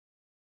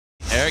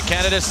Air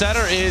Canada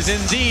Center is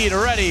indeed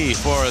ready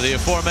for the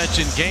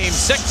aforementioned Game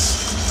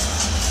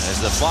 6 as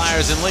the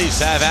Flyers and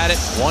Leafs have at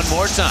it one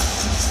more time.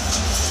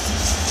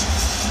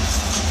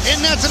 In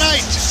net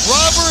tonight,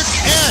 Robert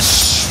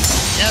Esch.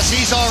 Yes,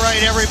 he's all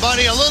right,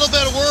 everybody. A little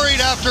bit worried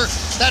after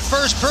that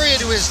first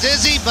period. He was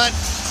dizzy, but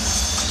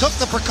took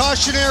the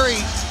precautionary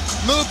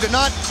move to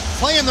not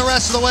play him the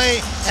rest of the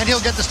way, and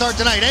he'll get the start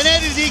tonight. And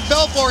Eddie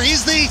Belfour,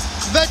 he's the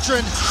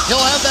veteran.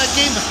 He'll have that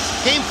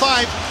game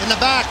 5 in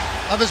the back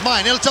of his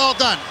mind. It's all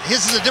done.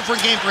 His is a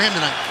different game for him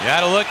tonight. You got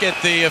to look at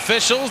the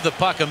officials. The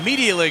puck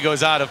immediately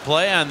goes out of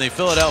play on the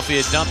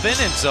Philadelphia dump-in,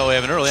 and so we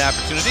have an early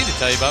opportunity to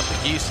tell you about the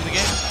keys to the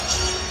game.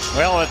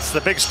 Well, it's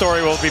the big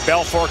story will be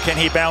Belfour. Can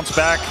he bounce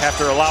back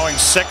after allowing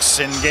 6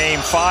 in Game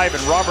 5?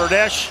 And Robert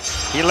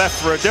Esch, he left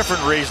for a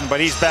different reason, but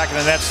he's back in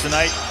the nets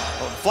tonight.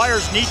 Well, the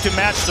Flyers need to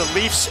match the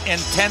Leafs'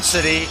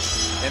 intensity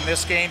in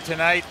this game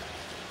tonight.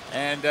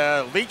 And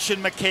Leach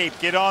and McCabe,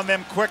 get on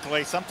them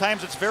quickly.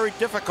 Sometimes it's very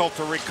difficult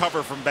to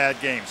recover from bad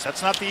games.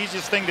 That's not the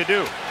easiest thing to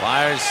do.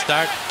 Flyers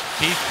start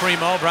Keith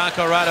Primo,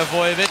 Branko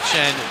Radovojevic,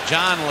 and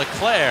John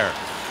LeClair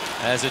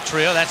as a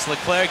trio. That's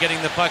LeClair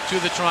getting the puck to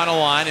the Toronto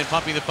line and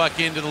pumping the puck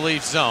into the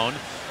Leafs zone.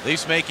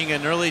 Leafs making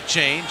an early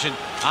change, and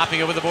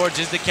hopping over the boards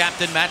is the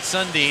captain, Matt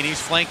Sundin.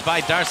 He's flanked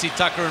by Darcy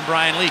Tucker and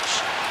Brian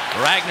Leach.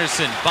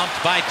 Ragnarsson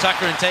bumped by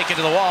Tucker and taken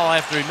to the wall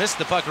after he missed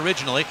the puck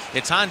originally.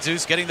 It's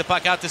Handzus getting the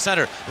puck out to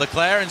center.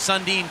 LeClair and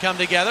Sundin come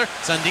together.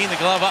 Sundin, the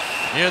glove up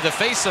near the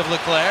face of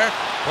LeClair.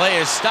 Play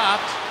is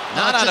stopped.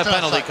 Not on a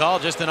penalty call,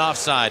 just an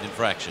offside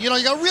infraction. You know,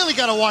 you really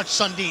got to watch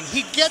Sundin.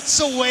 He gets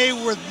away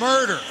with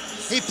murder.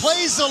 He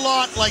plays a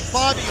lot like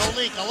Bobby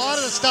Olik. A lot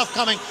of the stuff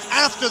coming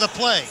after the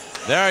play.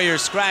 There are your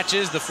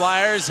scratches. The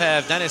Flyers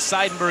have Dennis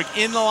Seidenberg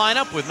in the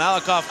lineup with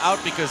Malakoff out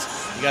because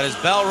he got his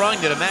bell rung.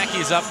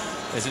 Didamaki's up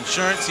as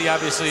insurance. He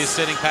obviously is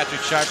sitting.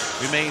 Patrick Sharp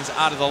remains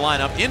out of the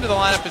lineup. Into the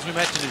lineup, as we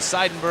mentioned, is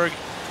Seidenberg.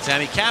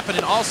 Sammy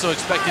Kapanen also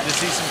expected to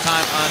see some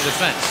time on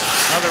defense.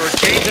 Now there were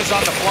changes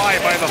on the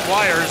fly by the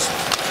Flyers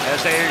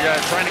as they're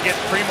trying to get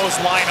Primo's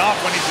line off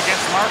when he's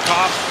against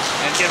Markov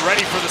and get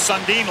ready for the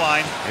Sundin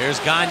line. Here's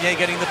Gagne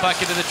getting the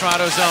puck into the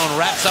Toronto zone.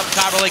 Wraps up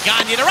Coverley.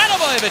 Gagne to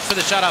Radovojevic for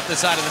the shot off the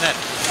side of the net.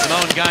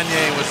 Simon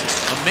Gagne was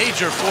a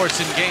major force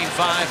in Game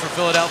 5 for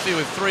Philadelphia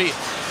with 3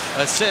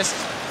 assists.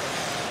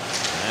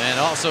 And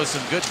also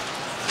some good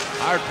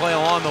hard play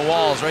along the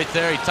walls right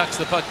there. He tucks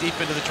the puck deep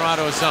into the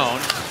Toronto zone.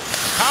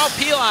 Carl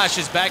Pilash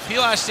is back.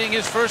 Pilash seeing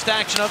his first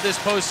action of this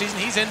postseason.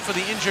 He's in for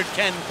the injured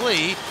Ken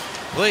Klee.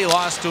 Klee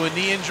lost to a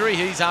knee injury.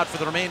 He's out for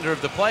the remainder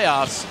of the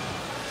playoffs.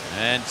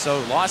 And so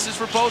losses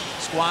for both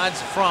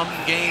squads from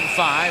Game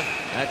 5.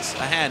 That's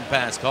a hand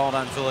pass called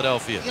on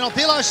Philadelphia. You know,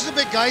 Pilash is a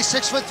big guy,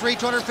 6'3",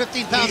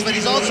 215 pounds, but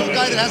he's also a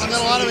guy that hasn't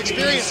got a lot of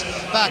experience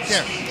back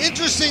there.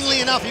 Interestingly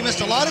enough, he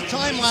missed a lot of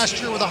time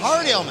last year with a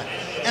heart ailment,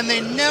 and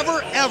they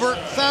never, ever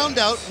found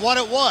out what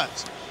it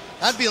was.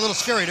 That'd be a little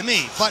scary to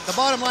me. But the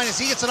bottom line is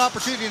he gets an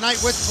opportunity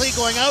tonight with Klee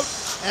going out.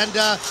 And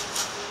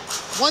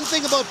one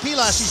thing about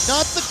Pilash, he's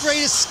not the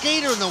greatest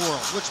skater in the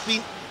world, which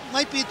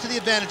might be to the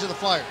advantage of the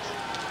Flyers.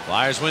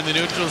 Flyers win the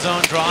neutral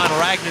zone draw, and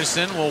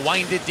Ragnarsson will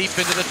wind it deep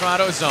into the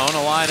Toronto zone.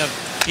 A line of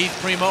Keith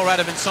Primo,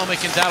 Radovan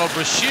Somic, and Dado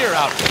Brashear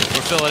out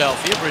for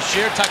Philadelphia.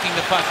 Brashear tucking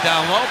the puck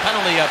down low.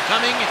 Penalty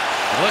upcoming.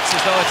 It looks as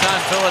though it's on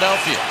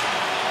Philadelphia.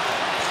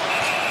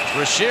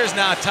 Brashear's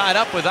now tied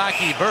up with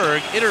Aki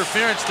Berg.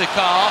 Interference to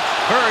call.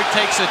 Berg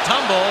takes a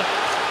tumble.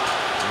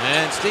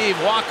 And Steve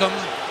Walkham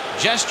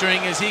gesturing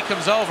as he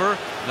comes over.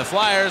 The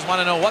Flyers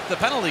want to know what the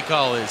penalty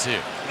call is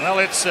here. Well,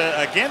 it's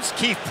against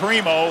Keith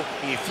Primo.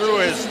 He threw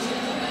his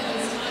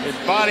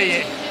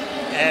body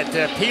at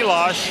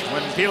Pilash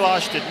when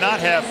Pilash did not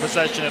have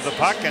possession of the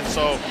puck, and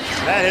so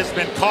that has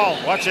been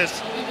called. Watch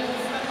this.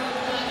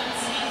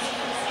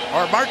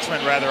 Or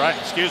Marchment, rather,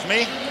 excuse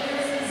me.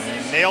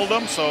 He nailed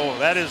him, so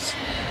that is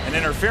an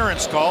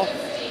interference call.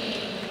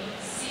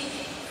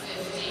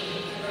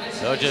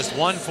 So just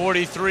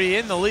 1:43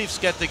 in. The Leafs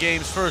get the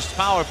game's first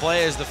power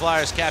play as the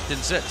Flyers captain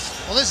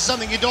sits. Well, this is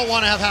something you don't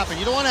want to have happen.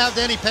 You don't want to have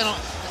any penalty.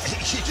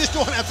 You just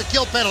don't want to have to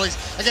kill penalties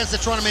against the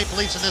Toronto Maple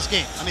Leafs in this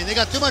game. I mean, they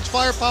got too much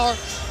firepower.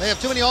 They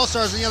have too many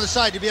all-stars on the other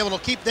side to be able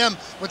to keep them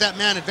with that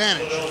man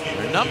advantage.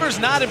 Their numbers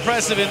not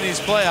impressive in these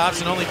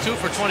playoffs, and only 2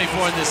 for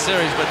 24 in this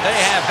series, but they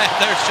have had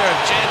their share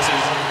of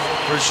chances.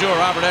 For sure,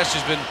 Robert Esch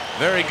has been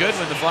very good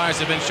when the Flyers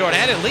have been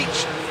short-handed.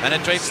 Leach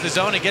penetrates the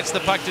zone and gets the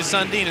puck to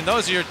Sundin, and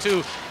those are your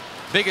two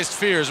biggest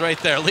fears right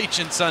there, Leach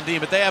and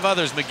Sundin, but they have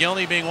others,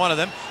 McGillney being one of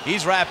them.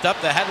 He's wrapped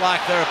up. The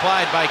headlock there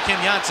applied by Kim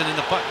Janssen, and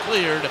the puck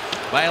cleared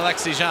by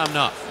Alexei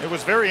Zhamnov. It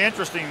was very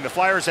interesting. The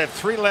Flyers have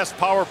 3 less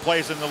power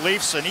plays than the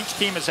Leafs, and each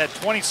team has had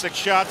 26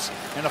 shots,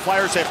 and the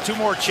Flyers have 2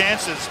 more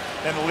chances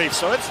than the Leafs.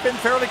 So it's been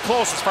fairly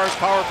close as far as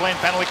power play and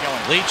penalty killing.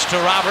 Leach to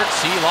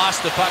Roberts. He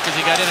lost the puck as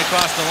he got in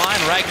across the line.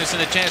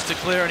 Ragnarsson a chance to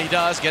clear, and he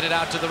does get it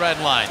out to the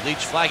red line.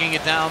 Leach flagging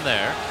it down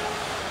there.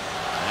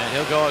 And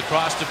he'll go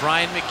across to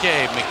Brian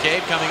McCabe.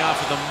 McCabe coming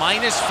off with a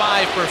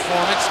 -5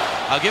 performance.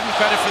 I'll give him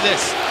credit for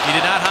this. He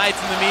did not hide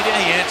from the media.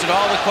 He answered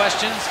all the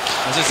questions.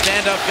 Was a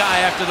stand-up guy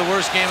after the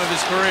worst game of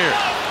his career.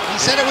 He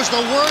said it was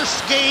the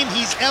worst game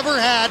he's ever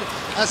had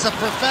as a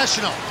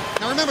professional.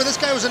 Now remember, this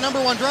guy was a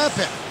 #1 draft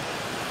pick.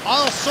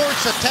 All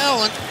sorts of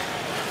talent.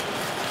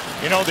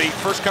 You know, the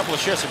first couple of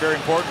shifts are very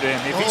important to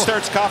him. If he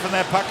starts coughing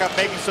that puck up,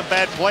 making some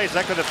bad plays,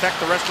 that could affect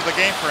the rest of the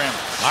game for him.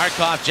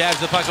 Markov jabs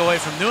the puck away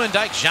from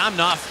Nieuwendyk.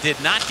 Jamnov did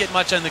not get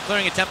much on the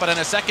clearing attempt, but on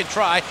a second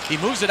try, he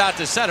moves it out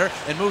to center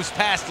and moves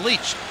past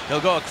Leach. He'll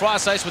go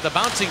across ice with a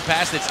bouncing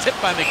pass that's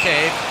tipped by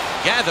McCabe,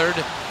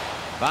 gathered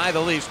by the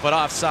Leafs, but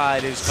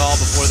offside is called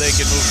before they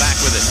can move back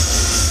with it.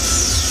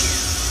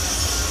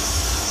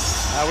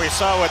 We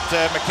saw what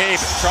McCabe,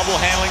 trouble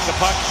handling the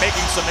puck,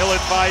 making some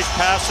ill-advised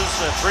passes.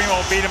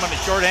 Primo beat him in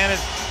a shorthanded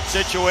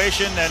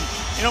situation. And,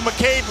 you know,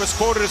 McCabe was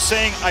quoted as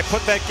saying, I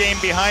put that game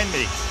behind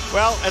me.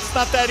 Well, it's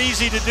not that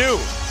easy to do.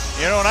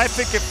 You know, and I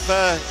think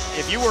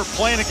if you were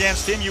playing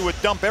against him, you would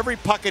dump every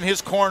puck in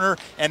his corner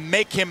and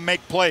make him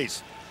make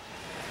plays.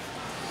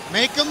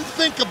 Make him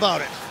think about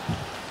it.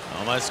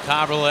 Thomas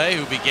Cabriolet,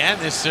 who began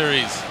this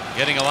series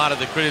getting a lot of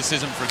the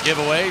criticism for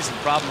giveaways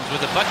and problems with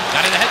the puck,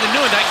 got it ahead to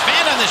Nieuwendyk,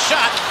 fanned on the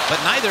shot, but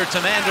neither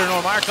Tamander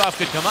nor Markov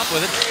could come up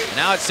with it.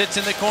 Now it sits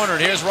in the corner,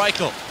 and here's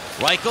Reichel.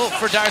 Reichel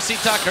for Darcy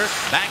Tucker,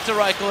 back to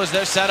Reichel as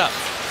they're set up.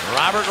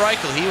 Robert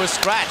Reichel, he was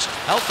scratched,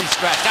 healthy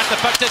scratch, got the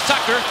puck to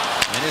Tucker,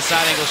 and his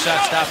side angle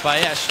shot stopped by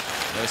Esch.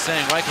 They're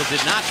saying Reichel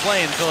did not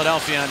play in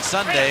Philadelphia on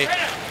Sunday,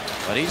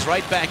 but he's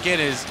right back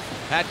in as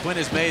Pat Quinn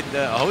has made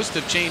a host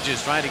of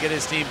changes trying to get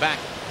his team back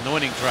in the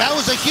winning track. That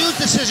was a huge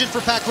decision for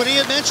Pat Quinn. He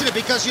had mentioned it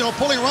because, you know,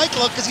 pulling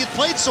Reichel out because he had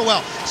played so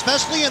well,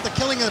 especially at the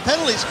killing of the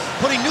penalties.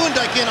 Putting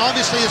Nieuwendyk in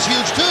obviously is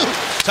huge too.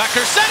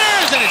 Tucker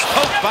centers, and it's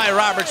poked by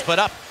Roberts, but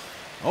up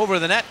over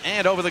the net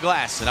and over the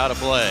glass and out of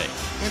play.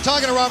 And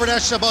talking to Robert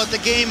Esch about the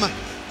game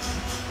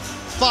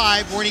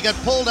 5 when he got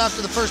pulled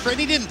after the first period,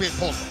 he didn't get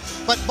pulled.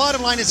 But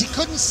bottom line is he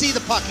couldn't see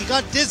the puck. He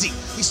got dizzy.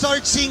 He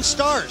started seeing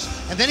stars.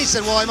 And then he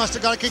said, well, I must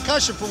have got a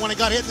concussion from when I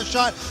got hit in the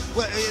shot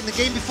in the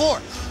game before.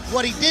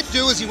 What he did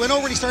do is he went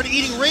over and he started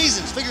eating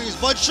raisins, figuring his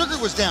blood sugar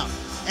was down.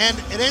 And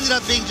it ended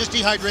up being just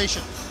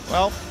dehydration.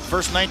 Well,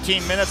 first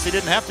 19 minutes, he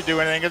didn't have to do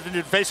anything. He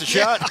didn't face a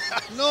shot.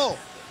 No.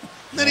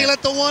 Then he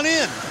let the one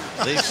in.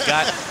 Leafs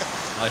got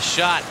a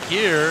shot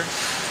here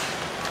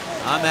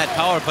on that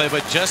power play,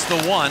 but just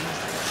the one.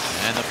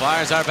 And the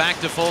Flyers are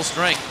back to full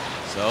strength.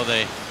 So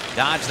they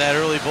dodge that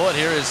early bullet.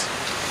 Here is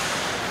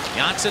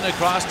Janssen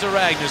across to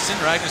Ragnarsson.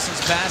 Ragnarsson's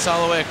pass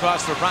all the way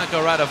across for Branko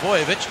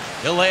Radivojevic.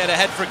 He'll lay it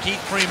ahead for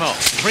Keith Primo.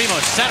 Primo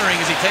centering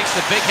as he takes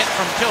the big hit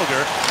from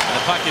Kilger. And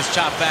the puck is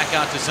chopped back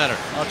out to center.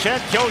 Well, Chad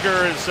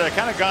Kilger has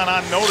kind of gone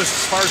unnoticed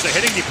as far as the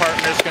hitting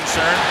department is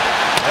concerned.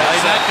 Well,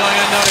 he's not going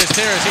unnoticed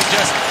here as he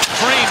just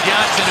framed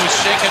Janssen, who's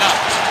shaken up.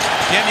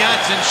 Kim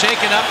Janssen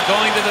shaken up,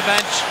 going to the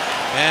bench.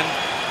 And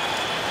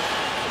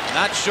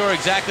not sure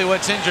exactly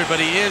what's injured,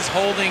 but he is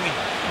holding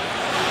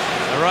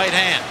the right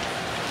hand.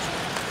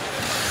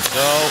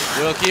 So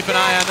we'll keep an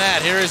eye on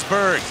that. Here is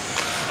Berg.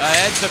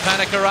 Ahead to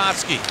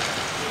Panikarovsky.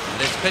 And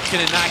it's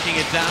Pitkin knocking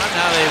it down.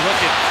 Now they look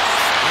at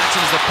Janssen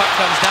as the puck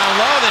comes down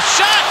low. The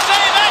shot!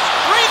 Save it!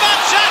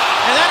 Rebound shot!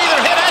 And that either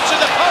hit edge of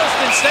the post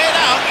and stayed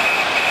out.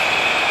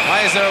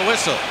 Why is there a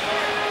whistle?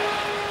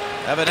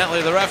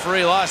 Evidently the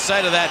referee lost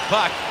sight of that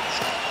puck,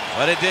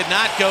 but it did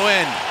not go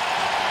in.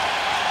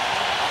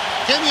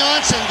 Kim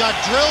Janssen got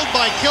drilled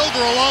by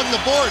Kilger along the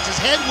boards. His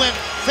head went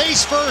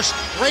face first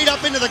right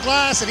up into the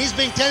glass, and he's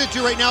being tended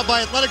to right now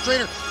by athletic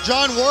trainer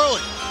John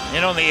Worley. You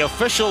know, the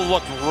official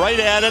looked right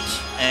at it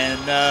and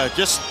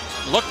just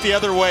looked the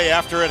other way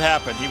after it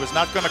happened. He was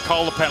not going to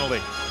call the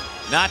penalty.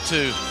 Not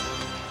to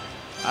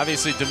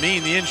obviously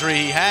demean the injury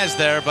he has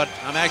there, but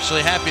I'm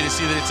actually happy to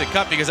see that it's a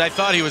cut because I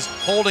thought he was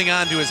holding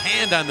on to his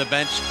hand on the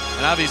bench,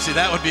 and obviously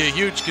that would be a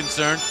huge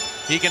concern.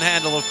 He can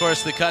handle, of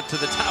course, the cut to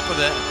the top of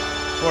that.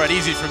 Or it's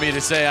easy for me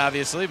to say,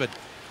 obviously, but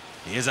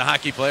he is a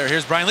hockey player.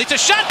 Here's Brian Leetch. A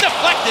shot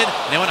deflected,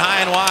 and they went high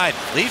and wide.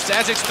 Leafs,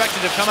 as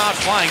expected, have come out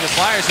flying. The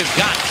Flyers have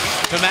got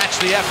to match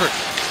the effort.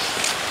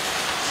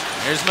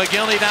 Here's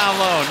McGillney down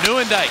low.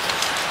 Nieuwendyk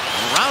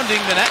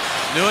rounding the net.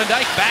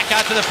 Nieuwendyk back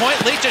out to the point.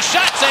 Leetch, a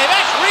shot, save,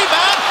 X,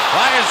 rebound.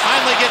 Flyers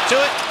finally get to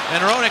it,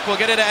 and Roenick will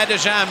get it ahead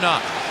to Jamnov.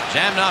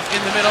 Jamnov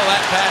in the middle,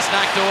 that pass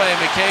knocked away.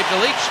 McCabe to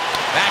Leetch,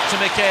 back to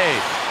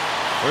McCabe.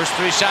 First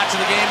 3 shots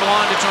of the game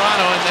belong to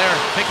Toronto, and they're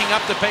picking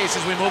up the pace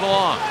as we move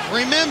along.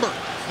 Remember,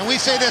 and we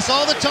say this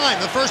all the time,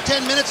 the first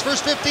 10 minutes,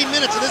 first 15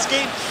 minutes of this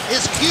game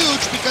is huge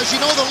because you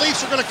know the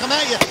Leafs are going to come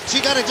at you, so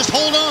you got to just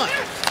hold on.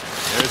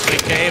 There's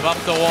McCabe up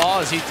the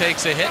wall as he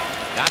takes a hit.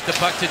 Got the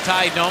puck to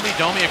Ty Domi.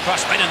 Domi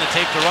across right on the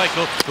tape to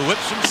Reichel, who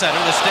whips from center.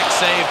 The stick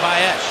saved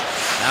by Esch.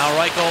 Now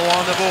Reichel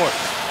along the board.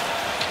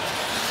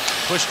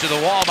 Pushed to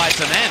the wall by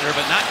Tamander,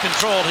 but not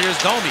controlled. Here's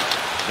Domi.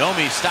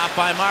 Domi stopped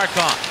by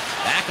Markov.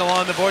 Back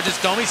along the boards, it's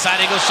Domi.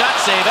 Side angle shot,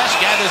 save. Esch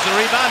gathers the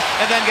rebound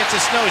and then gets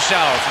a snow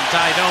shower from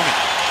Ty Domi.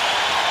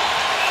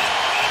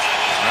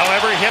 Well,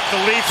 every hit the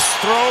Leafs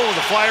throw,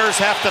 the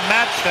Flyers have to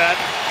match that.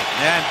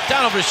 And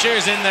Donald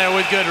Brashear's in there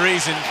with good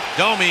reason.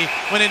 Domi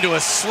went into a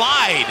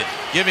slide,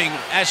 giving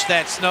Esch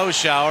that snow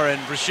shower, and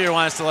Brashear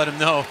wants to let him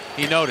know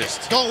he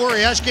noticed. Don't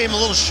worry, Esch gave him a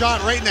little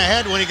shot right in the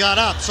head when he got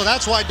up, so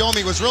that's why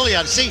Domi was really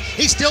at it. See,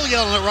 he's still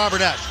yelling at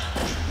Robert Esch.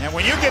 And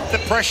when you get the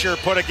pressure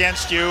put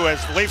against you,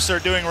 as the Leafs are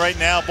doing right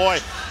now, boy,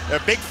 a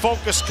big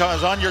focus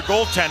comes on your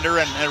goaltender,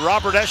 and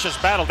Robert Esch's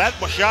battle. That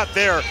shot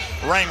there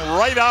rang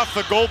right off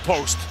the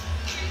goalpost.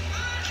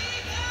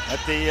 But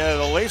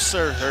the Leafs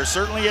are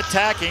certainly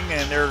attacking,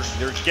 and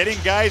they're getting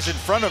guys in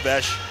front of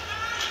Esch.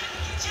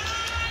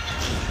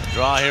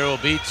 Draw here will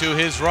be to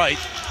his right.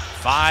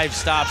 5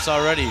 stops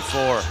already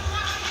for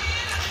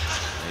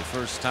a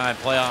first-time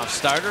playoff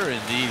starter in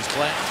these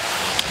playoffs.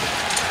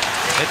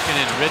 Pitkin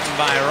ridden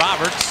by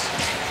Roberts.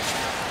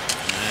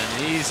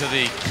 And these are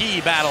the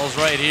key battles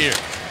right here.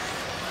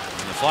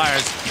 And the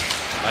Flyers,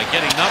 by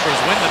getting numbers,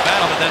 win the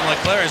battle, but then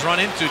Leclerc is run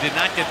into, did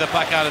not get the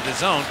puck out of the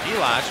zone.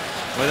 Pilach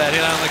with that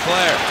hit on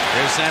Leclerc.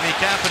 Here's Sami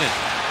Kapanen.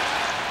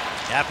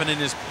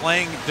 Kapanen is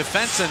playing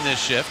defense in this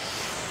shift.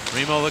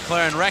 Primo,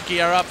 Leclerc, and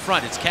Recchi are up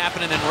front. It's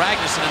Kapanen and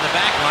Ragnarsson in the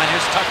back line.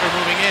 Here's Tucker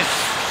moving in.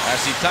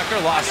 R.C. Tucker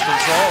lost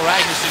control.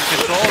 Ragnarsson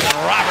controls, and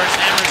Roberts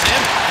hammers him.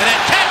 And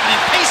then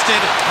Kapanen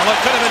pasted on what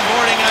could have been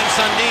boarding on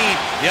Sundin.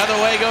 The other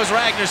way goes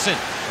Ragnarsson.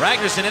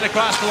 Ragnarsson in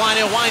across the line.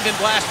 He'll wind and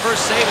blast.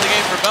 First save of the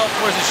game for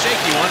Belfour is a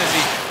shaky one as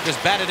he just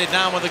batted it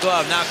down with the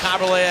glove. Now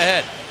Caberlet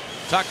ahead.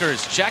 Tucker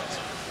is checked,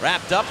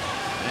 wrapped up,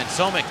 and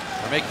Somek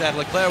will make that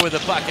Leclerc with the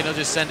puck, and he'll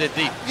just send it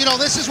deep. You know,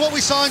 this is what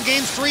we saw in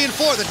games 3 and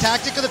 4, the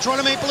tactic of the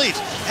Toronto Maple Leafs.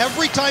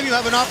 Every time you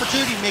have an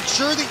opportunity, make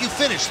sure that you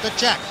finish the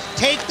check.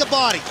 Take the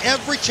body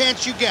every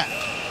chance you get.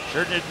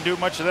 Sure didn't do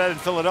much of that in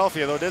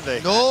Philadelphia, though, did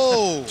they?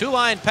 No.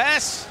 2-line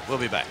pass. We'll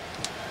be back.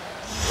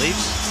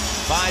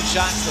 Leafs, 5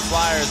 shots. The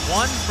Flyers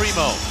 1.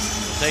 Primo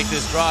will take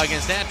this draw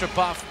against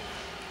Antropov.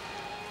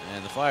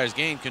 And the Flyers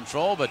gained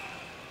control, but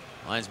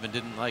linesman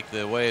didn't like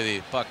the way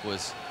the puck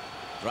was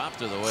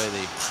dropped or the way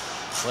the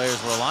players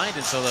were aligned,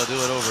 and so they'll do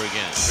it over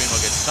again. Primo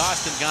gets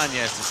tossed, and Gagne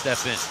has to step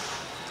in.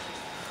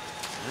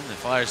 And the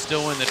Flyers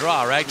still win the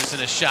draw.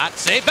 Ragnarsson a shot.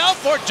 Save.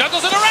 Belfour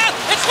juggles it around.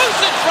 It's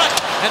loose in front.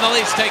 And the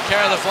Leafs take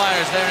care of the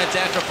Flyers there, and it's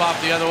Antropov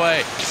the other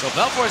way. So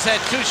Belfour's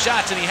had 2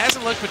 shots, and he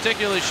hasn't looked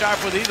particularly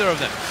sharp with either of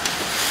them.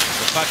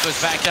 The puck goes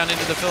back down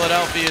into the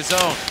Philadelphia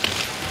zone.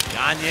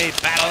 Gagne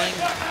battling.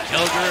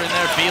 Kilger in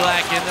there.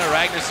 Belak in there.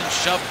 Ragnarsson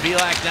shoved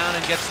Belak down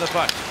and gets the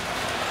puck.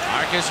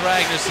 Marcus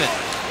Ragnarsson.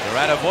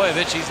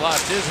 Radovojevic, he's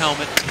lost his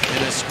helmet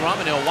in a scrum,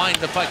 and he'll wind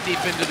the puck deep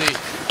into the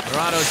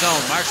Toronto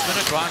zone. Marksman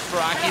across for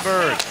Aki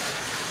Berg.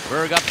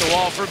 Berg up the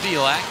wall for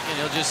Belak, and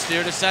he'll just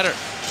steer to center.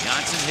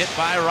 Johnson hit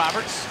by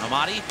Roberts.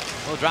 Amati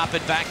will drop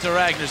it back to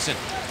Ragnarsson.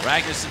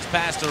 Ragnarsson's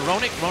pass to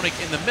Roenick. Roenick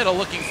in the middle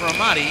looking for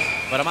Amati,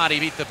 but Amati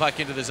beat the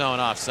puck into the zone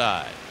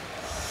offside.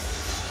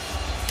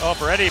 Oh,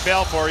 for Eddie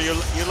Belfour,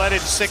 you let in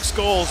 6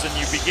 goals, and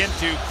you begin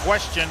to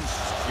question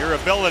your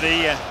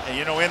ability,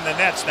 you know, in the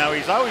nets. Now,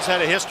 he's always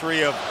had a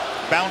history of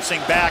bouncing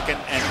back and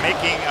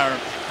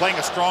playing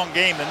a strong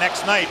game the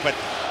next night, but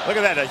look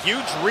at that, a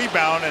huge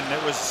rebound, and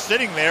it was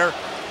sitting there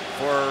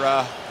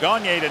for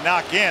Gagne to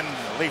knock in.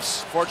 The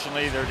Leafs,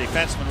 fortunately, their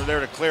defensemen were there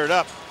to clear it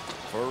up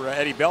for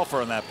Eddie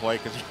Belfour on that play,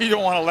 because you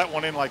don't want to let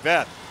one in like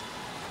that.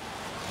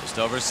 Just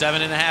over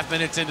 7.5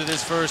 minutes into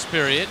this first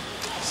period.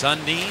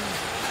 Sundin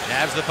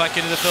jabs the puck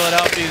into the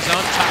Philadelphia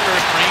zone. Tucker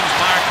brings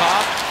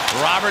Markov.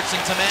 Roberts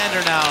and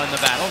Tamander now in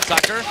the battle.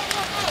 Tucker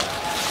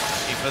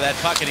for that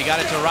puck, and he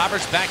got it to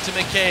Roberts, back to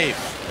McCabe.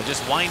 They'll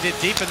just wind it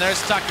deep, and there's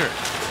Tucker.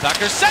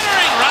 Tucker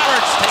centering.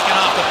 Roberts taken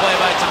off the play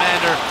by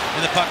Tamander,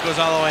 and the puck goes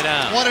all the way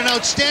down. What an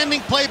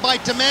outstanding play by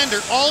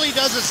Tamander. All he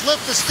does is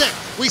lift the stick.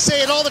 We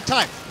say it all the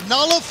time.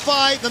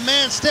 Nullify the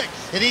man's stick,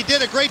 and he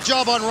did a great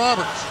job on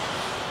Roberts.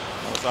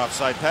 That was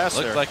offside pass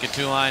there. Looked like a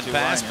 2-line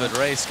pass, but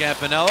Ray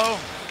Scampanello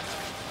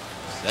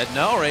said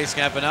no. Ray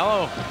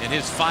Scampanello, in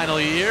his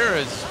final year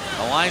as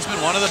a linesman,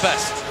 one of the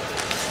best.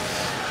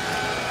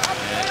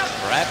 And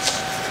perhaps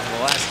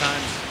the last time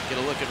get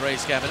a look at Ray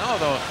Scampanello,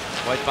 though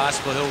quite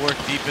possible he'll work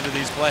deep into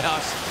these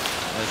playoffs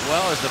as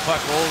well as the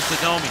puck rolls to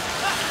Domi.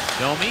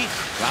 Domi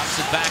drops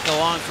it back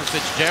along for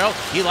Fitzgerald.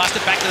 He lost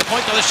it back to the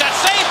point, though the shot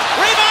saved.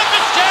 Rebound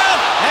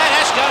Fitzgerald! And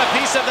Esch got a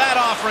piece of that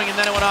offering, and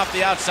then it went off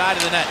the outside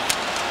of the net.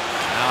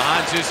 Now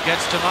Handzus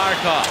gets to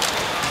Markov.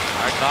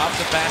 Markov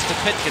the pass to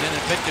Pitkin, and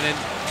Pitkin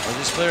will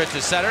just clear it to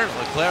center.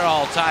 Leclerc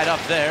all tied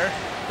up there.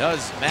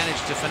 Does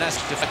manage to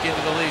finesse to fuck into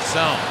the lead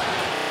zone.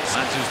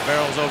 Handzus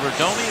barrels over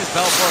Domi as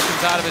Belfour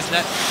comes out of his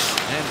net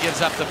and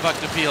gives up the puck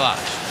to Pilach.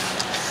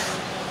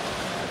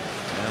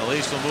 And the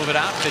Leafs will move it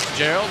out.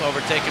 Fitzgerald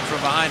overtaken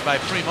from behind by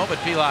Primo, but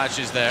Pilach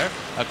is there.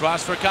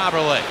 Across for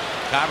Caberlet.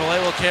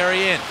 Caberlet will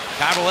carry in.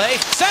 Caberlet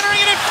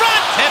centering it in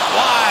front. Hit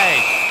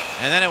wide.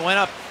 And then it went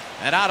up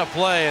and out of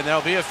play, and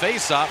there'll be a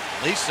face-off.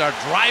 Leafs are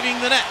driving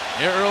the net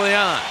here early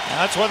on.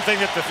 Now, that's one thing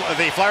that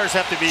the Flyers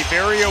have to be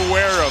very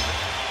aware of.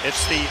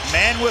 It's the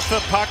man with the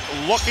puck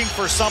looking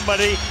for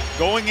somebody,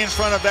 going in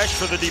front of Esch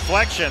for the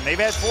deflection. They've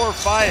had 4 or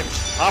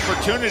 5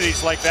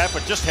 opportunities like that,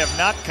 but just have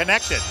not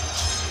connected.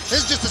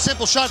 This is just a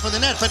simple shot from the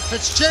net, but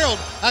Fitzgerald,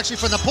 actually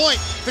from the point,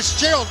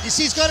 Fitzgerald, you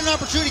see he's got an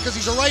opportunity because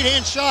he's a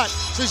right-hand shot,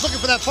 so he's looking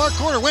for that far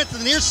corner, went to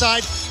the near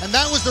side, and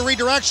that was the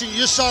redirection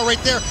you just saw right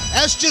there.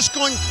 S just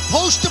going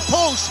post to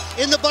post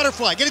in the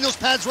butterfly, getting those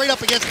pads right up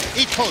against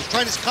each post,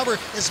 trying to cover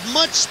as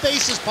much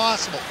space as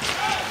possible.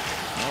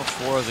 Well,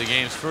 4 of the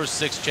game's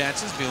first 6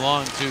 chances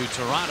belong to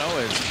Toronto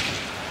as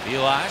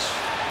Bilash,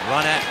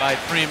 run at by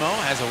Primo,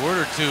 has a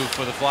word or two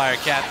for the Flyer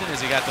captain as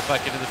he got the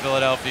puck into the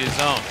Philadelphia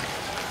zone.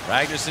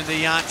 Ragnarsson to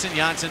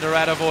Janssen to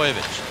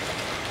Radivojevic.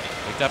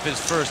 Picked up his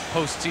first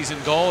postseason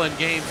goal in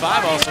Game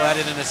 5, also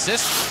added an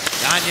assist.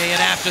 Gagne in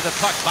after the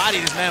puck,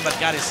 bodied his man but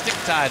got his stick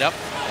tied up,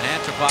 and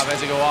Antropov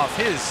has to go off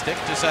his stick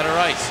to center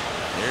ice.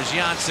 There's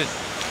Janssen.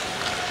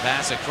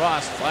 Pass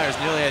across. Flyers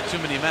nearly had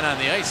too many men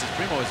on the ice as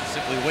Primo was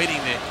simply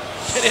waiting to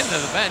get into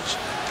the bench.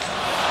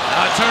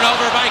 Now a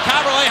turnover by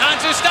Caberlet.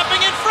 Hansu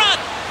stepping in front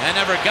and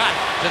never got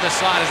to the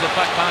slot as the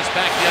puck bounced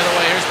back the other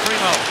way. Here's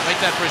Primo. Make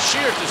that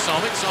Brashear to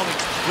Somik.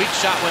 Somik's weak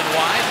shot went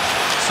wide.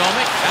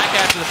 Somik back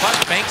after the puck,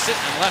 banks it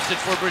and left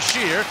it for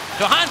Brashear.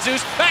 To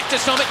Hanzus, back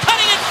to Somik,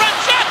 cutting in front,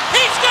 shot,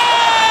 he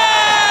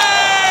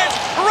scores!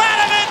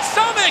 Radovan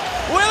Somik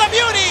with a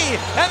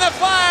beauty! And the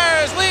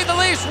Flyers lead the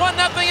Leafs 1-0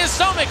 as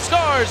Somik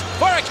scores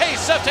for a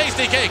case of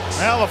tasty cakes.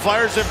 Well, the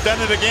Flyers have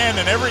done it again.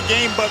 In every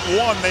game but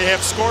one, they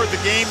have scored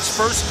the game's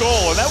first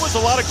goal. And that was a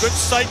lot of good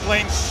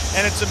cycling.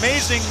 And it's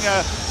amazing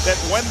that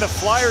when the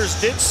Flyers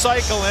did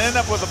cycle and end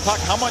up with a puck,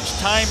 how much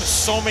time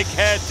Somik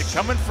had to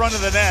come in front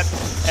of the net.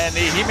 And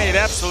he made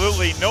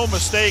absolutely no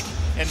mistake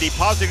in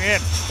depositing it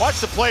in. Watch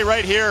the play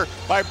right here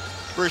by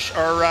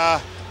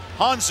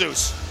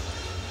Hanzus.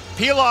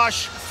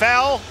 Pilash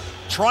fell,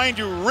 trying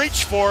to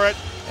reach for it,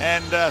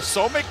 and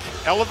Somik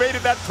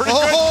elevated that pretty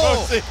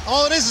good.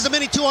 All it is a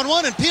mini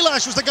 2-on-1, and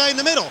Pilash was the guy in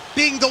the middle,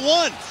 being the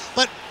one.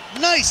 But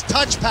nice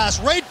touch pass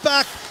right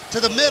back to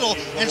the middle,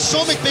 and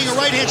Somik being a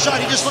right-hand shot,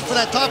 he just looked for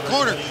that top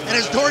corner, and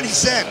as Dorney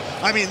said,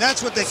 I mean,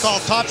 that's what they call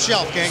top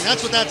shelf, gang.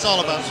 That's what that's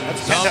all about.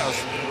 That's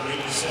penthouse.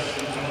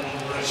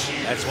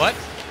 That's what?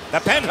 The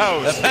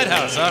penthouse. The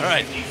penthouse, all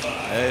right.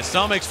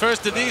 Somik's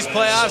first of these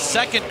playoffs,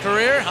 second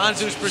career.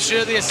 Hanzus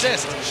Brashear the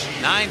assist.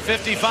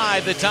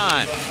 9:55 the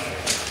time.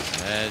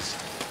 As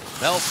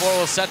Belfour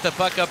will set the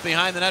puck up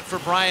behind the net for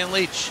Brian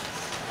Leetch.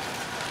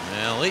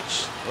 And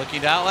Leetch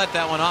looking to outlet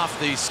that one off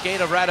the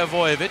skate of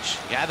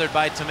Radivojevic. Gathered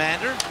by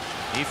Tamander.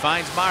 He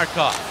finds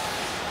Markov.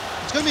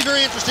 It's going to be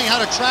very interesting how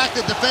to track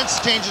the defense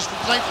changes for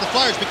playing for the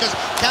Flyers because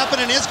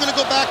Kapanen is going to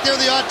go back there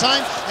the odd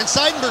time, and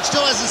Seidenberg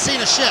still hasn't seen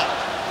a ship.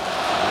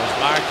 There's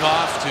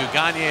Markov to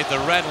Gagne at the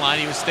red line.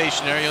 He was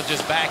stationary. He'll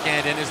just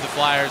backhand in as the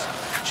Flyers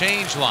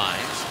change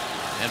lines.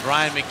 And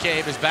Brian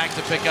McCabe is back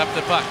to pick up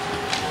the puck.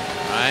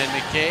 Brian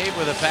McCabe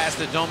with a pass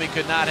that Domi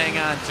could not hang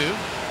on to.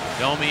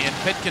 Domi and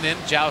Pitkanen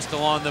joust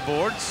along the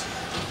boards.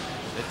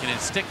 Pitkanen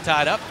stick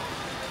tied up.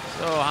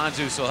 So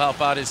Hanzus will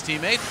help out his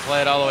teammate.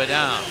 Play it all the way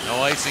down.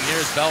 No icing here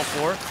as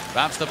Belfour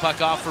drops the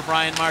puck off for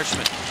Brian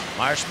Marshman.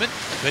 Marshman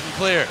couldn't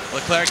clear.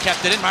 Leclerc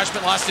kept it in.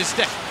 Marshman lost his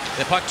stick.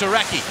 The puck to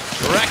Recchi.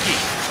 Recchi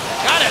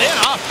got it in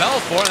off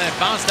Belfour and then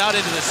bounced out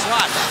into the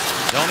slot.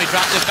 Domi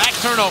dropped it back.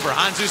 Turnover.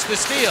 Hanzus the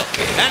steal.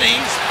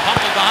 Hennings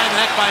pummeled behind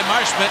the net by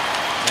Marshman.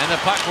 And the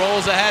puck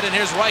rolls ahead, and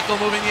here's Reichel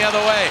moving the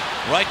other way.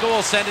 Reichel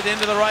will send it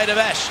into the right of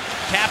Esch.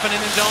 Kapanen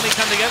and Domi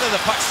come together.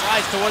 The puck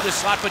slides toward the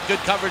slot, but good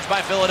coverage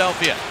by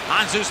Philadelphia.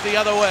 Hanzus the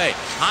other way.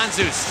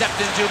 Hanzus stepped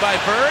into by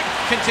Berg,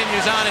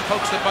 continues on and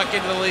pokes the puck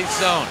into the Leafs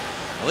zone.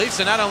 The Leafs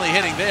are not only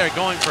hitting, they are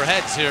going for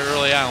heads here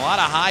early on. A lot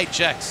of high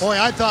checks.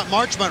 Boy, I thought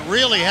Marchment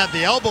really had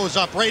the elbows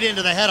up right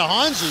into the head of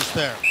Hanzus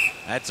there.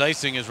 That's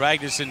icing as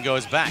Ragnarsson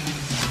goes back.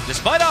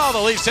 Despite all the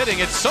Leafs hitting,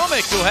 it's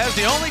Somik who has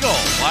the only goal.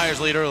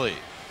 Flyers lead early.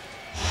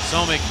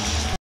 Somik,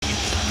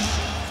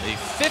 the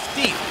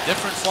 15th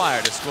different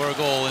Flyer to score a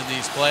goal in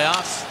these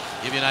playoffs.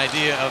 Give you an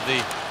idea of the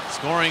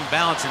scoring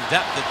balance and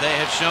depth that they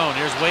have shown.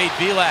 Here's Wade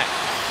Belak.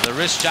 The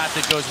wrist shot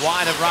that goes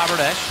wide of Robert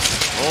Esch.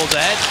 Rolls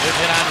ahead. Good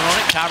hit on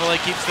Roenick.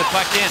 Caberlet keeps the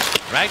puck in.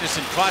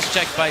 Ragnarsson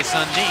cross-checked by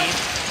Sundin.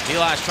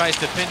 Pilash tries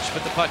to pinch,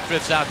 but the puck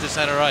drifts out to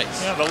center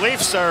ice. Yeah, the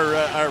Leafs are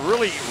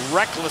really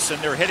reckless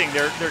in their hitting.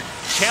 They're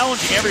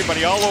challenging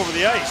everybody all over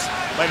the ice.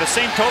 By the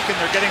same token,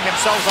 they're getting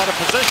themselves out of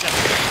position.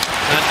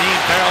 Sundin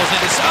barrels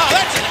into... Oh,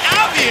 that's an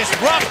obvious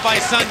rough by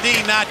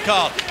Sundin, not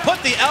called.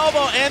 Put the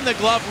elbow and the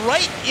glove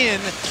right in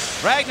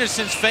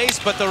Ragnarsson's face,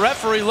 but the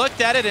referee looked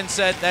at it and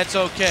said, that's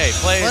okay.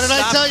 Play what did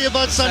I tell you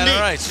about Sundin?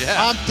 Ice, yeah.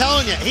 I'm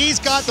telling you, he's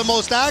got the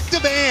most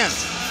active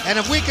hands. And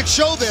if we could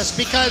show this,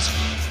 because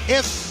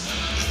if...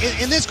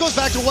 And this goes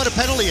back to what a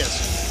penalty is.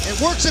 It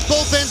works at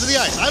both ends of the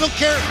ice. I don't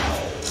care.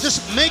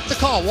 Just make the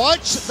call.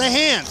 Watch the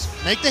hands.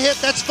 Make the hit.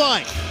 That's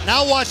fine.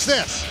 Now watch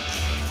this.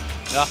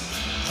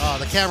 Oh,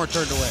 the camera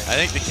turned away. I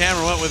think the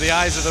camera went with the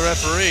eyes of the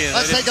referee. And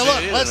let's take a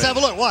look. Let's have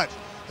a look. Watch.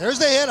 There's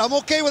the hit. I'm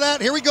okay with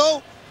that. Here we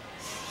go.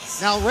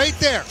 Now right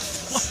there.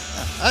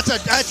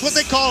 That's what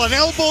they call an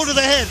elbow to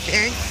the head,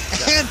 King.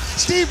 And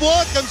Steve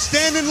Walkham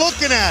standing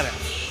looking at it.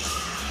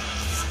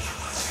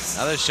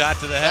 Another shot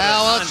to the head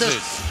of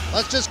Hanzus.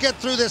 Let's just get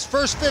through this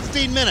first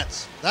 15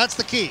 minutes. That's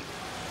the key.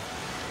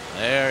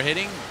 They're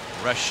hitting.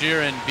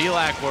 Brashear and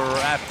Belak were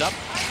wrapped up.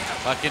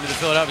 Puck into the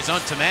Philadelphia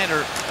zone.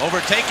 Tamander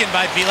overtaken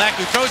by Belak,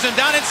 who throws him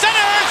down and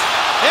centers.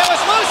 It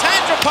was loose.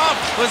 Handrepov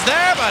was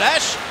there, but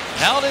Esch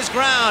held his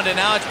ground, and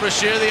now it's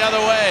Brashear the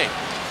other way.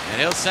 And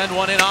he'll send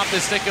one in off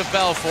the stick of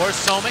Belfour.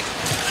 Somick,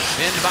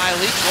 pinned by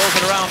Leach, rolls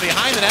it around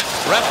behind the net.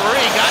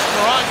 Referee got in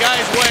the wrong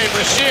guy's way.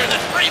 Brashear,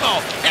 then Primo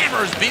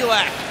hammers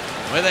Belak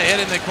with a hit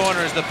in the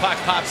corner as the puck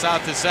pops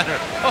out to center.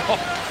 Oh,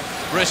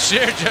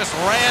 Brashear just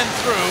ran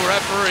through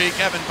referee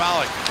Kevin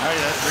Pollock.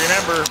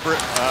 Remember,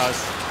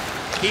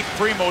 Keith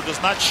Primo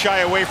does not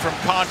shy away from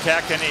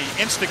contact, and he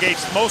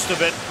instigates most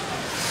of it.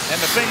 And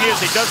the thing is,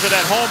 he does it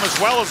at home as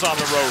well as on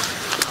the road.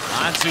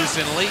 Monsus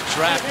and Leach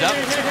wrapped up.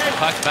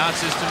 Puck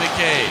bounces to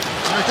McCabe.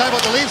 When we're talking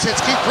about the Leafs hits,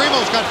 Keith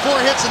Primo's got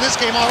 4 hits in this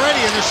game already,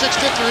 and there's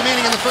 6:50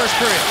 remaining in the first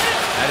period.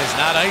 That is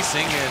not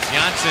icing as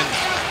Janssen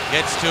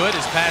gets to it.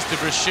 His pass to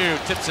Brashear,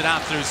 tips it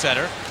out through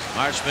center.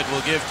 Marchment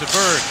will give to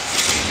Berg.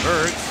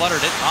 Berg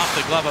fluttered it off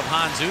the glove of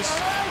Hanzus.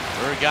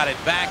 Berg got it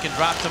back and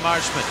dropped to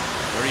Marchment.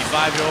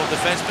 35-year-old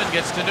defenseman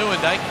gets to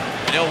Nieuwendyk,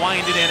 and he'll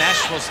wind it in.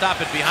 Esch will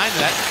stop it behind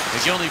that.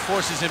 McGillney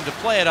forces him to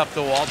play it up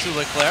the wall to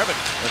Leclerc, but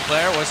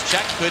Leclerc was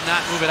checked, could not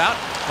move it out.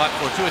 Puck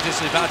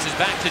fortuitously bounces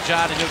back to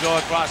John, and he'll go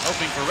across,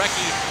 hoping for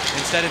Recchi.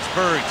 Instead, it's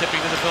Berg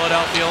tipping to the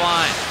Philadelphia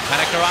line.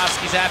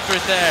 Panikarovsky's after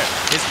it there.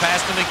 His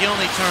pass to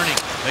McGillney turning.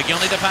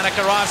 McGillney to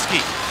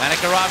Panikarovsky.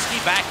 Panikarovsky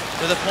back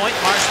to the point.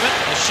 Marchment,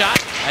 a shot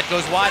that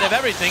goes wide of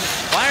everything.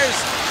 Flyers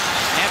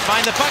can't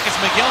find the puck. It's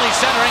McGillney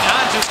centering.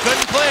 Hanzus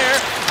couldn't clear.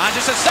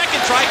 Hanzus a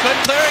second try,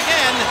 couldn't clear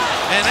again.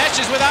 And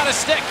Esch is without a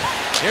stick.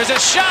 Here's a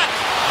shot.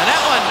 And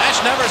that one, Esch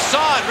never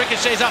saw it.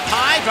 Ricochets up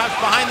high, drops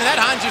behind the net.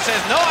 Hanzus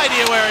has no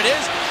idea where it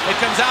is. It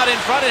comes out in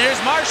front, and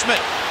here's Marchment.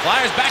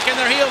 Flyers back in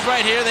their heels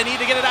right here. They need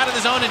to get it out of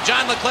the zone, and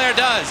John Leclerc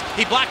does.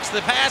 He blocks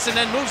the pass and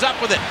then moves up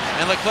with it.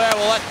 And Leclerc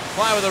will let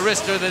fly with a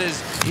wrister that is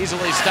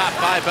easily stopped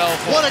by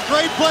Belfour. What a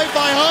great play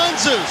by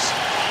Hanzus.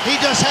 He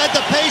just had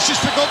the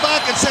patience to go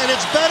back and said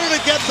it's better to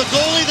get the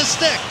goalie the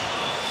stick.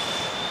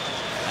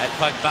 That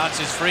puck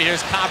bounces free.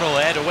 Here's Cabral.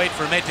 Had to wait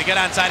for a mate to get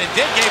onside and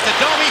did. Gave to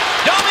Domi.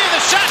 Domi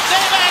the shot.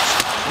 Save Esch.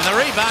 And the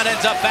rebound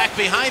ends up back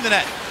behind the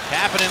net.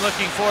 Kapanen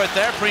looking for it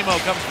there.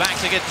 Primo comes back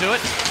to get to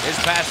it. His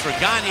pass for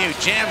Gagne, who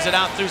jams it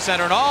out through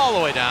center and all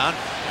the way down.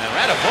 And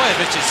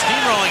Radovojevic is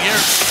steamrolling here.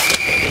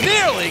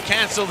 Nearly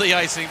canceled the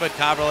icing, but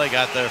Cabral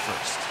got there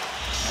first.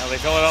 Now the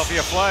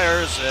Philadelphia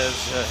Flyers,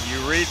 as you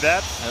read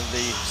that, have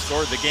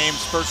scored the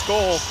game's first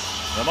goal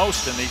the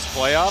most in these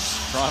playoffs.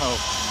 Toronto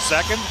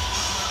second.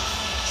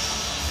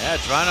 Yeah,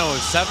 Toronto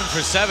was 7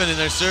 for 7 in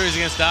their series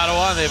against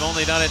Ottawa. They've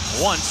only done it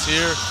once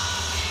here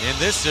in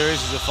this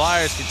series as the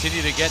Flyers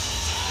continue to get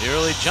the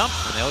early jump,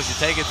 and they look to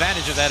take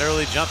advantage of that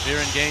early jump here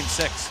in Game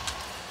 6.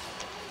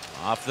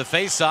 Off the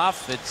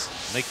face-off, it's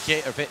make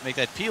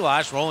that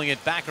Pilash rolling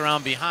it back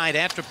around behind.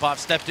 Antropov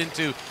stepped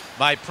into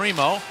by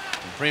Primo.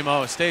 And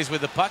Primo stays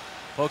with the puck,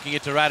 poking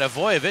it to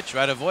Radovojevic.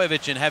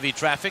 Radovojevic in heavy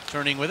traffic,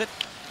 turning with it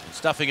and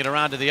stuffing it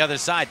around to the other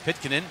side.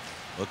 Pitkanen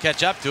will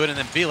catch up to it, and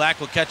then Belak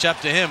will catch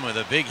up to him with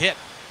a big hit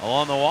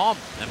along the wall.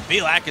 And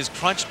Belak is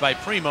crunched by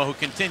Primo, who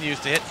continues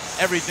to hit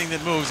everything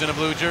that moves in a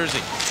blue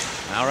jersey.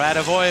 Now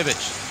Radovojevic,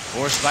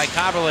 forced by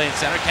Kaberle in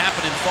center.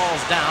 Kapanen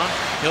falls down.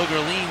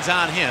 Hilger leans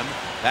on him.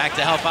 Back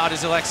to help out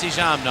is Alexei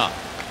Zhamnov.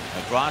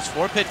 Across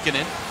for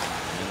Pitkanen.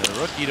 And the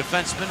rookie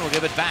defenseman will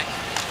give it back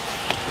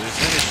to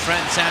his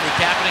friend Sandro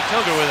Kapanen.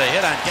 Hilger with a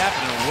hit on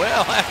Kapanen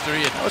well after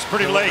he had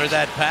delivered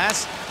that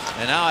pass.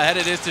 And now ahead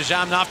it is to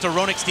Zhamnov, to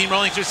Roenick,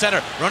 steamrolling through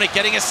center. Roenick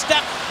getting a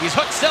step. He's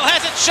hooked, still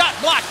has it. Shot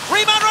blocked.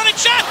 Rebound, Roenick,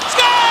 shot!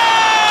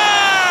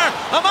 Score!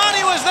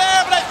 Amani was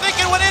there, but I think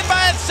it went in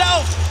by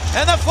itself.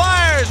 And the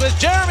Flyers, with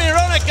Jeremy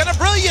Roenick and a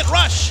brilliant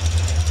rush,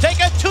 take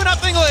a 2-0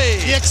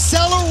 lead. The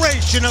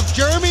acceleration of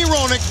Jeremy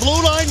Roenick, blue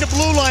line to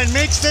blue line,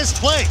 makes this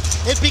play.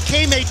 It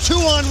became a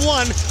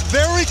 2-on-1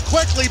 very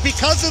quickly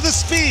because of the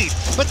speed.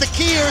 But the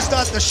key here is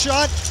not the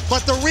shot,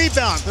 but the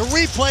rebound, the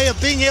replay of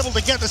being able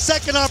to get the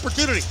second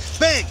opportunity.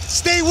 Bang,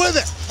 stay with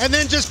it, and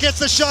then just gets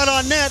the shot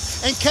on net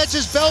and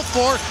catches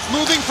Belfour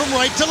moving from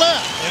right to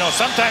left. You know,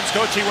 sometimes,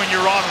 Coachy, when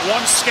you're on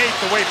one skate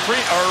the way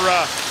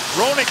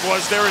Roenick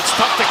was there, it's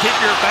tough to keep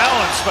your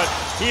balance, but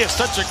he is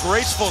such a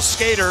graceful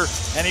skater,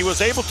 and he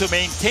was able to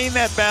maintain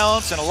that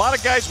balance, and a lot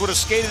of guys would have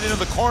skated into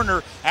the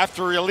corner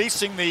after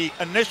releasing the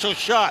initial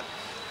shot.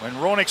 When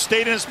Roenick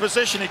stayed in his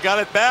position, he got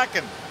it back,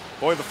 and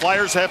boy, the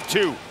Flyers have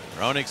 2.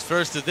 Roenick's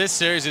first of this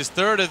series, his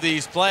third of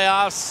these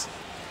playoffs,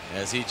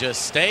 as he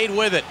just stayed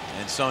with it.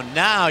 And so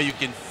now you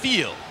can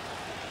feel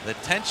the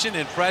tension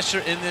and pressure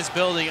in this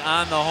building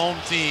on the home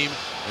team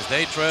as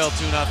they trail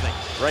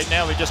 2-0. Right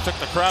now, they just took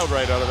the crowd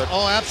right out of it.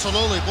 Oh,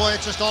 absolutely. Boy,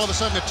 it's just all of a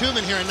sudden a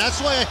two-man here, and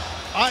that's why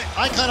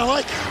I kind of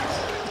like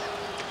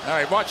it. All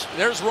right, watch.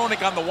 There's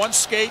Roenick on the one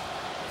skate,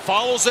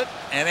 follows it,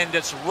 and then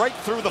it's right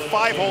through the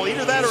 5-hole.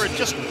 Either that or it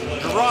just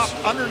dropped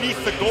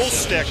underneath the goal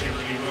stick.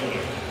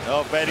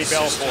 Oh, Betty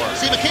Belfour.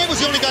 See, McCabe was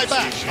the only guy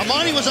back.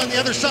 Amani was on the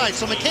other side,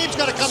 so McCabe's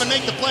got to come and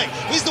make the play.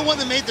 He's the one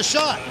that made the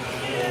shot.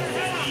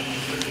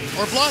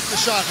 Or blocked the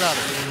shot,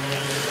 rather.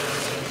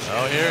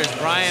 So here's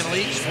Brian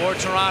Leach for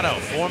Toronto.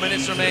 4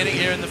 minutes remaining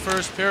here in the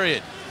first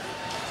period.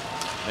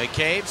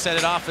 McCabe set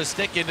it off a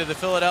stick into the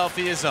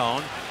Philadelphia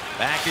zone.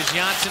 Back is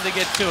Janssen to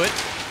get to it.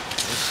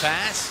 His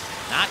pass,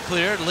 not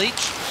cleared. Leach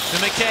to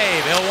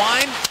McCabe. He'll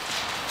wind.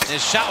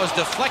 His shot was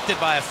deflected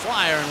by a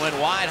flyer and went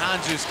wide.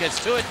 Handzus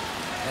gets to it,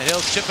 and he'll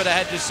chip it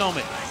ahead to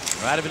Somik.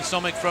 Radovan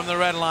Somik from the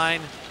red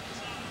line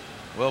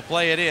will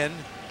play it in.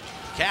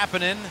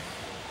 Kapanen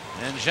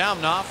and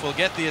Zhamnov will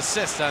get the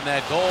assist on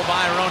that goal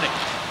by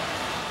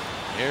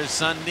Roenick. Here's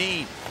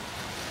Sundin.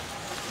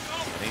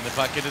 Getting the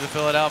puck into the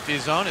Philadelphia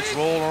zone. It's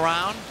rolled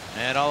around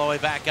and all the way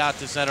back out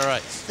to center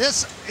ice.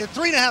 This,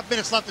 3.5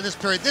 minutes left in this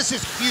period. This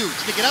is huge.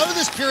 To get out of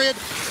this period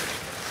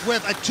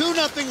with a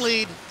 2-0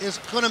 lead is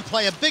going to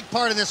play a big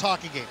part in this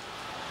hockey game.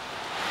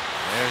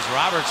 There's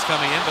Roberts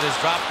coming in, but his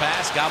drop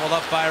pass gobbled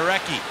up by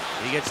Recchi.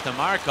 He gets to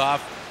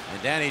Markov,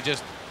 and Danny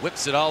just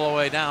whips it all the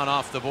way down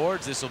off the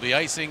boards. This will be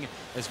icing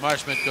as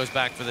Marchment goes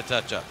back for the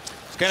touch-up.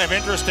 It's kind of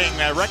interesting.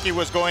 Recchi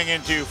was going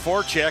into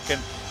forecheck,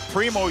 and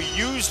Primo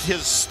used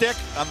his stick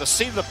on the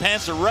seat of the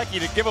pants of Recchi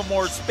to give him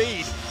more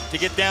speed to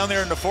get down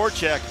there in the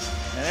forecheck.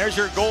 And there's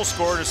your goal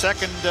scorer, the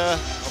second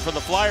for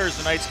the Flyers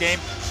tonight's game.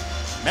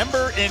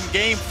 Remember in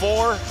Game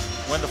 4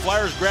 when the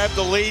Flyers grabbed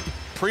the lead,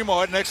 Primo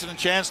had an excellent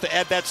chance to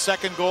add that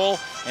second goal,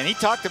 and he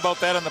talked about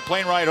that on the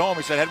plane ride home.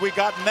 He said, had we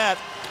gotten that,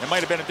 it might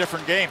have been a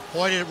different game.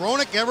 Boy, did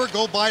Roenick ever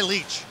go by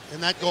Leach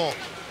in that goal.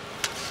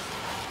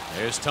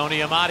 There's Tony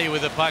Amati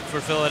with the puck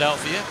for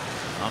Philadelphia.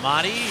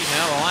 Amati,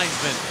 the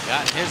linesman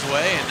got in his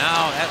way, and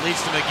now that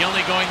leads to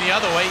McGillney going the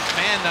other way.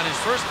 Fanned on his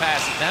first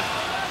pass attempt,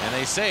 and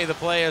they say the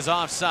play is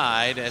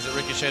offside as it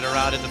ricocheted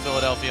around at the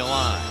Philadelphia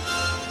line.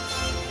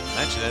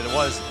 Mentioned that it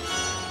was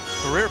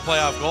career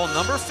playoff goal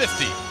number 50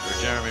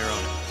 for Jeremy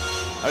Roenick.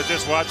 I was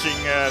just watching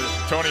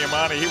Tony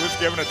Amati. He was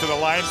giving it to the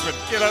linesman.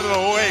 Get out of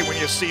the way when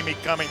you see me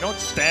coming. Don't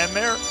stand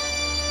there.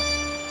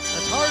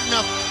 That's hard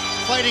enough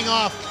fighting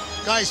off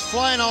guys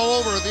flying all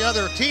over the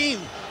other team.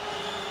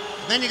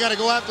 Then you got to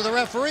go after the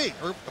referee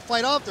or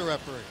fight off the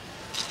referee.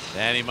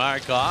 Danny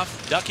Markov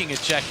ducking a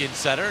check in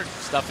center,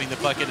 stuffing the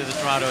puck into the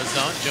Toronto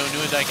zone. Joe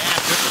Nieuwendyk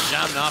after it, but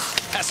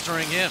Zhamnov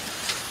pestering him.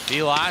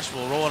 Pilash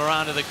will roll it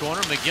around to the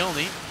corner.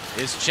 McGillney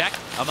is checked.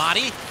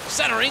 Amati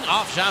centering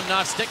off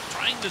Zhamnov's stick,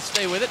 trying to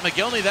stay with it.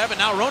 McGillney there, but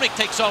now Roenick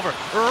takes over.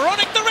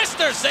 Roenick the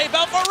wrister, save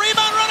Belfour,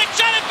 rebound, Roenick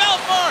shot at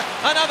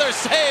Belfour. Another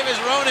save as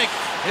Roenick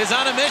is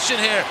on a mission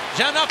here.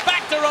 Zhamnov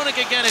back to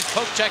Roenick again. It's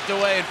poke checked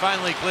away and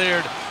finally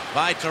cleared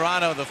by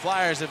Toronto. The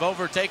Flyers have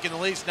overtaken the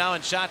Leafs now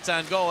in shots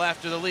on goal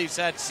after the Leafs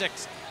had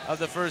 6 of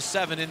the first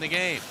 7 in the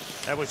game.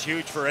 That was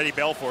huge for Eddie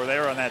Belfour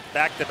there on that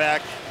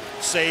back-to-back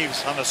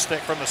saves on the stick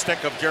from the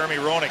stick of Jeremy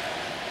Roenick.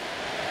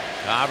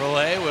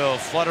 Cabriolet will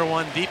flutter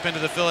one deep into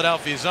the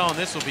Philadelphia zone.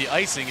 This will be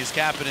icing as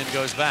Kapanen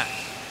goes back.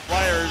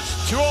 Flyers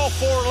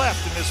 2:04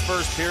 left in this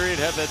first period,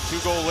 have that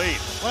 2-goal lead.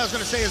 What I was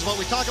going to say is when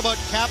we talk about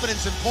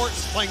Kapanen's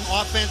importance, playing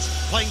offense,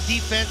 playing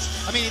defense,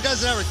 I mean, he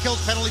does it every kills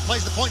penalty,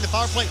 plays the point in the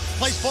power play,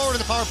 plays forward in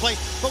the power play,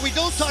 but we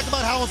don't talk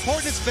about how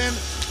important it's been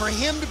for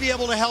him to be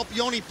able to help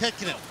Joni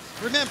Pitkanen.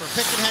 Remember,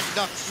 Pitkanen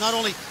had to not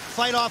only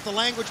fight off the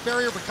language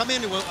barrier, but come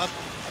into a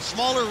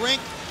smaller rink,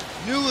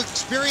 new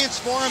experience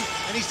for him,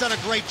 and he's done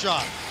a great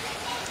job.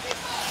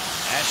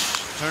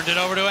 Esch turned it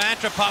over to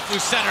Antropop, who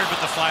centered,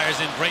 but the Flyers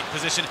in great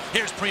position.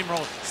 Here's Primo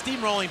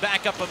steamrolling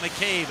back up, but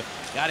McCabe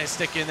got his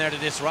stick in there to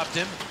disrupt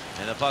him,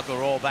 and the puck will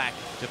roll back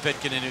to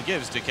Pitkanen, who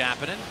gives to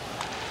Kapanen.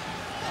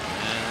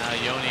 And now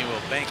Joni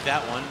will bank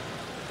that one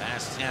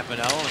past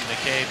Tampano, and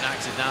McCabe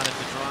knocks it down at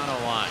the Toronto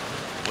line.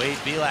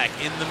 Wade Belak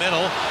in the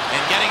middle,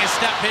 and getting a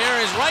step here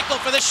is Reichel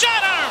for the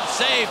shot arm,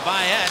 saved by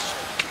Esch.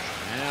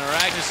 And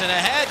Ragnarsson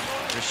ahead.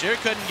 Brashear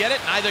couldn't get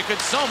it, neither could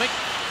Somik.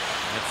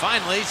 And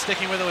finally,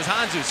 sticking with it was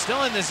Handzus,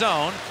 still in the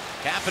zone.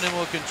 Kapanen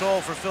will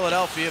control for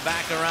Philadelphia,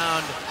 back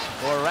around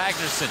for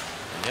Ragnarsson.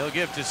 And he'll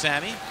give to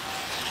Sammy.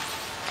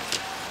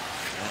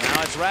 And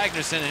now it's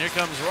Ragnarsson, and here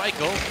comes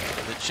Reichel.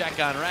 The check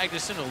on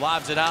Ragnarsson, who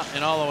lobs it out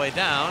and all the way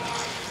down.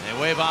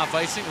 They wave off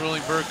icing,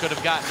 ruling Berg could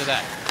have gotten to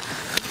that.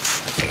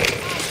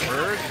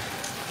 Berg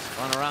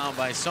spun around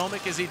by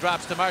Somik as he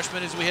drops to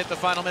Marchment as we hit the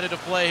final minute of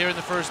play here in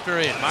the first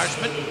period.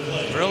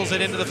 Marchment drills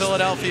it into the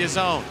Philadelphia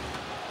zone.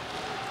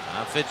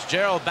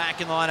 Fitzgerald back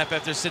in the lineup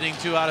after sitting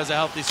 2 out as a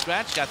healthy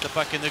scratch. Got the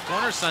puck in the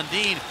corner.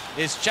 Sundin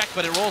is checked,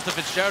 but it rolls to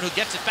Fitzgerald, who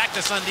gets it back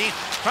to Sundin.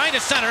 Trying to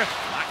center.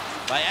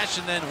 Blocked by Esch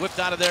and then whipped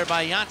out of there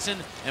by Janssen.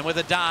 And with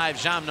a dive,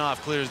 Zhamnov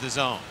clears the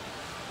zone.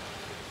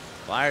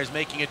 Flyers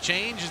making a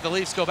change as the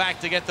Leafs go back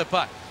to get the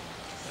puck.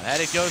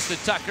 Ahead it goes to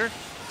Tucker.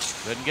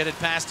 Couldn't get it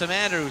past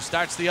Commander, who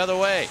starts the other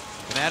way.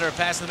 Commander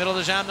pass in the middle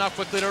to Zhamnov,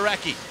 quickly to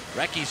Recchi.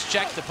 Recchi's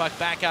checked, the puck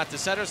back out to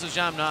center, so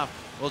Zhamnov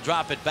will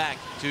drop it back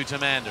to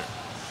Commander.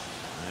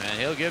 And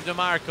he'll give to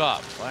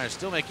Markov. Flyers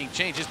still making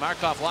changes.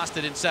 Markov lost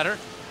it in center.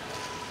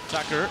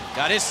 Tucker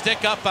got his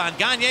stick up on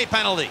Gagne,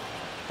 penalty.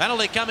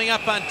 Penalty coming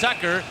up on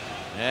Tucker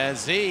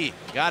as he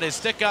got his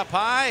stick up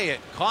high. It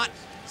caught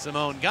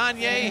Simone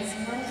Gagne.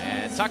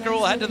 And Tucker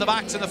will head to the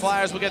box, and the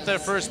Flyers will get their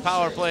first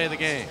power play of the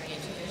game.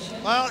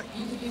 Well,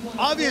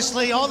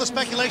 obviously, all the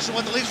speculation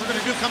what the Leafs were going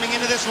to do coming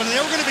into this one, they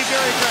were going to be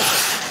very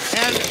aggressive.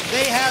 And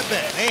they have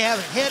been. They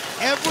have hit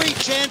every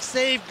chance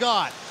they've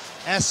got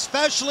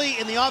especially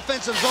in the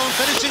offensive zone,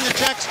 finishing the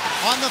checks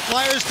on the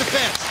Flyers'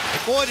 defense.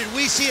 Boy, did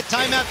we see it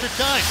time after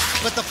time.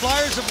 But the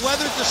Flyers have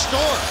weathered the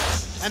storm,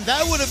 and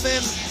that would have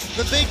been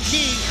the big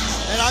key.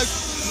 And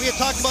we had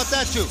talked about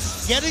that too.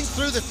 Getting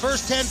through the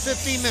first 10,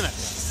 15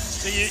 minutes.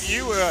 So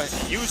you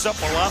use up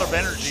a lot of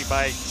energy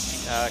by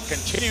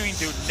continuing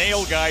to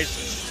nail guys,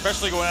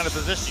 especially going out of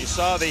position. You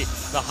saw the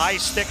high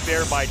stick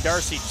there by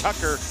Darcy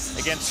Tucker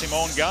against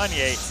Simone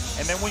Gagne.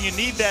 And then when you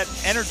need that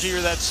energy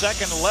or that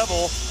second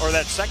level or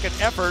that second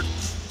effort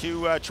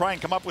to try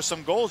and come up with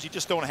some goals, you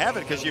just don't have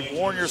it because you've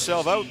worn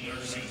yourself out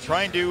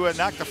trying to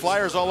knock the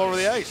Flyers all over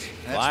the ice.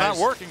 And it's not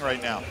working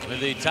right now. With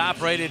the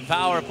top-rated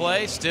power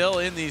play still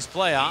in these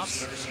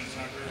playoffs,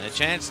 and a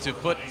chance to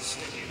put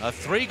a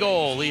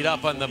 3-goal lead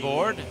up on the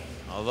board,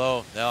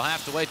 although they'll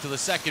have to wait till the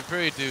second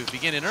period to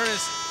begin in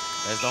earnest.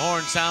 As the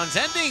horn sounds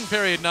ending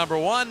period number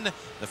 1,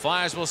 the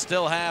Flyers will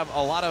still have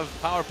a lot of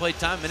power play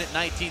time. Minute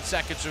 19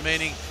 seconds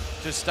remaining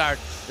to start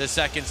the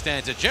second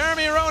stanza.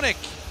 Jeremy Roenick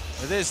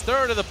with his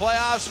 3rd of the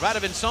playoffs.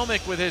 Radovan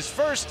Somik with his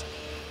 1st.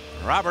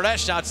 Robert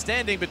Esche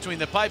outstanding between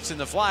the pipes, and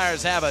the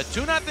Flyers have a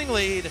 2-0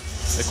 lead.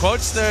 The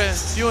quotes, they're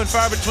few and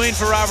far between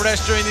for Robert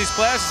Esche during these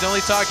playoffs. He's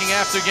only talking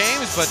after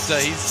games, but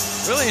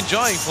he's really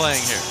enjoying playing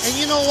here. And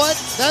you know what?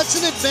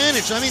 That's an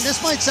advantage. I mean, this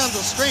might sound a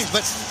little strange,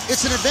 but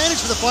it's an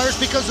advantage for the Flyers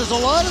because there's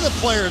a lot of the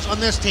players on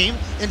this team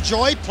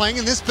enjoy playing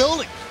in this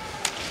building.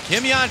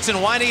 Kim Janssen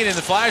winding it in.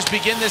 The Flyers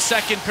begin this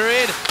second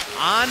period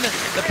on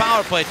the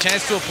power play.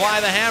 Chance to apply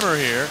the hammer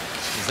here.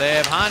 As they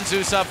have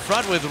Handzus up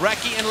front with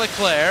Recchi and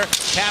Leclerc.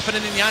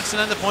 Kapanen and Janssen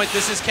on the point.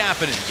 This is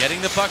Kapanen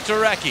getting the puck to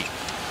Recchi.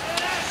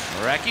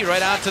 Recchi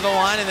right out to the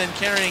line and then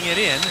carrying it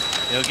in.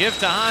 He'll give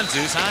to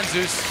Handzus.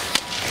 Handzus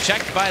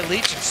checked by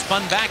Leach.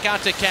 Spun back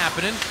out to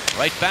Kapanen.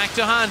 Right back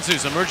to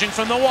Handzus. Emerging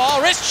from the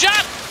wall. Wrist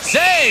shot!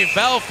 Save!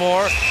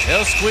 Belfour.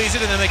 He'll squeeze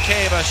it, and then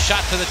McCabe a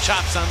shot to the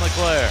chops on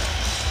Leclerc.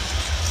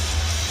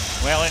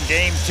 Well, in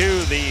game 2,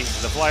 the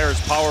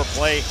Flyers power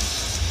play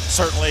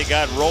certainly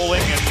got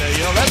rolling, and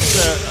you know,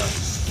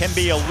 that's can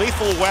be a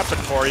lethal weapon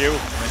for you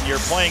when you're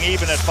playing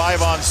even at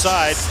 5 on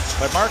side.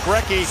 But Mark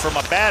Recchi, from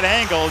a bad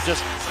angle,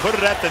 just put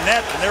it at the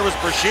net, and there was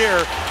Brashear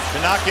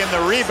to knock in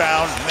the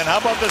rebound. And then how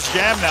about this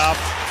Jamnov?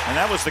 And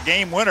that was the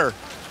game winner.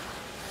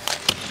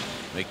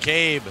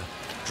 McCabe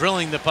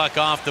drilling the puck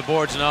off the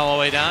boards and all the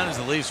way down as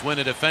the Leafs win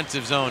a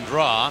defensive zone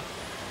draw.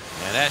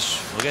 And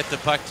Esche will get the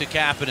puck to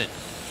Kapanen.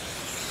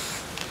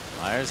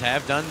 Flyers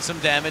have done some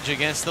damage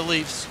against the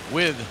Leafs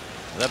with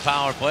the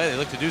power play. They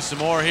look to do some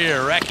more here.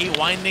 Recchi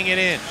winding it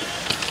in.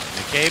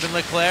 McCabe and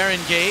Leclerc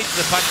engage.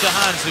 The puck to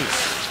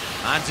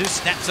Handzus. Handzus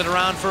snaps it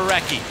around for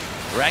Recchi.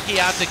 Recchi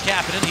out to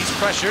Kapanen. He's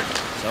pressured,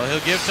 so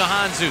he'll give to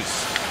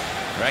Handzus.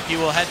 Recchi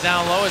will head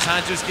down low as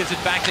Handzus gives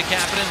it back to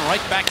Kapanen.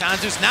 Right back to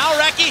Handzus. Now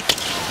Recchi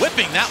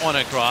whipping that one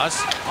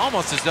across,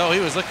 almost as though he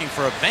was looking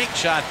for a bank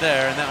shot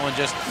there, and that one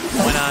just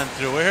went on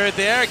through. We're here at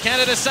the Air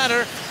Canada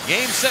Center.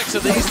 Game 6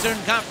 of the Eastern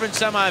Conference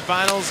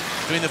semifinals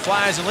between the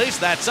Flyers and Leafs.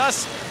 That's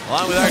us,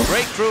 along with our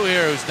great crew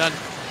here who's done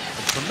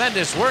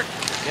tremendous work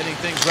getting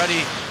things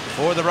ready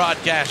for the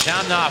broadcast.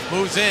 Jamnov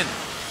moves in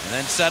and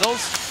then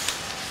settles.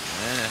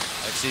 And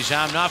Alexei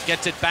Jamnov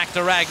gets it back to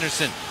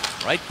Ragnarsson.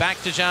 Right back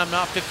to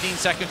Jamnov, 15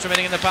 seconds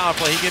remaining in the power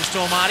play. He gives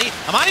to Amati.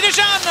 Amati to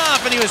Jamnov,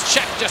 and he was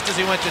checked just as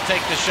he went to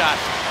take the shot,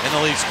 and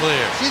the Leafs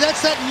clear. See,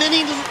 that's that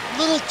mini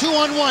little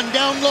 2-on-1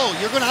 down low.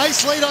 You're going to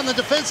isolate on the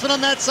defenseman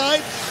on that side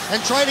and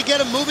try to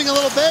get him moving a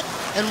little bit.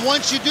 And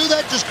once you do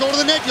that, just go to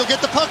the net. You'll get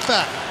the puck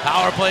back.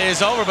 Power play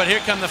is over, but here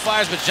come the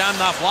Flyers, but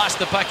Jamnov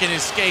lost the puck in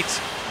his skates,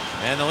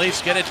 and the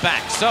Leafs get it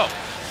back. So,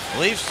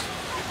 Leafs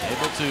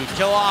able to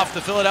kill off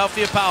the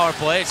Philadelphia power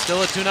play. It's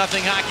still a 2-0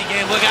 hockey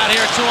game. Look out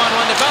here,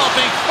 2-on-1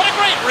 developing. What a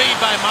great read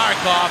by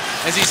Markov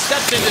as he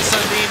stepped into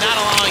Sundin, not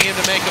allowing him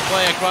to make a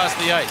play across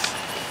the ice.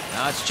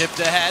 Now it's chipped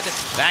ahead.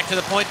 Back to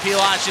the point.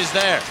 Pilash is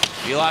there.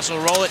 Pilash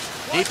will roll it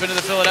deep into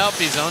the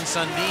Philadelphia zone.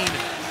 Sundin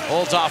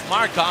holds off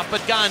Markov,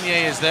 but Gagne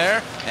is there,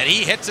 and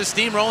he hits a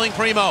steamrolling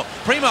Primo.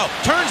 Primo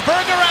turns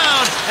Berg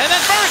around, and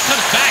then Berg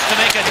comes back to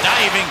make a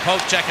diving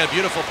poke check. A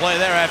beautiful play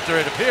there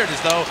after it appeared as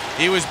though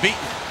he was beaten.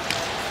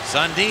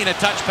 Sundin, a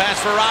touch pass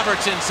for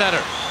Roberts in center.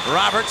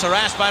 Roberts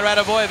harassed by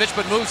Radovojevic,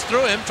 but moves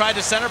through him. Tried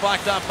to center,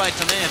 blocked off by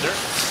Tomander.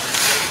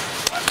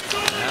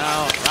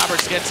 Now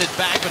Roberts gets it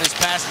back, but his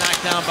pass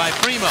knocked down by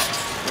Primo.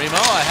 Primo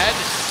ahead.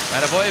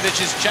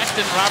 Radovojevic is checked,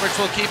 and Roberts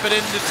will keep it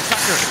into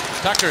Tucker.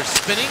 Tucker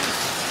spinning.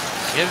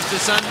 Gives to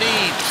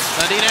Sundin.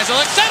 Sundin has a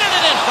look. Centered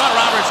it in front.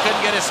 Roberts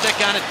couldn't get his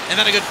stick on it. And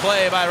then a good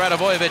play by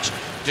Radovojevic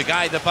to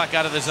guide the puck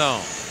out of the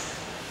zone.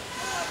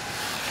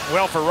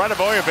 Well, for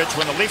Radovojevic,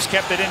 when the Leafs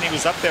kept it in, he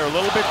was up there a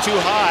little bit too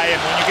high,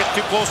 and when you get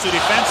too close to a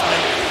defenseman,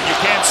 you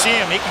can't see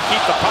him. He can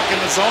keep the puck in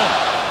the zone.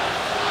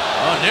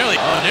 Nearly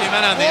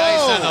men on the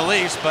ice on the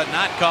Leafs, but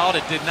not called.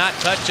 It did not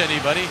touch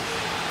anybody,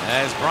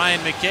 as Brian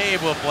McCabe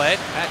will play it.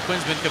 Pat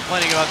Quinn's been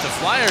complaining about the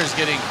Flyers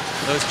getting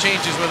those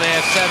changes where they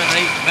have 7 or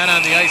 8 men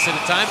on the ice at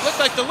a time. Looked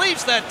like the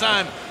Leafs that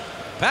time,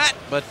 Pat,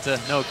 but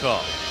no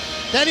call.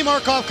 Danny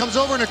Markov comes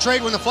over in a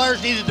trade when the Flyers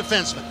needed a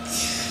defenseman.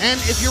 And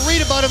if you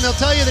read about him, they'll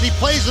tell you that he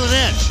plays with an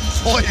edge.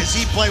 boy, does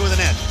he play with an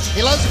edge.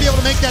 He loves to be able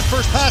to make that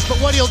first pass, but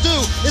what he'll do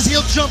is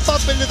he'll jump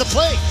up into the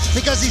play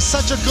because he's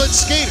such a good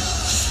skater.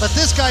 But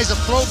this guy's a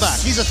throwback.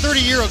 He's a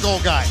 30-year-ago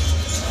guy.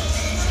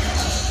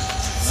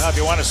 Well, if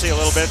you want to see a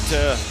little bit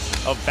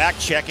of back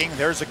checking,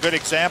 there's a good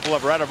example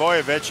of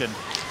Radivojevic. And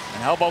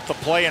how about the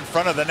play in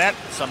front of the net?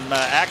 Some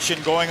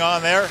action going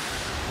on there.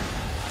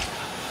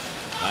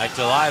 Back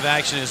to live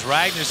action is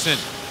Ragnarsson.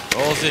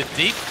 Rolls it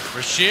deep.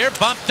 Brashear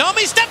bumped.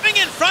 Domi stepping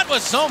in front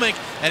was Somik,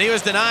 and he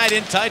was denied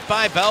in tight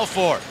by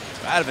Belfour.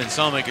 Radovan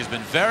Somik has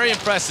been very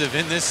impressive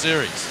in this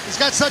series. He's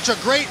got such a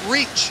great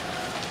reach,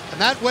 and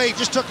that way he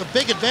just took a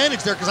big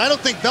advantage there because I don't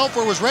think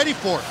Belfour was ready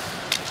for it.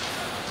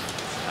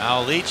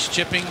 Now Leach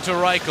chipping to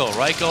Reichel.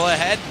 Reichel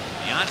ahead.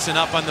 Janssen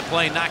up on the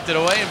play, knocked it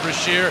away, and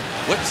Brashear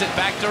whips it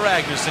back to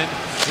Ragnarsson,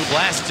 who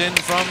blasts in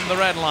from the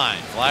red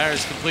line.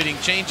 Flyers completing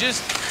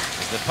changes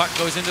as the puck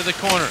goes into the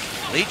corner.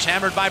 Leach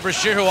hammered by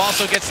Brashear, who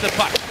also gets the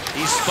puck.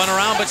 He's spun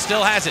around but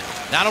still has it.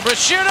 Now to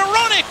Brashear to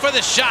Roenick for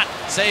the shot.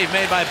 Save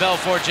made by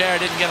Belfour. Jared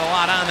didn't get a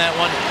lot on that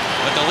one,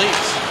 but the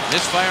Leafs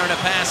misfiring a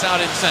pass out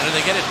in center.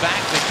 They get it back.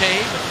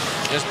 McCabe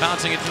just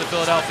bouncing it to the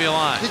Philadelphia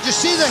line. Did you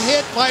see the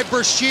hit by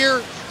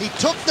Brashear? He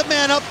took the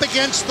man up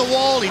against the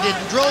wall. He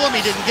didn't drill him.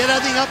 He didn't get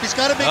anything up. He's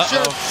got to make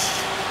sure.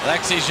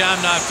 Alexei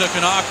Zhamnov took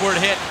an awkward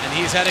hit, and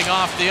he's heading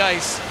off the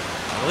ice.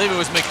 I believe it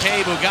was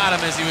McCabe who got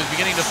him as he was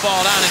beginning to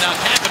fall down, and now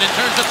Kapanen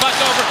turns the puck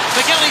over.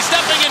 McGillney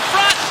stepping in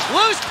front.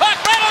 Loose puck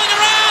rattling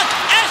around.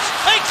 Esch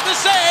makes the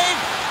save,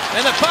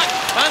 and the puck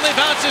finally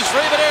bounces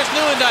free, but there's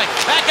Nieuwendyk.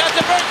 Back out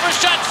to Berg for a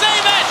shot.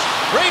 Save Esch.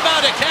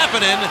 Rebound to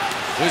Kapanen,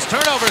 whose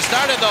turnover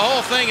started the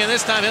whole thing, and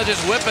this time he'll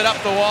just whip it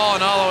up the wall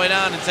and all the way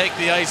down and take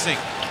the icing.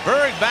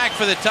 Berg back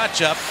for the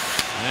touch-up,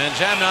 and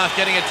Zhamnov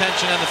getting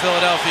attention on the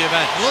Philadelphia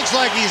bench. It looks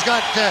like he's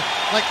got,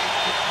 like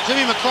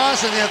Jimmy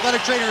McCrossin, the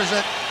athletic trainer, is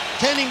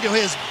tending to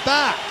his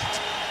back.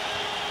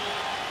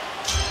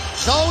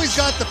 He's always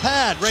got the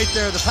pad right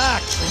there, the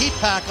pack, the heat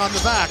pack on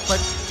the back. But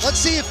let's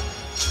see if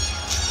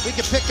we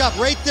can pick up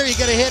right there. You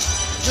get a hit,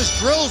 just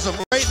drills him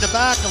right in the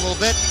back a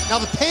little bit. Now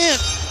the pant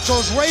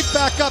goes right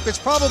back up. It's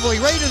probably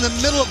right in the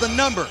middle of the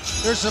number.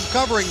 There's some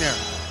covering there.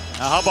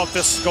 Now how about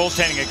this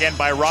goaltending again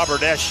by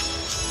Robert Esch?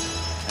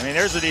 I mean,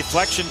 there's a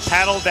deflection,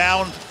 paddle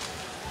down.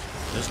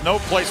 There's no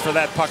place for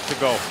that puck to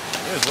go.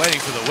 He was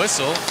waiting for the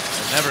whistle.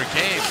 It never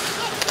came.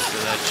 So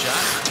that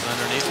shot was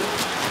underneath it.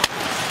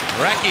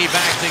 Recchi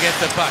back to get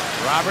the puck.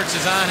 Roberts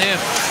is on him.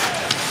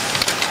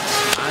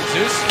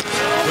 Antus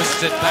twists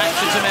it back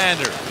to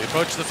Commander. We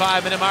approach the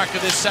 5-minute mark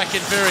of this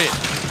second period.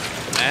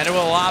 Commander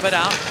will lob it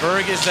out.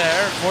 Berg is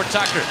there for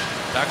Tucker.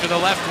 Tucker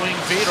the left wing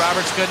feed.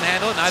 Roberts couldn't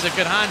handle it. Neither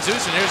could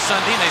Hanzus. And here's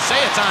Sundin. They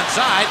say it's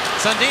onside.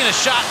 Sundin, a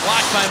shot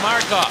blocked by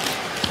Markov.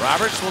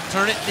 Roberts will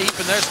turn it deep,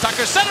 and there's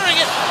Tucker centering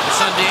it. And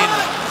Sundin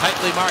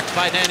tightly marked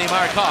by Danny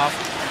Markov.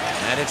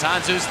 And it's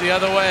Hanzus the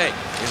other way.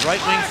 His right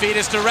wing feed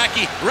is to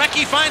Recchi.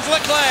 Recchi finds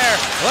Leclerc.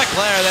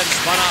 Leclerc then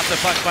spun off the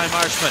puck by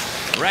Marshman.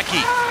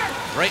 Recchi,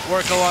 great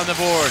work along the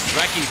boards.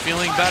 Recchi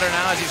feeling better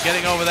now as he's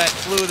getting over that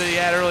flu that he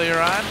had earlier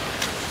on.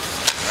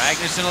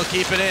 Ragnarsson will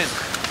keep it in.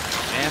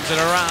 Hands it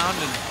around,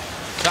 and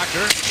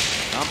Tucker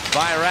dumped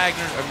by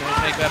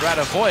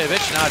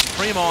Radivojevic. Now it's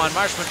Primo on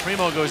Marshman.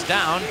 Primo goes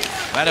down.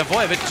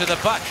 Radivojevic to the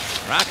puck.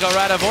 Rocco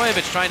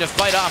Radivojevic trying to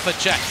fight off a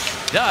check.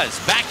 Does.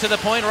 Back to the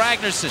point,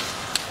 Ragnarsson.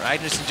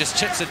 Ragnarsson just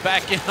chips it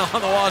back in on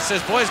the wall and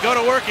says, boys, go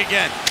to work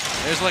again.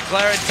 There's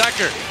Leclerc and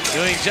Tucker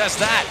doing just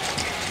that.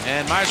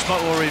 And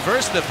Marshman will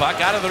reverse the puck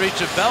out of the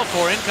reach of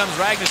Belfour. In comes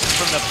Ragnarsson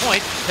from the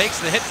point.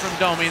 Takes the hit from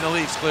Domi, and the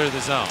Leafs clear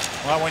the zone.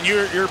 Well, when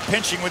you're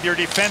pinching with your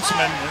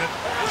defenseman,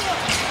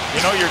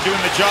 you know you're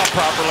doing the job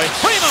properly.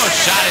 Primo's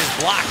shot is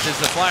blocked as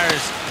the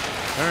Flyers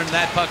turned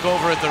that puck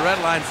over at the red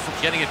line,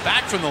 getting it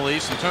back from the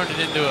Leafs and turned it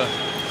into a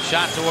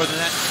shot toward the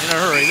net in a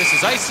hurry. This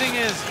is icing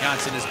as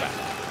Janssen is back.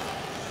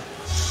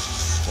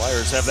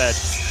 Flyers have that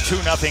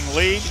 2-0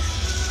 lead.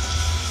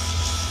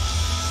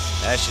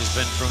 Esch has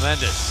been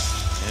tremendous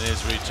in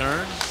his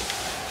return.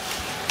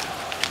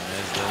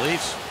 As the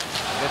Leafs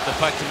get the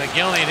puck to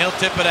McGillney, and he'll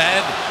tip it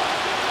ahead.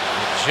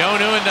 Joe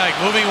Nieuwendyk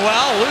moving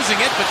well, losing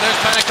it, but there's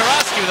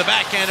Panakarowski with a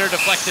backhander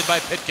deflected by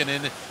Pitkin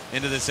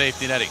into the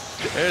safety netting.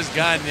 There's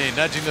Gagne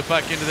nudging the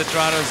puck into the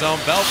Toronto zone.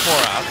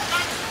 Belfour out,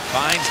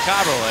 finds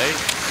Caberlet,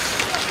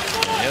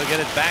 and he'll get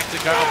it back to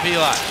Carl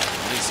Pilot.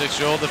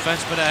 26-year-old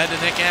defenseman ahead to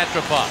Nick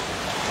Antropov.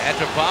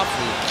 Antropov,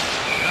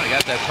 who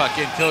got that puck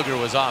in, Kilger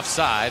was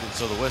offside, and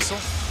so the whistle.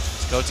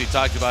 As Coatsy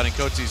talked about in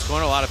Coatsy's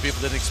corner, a lot of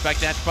people didn't expect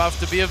Antropov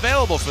to be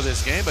available for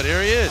this game, but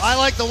here he is. I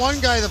like the one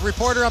guy, the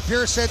reporter up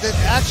here said that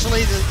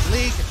actually the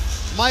league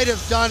might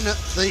have done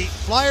the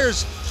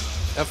Flyers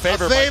a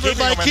favor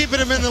by keeping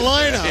him in the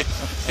lineup.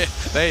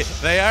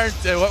 they aren't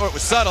what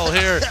was subtle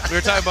here. We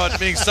were talking about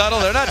being subtle.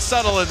 They're not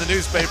subtle in the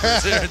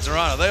newspapers here in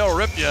Toronto. They'll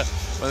rip you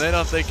when they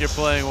don't think you're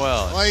playing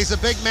well. Well, he's a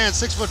big man,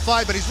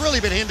 6'5", but he's really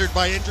been hindered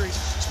by injuries,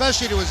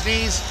 especially to his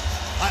knees.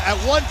 At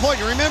one point,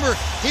 you remember,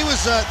 he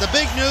was the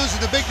big news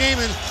and the big name,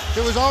 and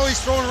it was always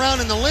thrown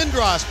around in the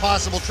Lindros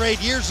possible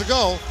trade years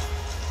ago.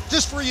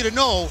 Just for you to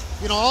know,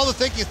 all the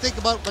things you think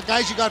about the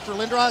guys you got for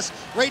Lindros.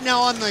 Right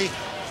now on the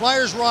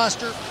Flyers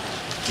roster,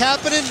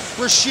 Kapanen,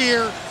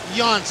 Brashear,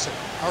 Janssen.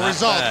 A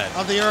result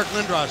of the Eric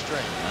Lindros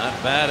trade. Not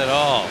bad at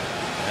all.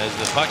 As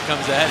the puck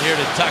comes ahead here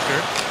to Tucker.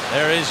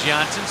 There is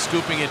Janssen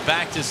scooping it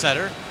back to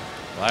center.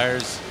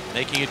 Flyers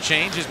making a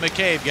change as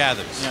McCabe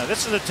gathers. Yeah,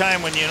 this is the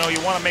time when you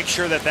want to make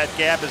sure that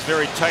gap is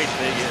very tight.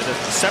 The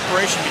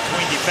separation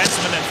between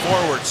defensemen and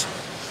forwards.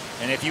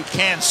 And if you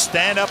can,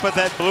 stand up at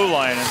that blue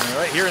line. And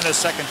right here in this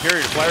second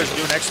period, the Flyers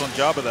do an excellent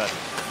job of that.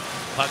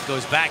 Puck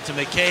goes back to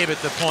McCabe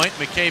at the point.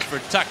 McCabe for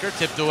Tucker,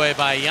 tipped away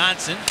by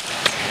Janssen.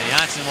 And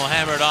Janssen will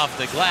hammer it off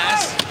the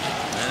glass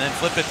and then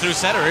flip it through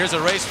center. Here's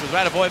a race with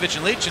Radovojevich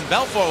and Leach, and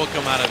Belfour will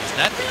come out of his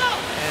net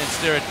and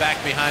steer it back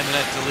behind the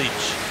net to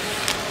Leach.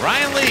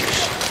 Ryan Leach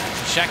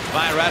checked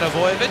by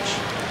Radovojevich.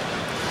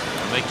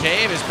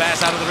 McCabe is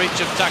pass out of the reach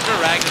of Tucker.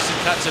 Ragnarsson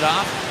cuts it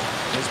off.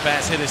 His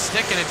pass hit his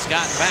stick, and it's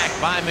gotten back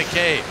by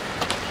McCabe.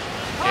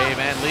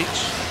 McCabe and Leach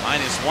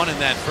 -1 in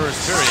that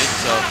first period,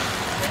 so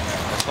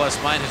the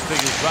plus-minus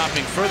figures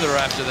dropping further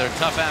after their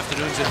tough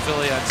afternoons in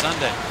Philly on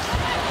Sunday.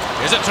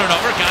 Here's a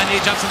turnover. Gagne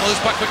jumps in the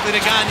loose puck quickly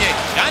to Gagne.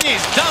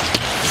 Gagne's dumped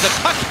as the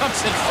puck comes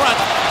in front,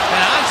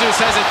 and Anzus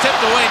has it tipped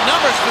away.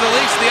 Numbers for the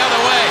Leafs the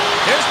other way.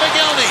 Here's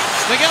McGillney.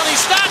 McGillney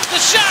stops the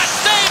shot.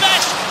 Save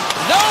it!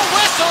 No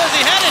whistle as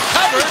he had it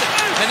covered,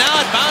 and now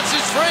it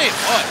bounces free.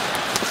 Boy,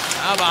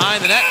 now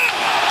behind the net.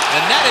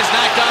 The net is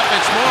knocked off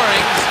its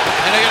moorings,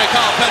 and they're going to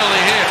call a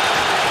penalty here.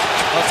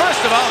 Well, first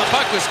of all, the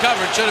puck was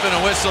covered. Should have been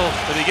a whistle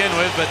to begin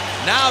with, but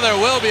now there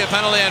will be a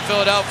penalty on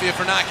Philadelphia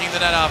for knocking the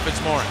net off its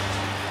mooring.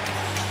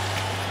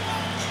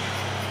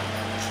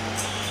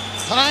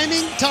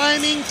 Timing,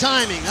 timing,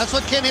 timing. That's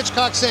what Ken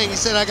Hitchcock's saying. He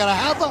said, I got to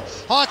have the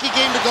hockey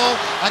game to go.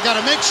 I got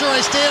to make sure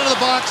I stay out of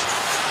the box.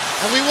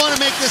 And we want to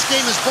make this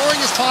game as boring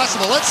as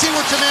possible. Let's see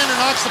where Tamander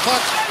knocks the puck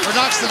or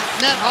knocks the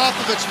net off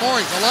of its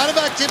moorings. A lot of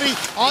activity,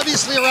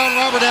 obviously, around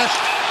Robert Esche.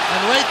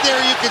 And right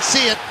there, you can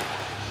see it.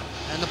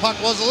 And the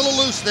puck was a little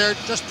loose there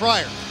just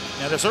prior.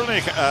 Yeah, they're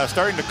certainly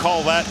starting to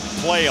call that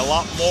play a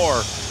lot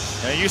more.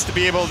 They used to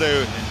be able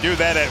to do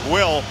that at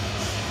will,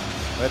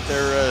 but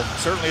there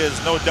certainly is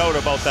no doubt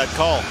about that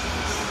call.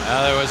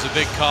 Now, there was a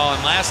big call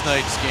in last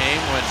night's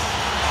game when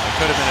there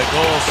could have been a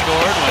goal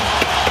scored when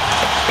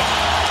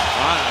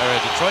a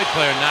Detroit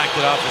player knocked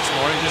it off its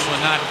mooring. This one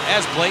not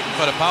as blatant,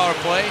 but a power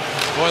play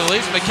for the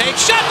Leafs. McCabe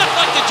shot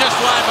deflected just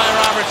wide by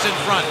Roberts in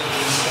front.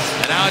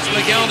 And now it's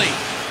McGillney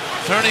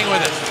turning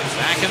with it.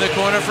 Back in the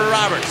corner for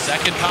Roberts.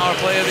 Second power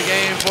play of the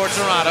game for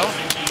Toronto.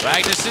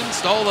 Ragnarsson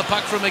stole the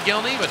puck from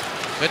McGillney, but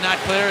could not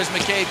clear as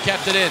McCabe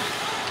kept it in.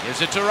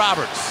 Gives it to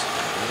Roberts.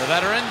 The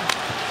veteran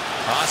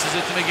tosses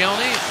it to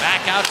McGillney.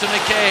 Back out to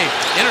McCabe.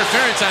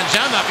 Interference on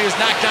Jamnop. He was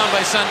knocked down by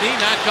Sundin.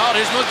 Not called.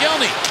 Here's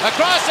McGillney.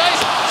 Across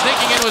ice.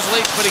 Sneaking in was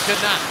Leach, but he could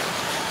not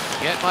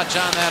get much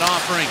on that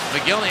offering.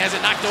 McGillney has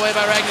it knocked away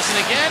by Ragnarsson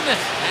again.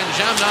 And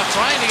Jamnop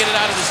trying to get it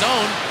out of the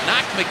zone.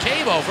 Knocked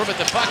McCabe over, but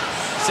the puck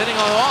sitting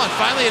on the wall. And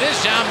finally it is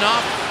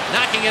Jamnop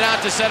knocking it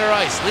out to center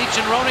ice. Leach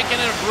and Roenick in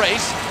a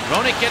race.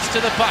 Roenick gets to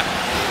the puck.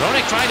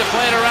 Roenick trying to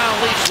play it around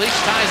Leach. Leach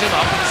ties him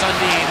up, and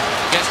Sundin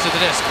gets to the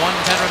disc.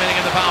 1:10 remaining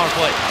in the power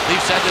play.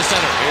 Leafs head to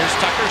center. Here's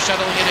Tucker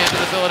shuttling it into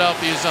the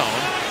Philadelphia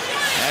zone.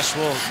 Esche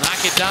will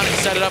knock it down and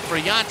set it up for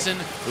Janssen,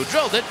 who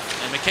drilled it,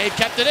 and McCabe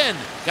kept it in.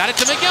 Got it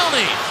to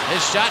McGillney.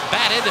 His shot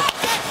batted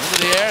into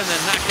the air and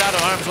then knocked out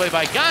of harm's way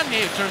by Gagne,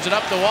 who turns it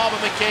up the wall,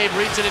 but McCabe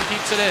reads it and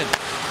keeps it in.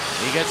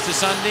 He gets to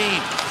Sundin.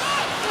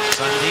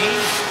 Sundin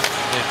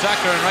to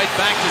Tucker, and right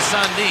back to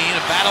Sundin.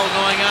 A battle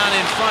going on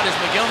in front as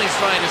McGillney's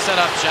trying to set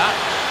up shot.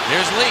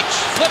 Here's Leach,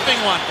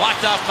 flipping one,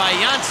 blocked off by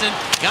Janssen.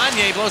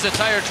 Gagne blows a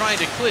tire trying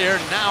to clear,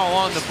 now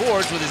along the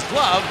boards with his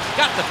glove.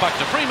 Got the puck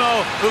to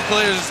Primo, who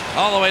clears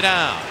all the way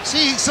down.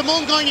 See,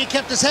 Simon Gagne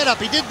kept his head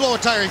up. He did blow a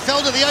tire. He fell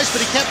to the ice,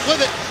 but he kept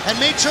with it and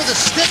made sure the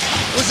stick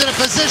was in a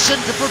position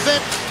to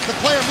prevent the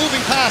player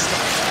moving past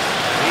him.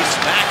 He's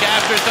back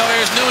after it, though.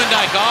 Here's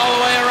Nieuwendyk all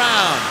the way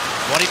around.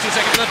 22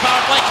 seconds in the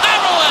power play.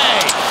 Carraway!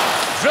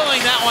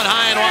 Drilling that one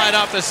high and wide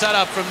off the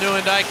setup from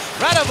Nieuwendyk.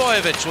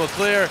 Radovojevich will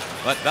clear,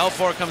 but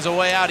Belfour comes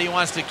away out. He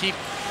wants to keep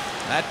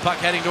that puck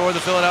heading toward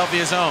the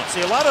Philadelphia zone.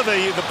 See, a lot of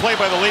the play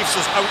by the Leafs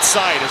is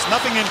outside. It's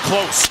nothing in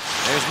close.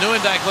 There's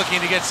Nieuwendyk looking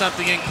to get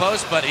something in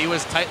close, but he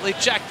was tightly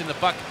checked, and the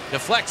puck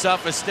deflects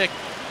off a stick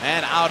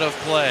and out of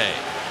play.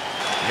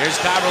 Here's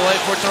Cabriolet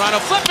for Toronto,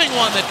 flipping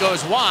one that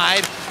goes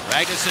wide.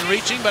 Ragnarsson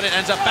reaching, but it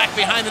ends up back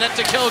behind the net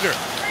to Kilger.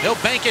 He'll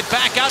bank it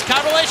back out.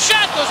 Cabriolet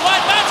shot goes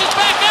wide, bounces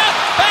back out.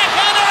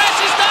 Backhander,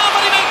 Esche is down,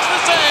 but he makes the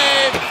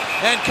save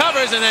and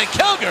covers. And then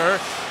Kilger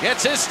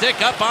gets his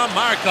stick up on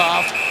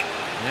Markov.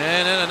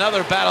 And then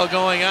another battle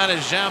going on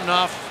as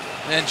Jamnov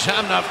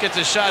gets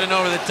a shot in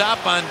over the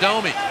top on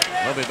Domi.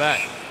 We'll be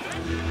back.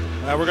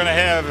 We're going to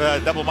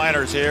have double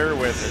minors here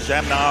with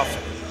Jamnov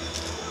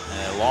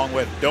along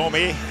with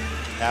Domi.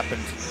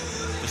 Happened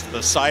just to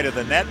the side of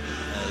the net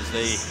as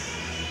they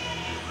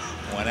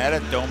went at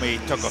it. Domi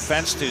took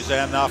offense to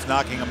Jamnov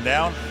knocking him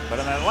down. But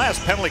in that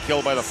last penalty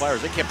kill by the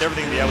Flyers, they kept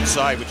everything to the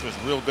outside, which was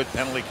real good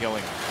penalty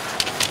killing.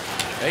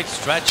 Great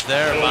stretch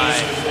there by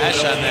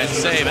Esch on that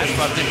save.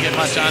 Antropov didn't get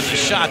much on the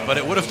shot, but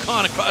it would have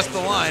gone across the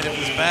line if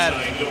his pad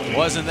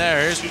wasn't there.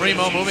 Here's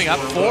Primo moving up.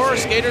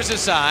 4 skaters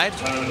aside.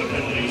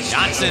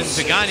 Janssen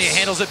to Gagne,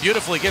 handles it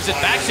beautifully. Gives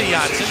it back to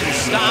Janssen, who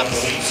stops.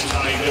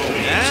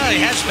 Now he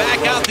heads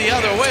back out the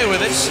other way with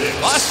it.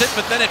 Lost it,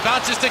 but then it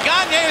bounces to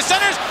Gagne, who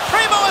centers.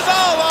 Primo is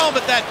all alone,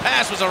 but that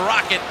pass was a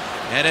rocket.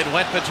 And it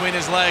went between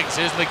his legs.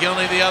 Here's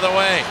McGillney the other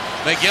way.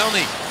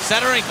 McGillney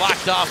centering,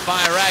 blocked off by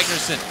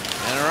Ragnarsson.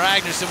 And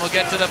Ragnarsson will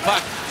get to the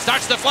puck.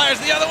 Starts the Flyers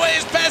the other way.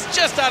 His pass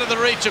just out of the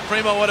reach of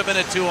Primo. Would have been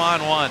a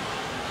 2-on-1.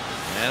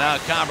 And now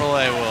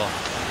Caberlet will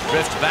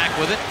drift back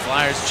with it.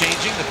 Flyers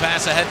changing. The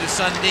pass ahead to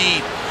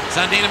Sundin.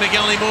 Sundin and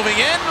McGillney moving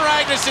in.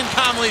 Ragnarsson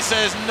calmly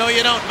says, no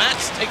you don't,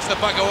 Mats. Takes the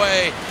puck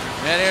away.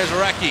 And here's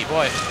Recchi.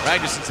 Boy,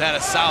 Ragnarsson's had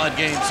a solid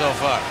game so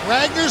far.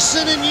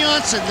 Ragnarsson and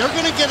Janssen, they're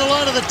going to get a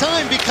lot of the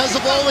time because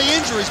of all the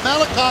injuries.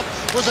 Malakoff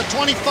was a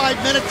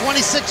 25-minute,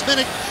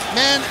 26-minute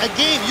man a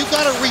game. You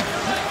got to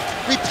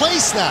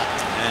replace that.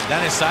 And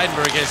Dennis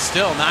Seidenberg has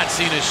still not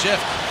seen a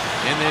shift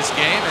in this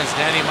game as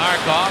Danny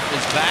Markov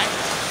is back.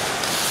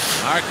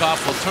 Markov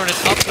will turn it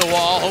up the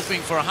wall,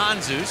 hoping for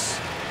Hanzus.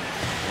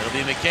 It'll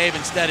be McCabe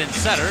instead in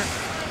center.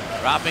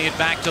 Dropping it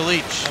back to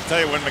Leach. I'll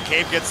tell you, when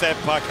McCabe gets that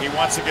puck, he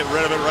wants to get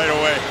rid of it right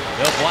away.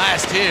 He'll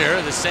blast here.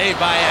 The save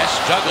by Esch.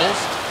 Juggles,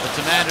 but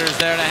Tamander is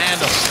there to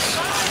handle.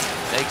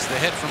 Takes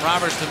the hit from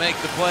Roberts to make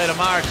the play to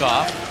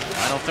Markov.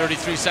 Final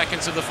 33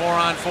 seconds of the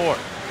 4-on-4.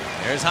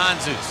 There's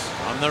Hanzus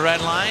from the red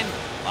line.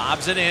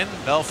 Lobs it in.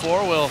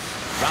 Belfour will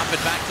drop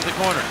it back to the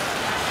corner.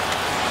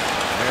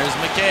 There's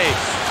McCabe.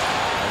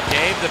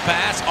 McCabe, the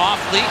pass off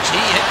Leach.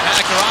 He hit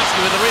Panakarowski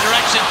with a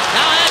redirection.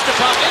 Now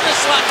Antropov in the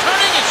slot,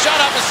 turning and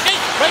shot off a skate.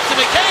 Right to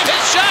McCabe,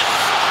 his shot.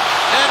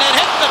 And it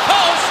hit the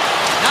post.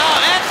 Now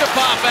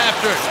Antropov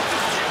after it.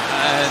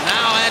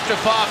 Now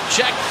Antropov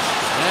checked.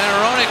 And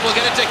Hronek will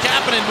get it to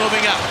Kapanen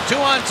moving up.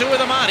 2-on-2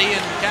 with Amati,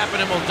 and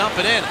Kapanen will dump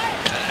it in.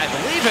 I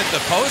believe hit the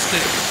post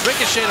and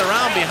ricocheted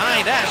around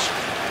behind Esch.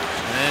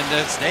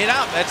 And stayed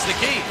out. That's the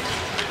key.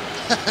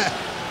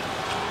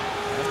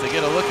 Have to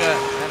get a look at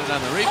it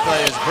on the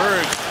replay as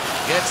Berg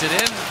gets it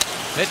in.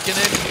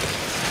 Pitkanen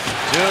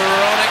to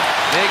Hronek.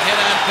 Big hit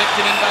on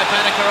Pitkanen by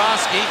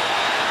Panakarowski.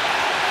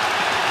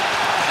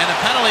 And a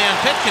penalty on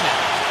Pitkanen.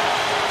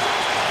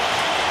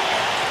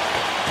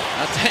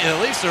 I'll tell you,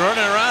 the Leafs are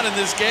running around in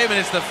this game, and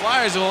it's the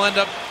Flyers who will end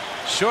up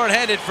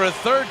shorthanded for a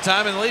 3rd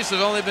time, and the Leafs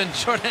have only been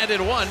shorthanded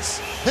once.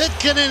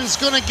 Pitkanen's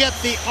going to get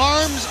the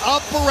arms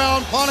up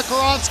around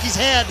Ponikarovsky's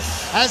head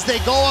as they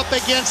go up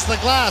against the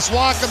glass.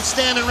 Wacom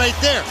standing right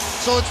there.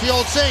 So it's the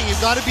old saying,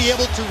 you've got to be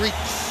able to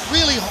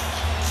really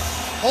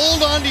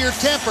hold on to your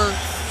temper,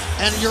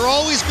 and you're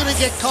always going to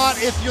get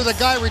caught if you're the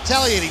guy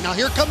retaliating. Now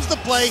here comes the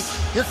play.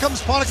 Here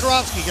comes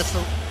Ponikarovsky. Gets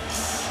the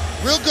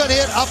real good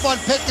hit up on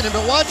Pitkanen,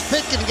 but watch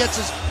Pitkanen gets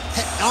his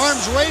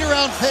arms right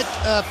around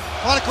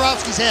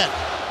Ponikarovsky's head.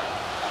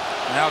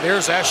 Now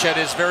there's Esch at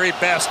his very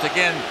best.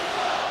 Again,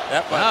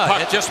 that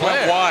puck just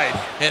went wide.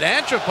 Hit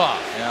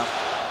Antropov. Yeah.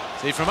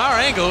 See, from our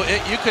angle,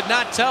 you could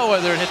not tell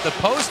whether it hit the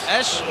post,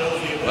 Esch,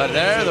 but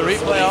there, the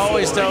replay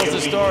always tells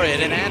the story.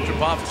 It hit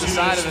Antropov to the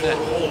side of the net.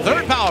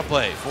 3rd power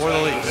play for the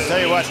Leafs. I'll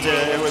tell you what,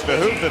 it would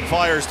behoove the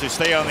Flyers to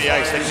stay on the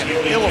ice. They can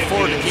ill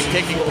afford to keep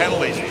taking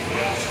penalties,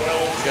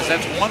 because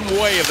that's one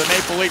way of the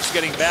Maple Leafs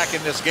getting back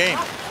in this game.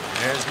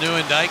 There's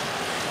Nieuwendyk.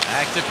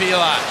 Back to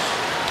Pilac.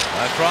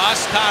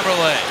 Across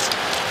Caberlet.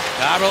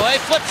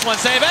 Caberlet flips one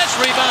save. Esch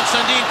rebound.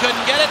 Sundin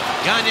couldn't get it.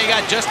 Gagne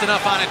got just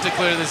enough on it to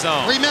clear the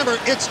zone. Remember,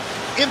 it's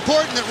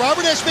important that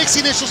Robert Esch makes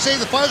the initial save.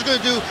 The Flyers are going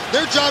to do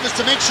their job is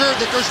to make sure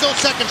that there's no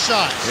second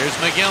shot. Here's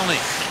McGillney.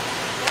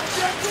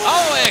 All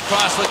the way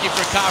across looking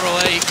for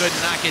Caberlet. He couldn't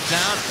knock it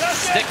down.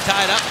 Stick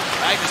tied up.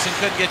 Ragnarsson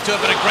couldn't get to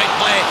it, but a great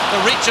play.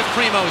 The reach of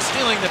Primo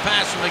stealing the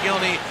pass from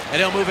McGillney,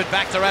 and he'll move it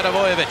back to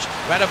Radovojevic.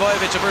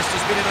 Radovojevic averts to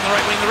speeding on the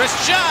right wing. The wrist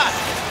shot.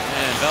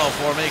 And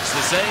Belfour makes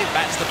the save.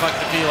 Bats the puck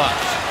to Pilac.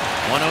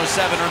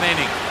 1:07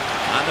 remaining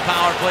on the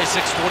power play.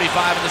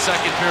 6:45 in the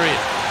 2nd period.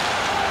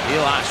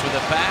 Pilac with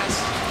a pass.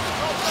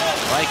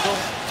 Reichel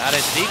got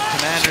it deep.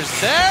 Commander's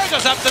there.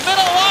 Goes up the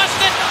middle. Lost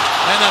it.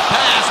 And the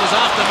pass was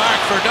off the mark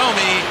for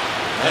Domi.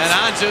 And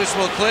Hanzus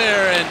will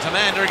clear, and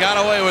Tamander got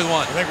away with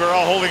one. I think we're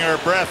all holding our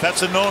breath.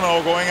 That's a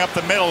no-no going up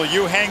the middle.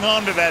 You hang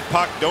on to that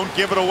puck. Don't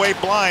give it away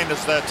blind,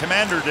 as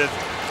Tamander did.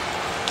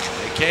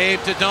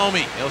 McCabe to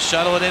Domi. He'll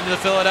shuttle it into the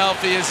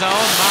Philadelphia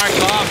zone.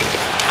 Markov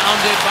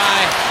pounded by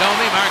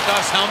Domi.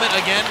 Markov's helmet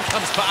again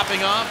comes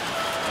popping off.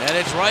 And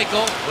it's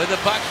Reichel with the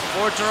puck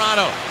for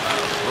Toronto.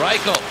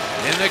 Reichel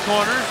in the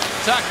corner.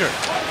 Tucker.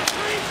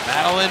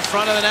 Battle in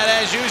front of the net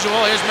as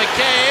usual. Here's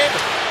McCabe.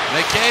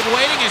 McCabe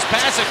waiting his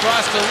pass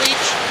across to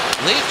Leach.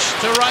 Leach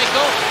to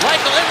Reichel.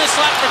 Reichel in the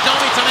slot for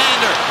Domi.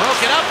 Tamander. Broke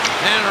it up,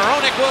 and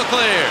Hronek will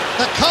clear.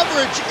 The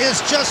coverage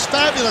is just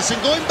fabulous. And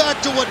going back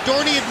to what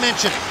Dorney had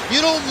mentioned, you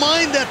don't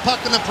mind that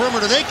puck in the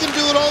perimeter. They can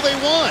do it all they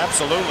want.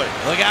 Absolutely.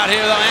 Look out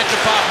here, though.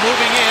 Antropov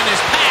moving in.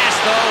 His pass,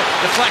 though,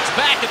 deflects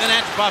back, and then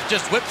Antropov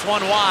just whips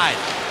one wide.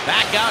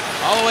 Back out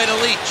all the way to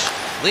Leach.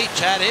 Leach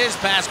had his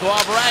pass go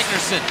off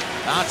Ragnarsson.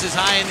 Bounces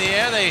high in the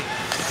air. They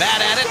bad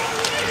at it.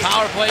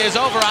 Power play is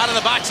over. Out of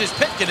the box is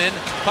Pitkanen.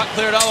 Puck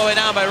cleared all the way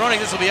down by Roenick.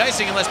 This will be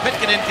icing unless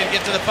Pitkanen can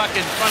get to the puck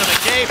in front of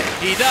McCabe.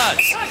 He does.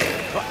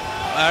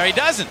 Or he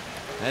doesn't.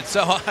 And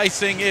so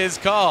icing is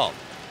called.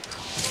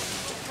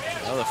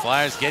 Well, the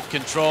Flyers get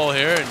control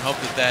here and hope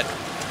that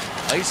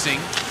icing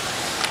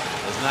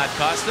does not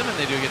cost them, and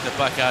they do get the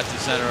puck out to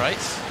center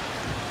ice.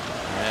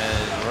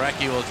 And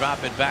Recchi will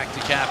drop it back to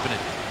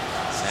Kapanen.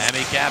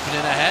 Sammy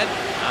Kapanen ahead.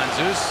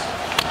 Hanzus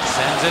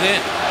sends it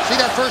in. See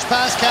that first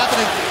pass?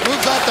 Kapanen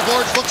moves off the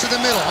boards, looks in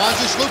the middle.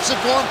 Hanzus loops it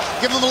for him,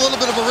 give him a little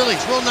bit of a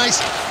release. Real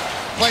nice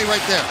play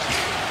right there.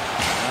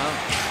 Well,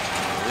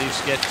 the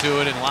Leafs get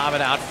to it and lob it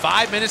out.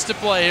 5 minutes to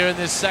play here in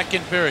this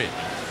second period.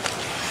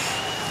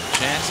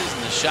 Chances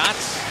and the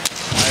shots.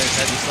 Flyers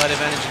had the slight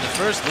advantage in the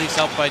first. Leafs,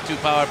 helped by 2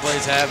 power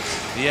plays, have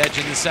the edge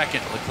in the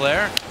second.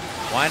 Leclaire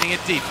winding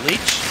it deep.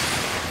 Leach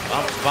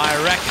bumped by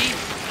Recchi.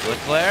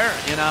 Leclaire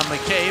in on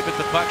McCabe, but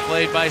the puck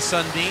played by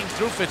Sundin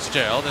through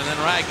Fitzgerald, and then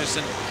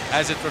Ragnarsson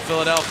has it for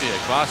Philadelphia.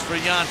 Cross for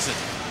Janssen.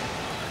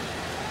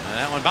 And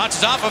that one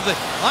bounces off of the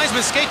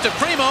linesman skate to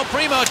Primo.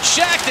 Primo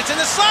checked. It's in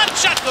the slot.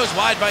 Shot goes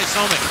wide by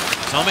Somik.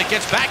 Somik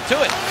gets back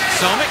to it.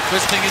 Somik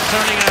twisting and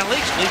turning on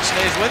Leach. Leach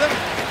stays with him.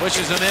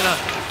 Pushes him in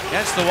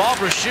against the wall.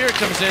 Brashear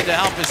comes in to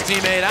help his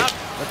teammate out,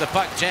 but the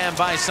puck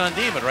jammed by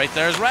Sundin. But right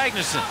there's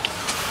Ragnarsson.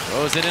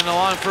 Throws it in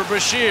along for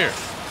Brashear.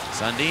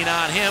 Sundin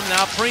on him.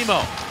 Now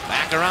Primo.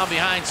 Back around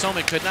behind.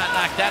 Somik could not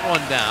knock that one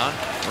down.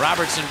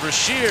 Robertson,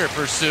 Brashear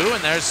pursue,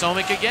 and there's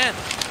Somik again.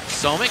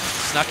 Somik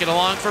snuck it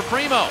along for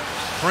Primo.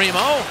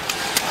 Primo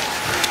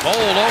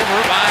bowled over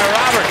by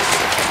Roberts.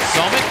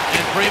 Somik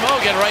and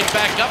Primo get right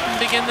back up and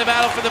begin the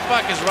battle for the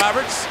puck as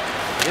Roberts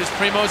gives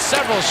Primo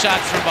several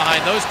shots from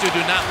behind. Those two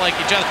do not like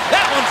each other.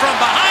 That one from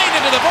behind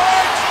into the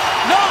boards.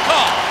 No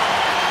call.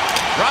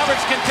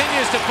 Roberts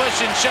continues to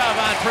push and shove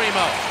on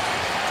Primo.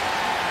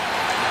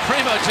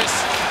 Primo just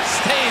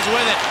stays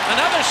with it.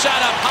 Another shot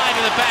up high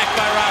to the back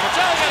by Roberts.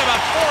 Oh, got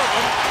about 4 of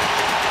them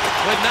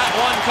with not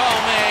one call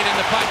made, and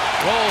the puck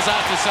rolls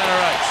out to center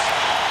ice.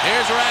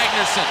 Here's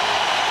Ragnarsson,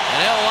 and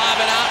he'll lob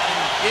it out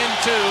and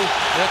into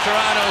the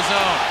Toronto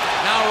zone.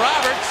 Now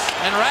Roberts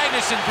and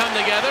Ragnarsson come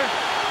together.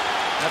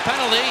 The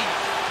penalty,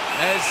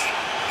 as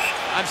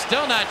I'm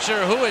still not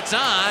sure who it's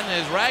on,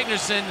 as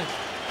Ragnarsson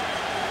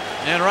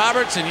and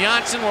Roberts and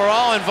Janssen were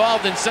all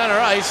involved in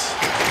center ice.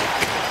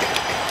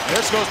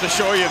 This goes to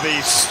show you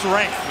the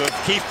strength of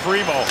Keith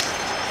Primo.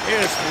 He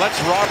just lets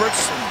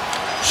Roberts and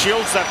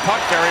shields that puck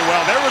very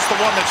well. There was the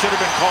one that should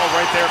have been called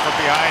right there from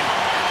behind.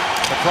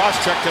 The cross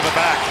check to the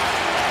back.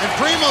 And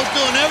Primo's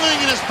doing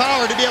everything in his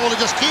power to be able to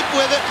just keep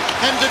with it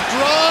and to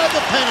draw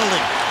the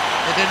penalty.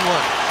 It didn't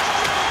work.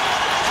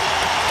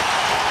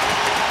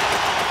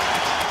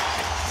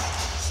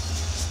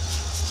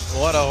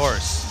 What a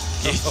horse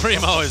Keith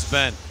Primo has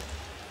been.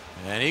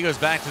 And he goes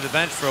back to the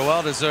bench for a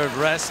well-deserved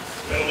rest.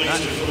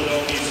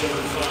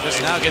 Just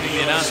now getting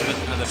the announcement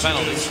of the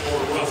penalties.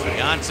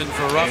 Janssen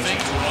for roughing.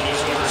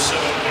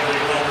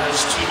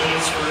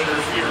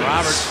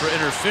 Roberts for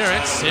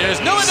interference. Here's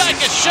Newendijk,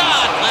 a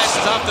shot.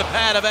 Lashes off the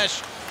pad of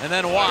Esch and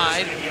then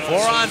wide.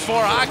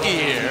 4-on-4 hockey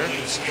here.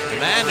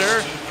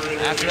 Commander,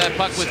 after that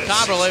puck with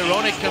Kaberle,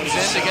 Roenick comes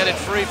in to get it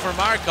free for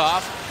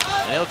Markov.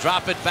 And he'll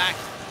drop it back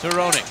to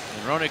Roenick.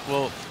 And Roenick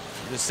will...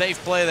 the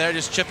safe play there,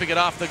 just chipping it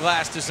off the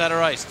glass to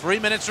center ice. 3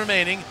 minutes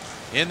remaining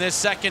in this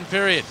second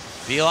period.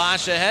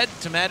 Vilash ahead.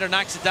 Commander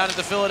knocks it down at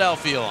the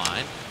Philadelphia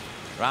line.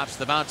 Drops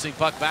the bouncing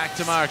puck back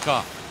to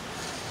Markov.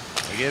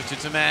 They give to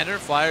Commander.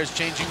 Flyers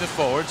changing the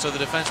forward, so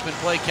the defensemen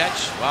play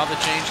catch while the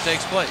change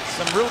takes place.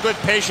 Some real good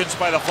patience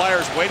by the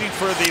Flyers waiting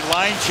for the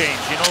line change.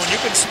 You know, when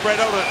you can spread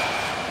out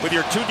with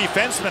your 2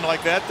 defensemen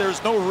like that,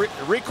 there's no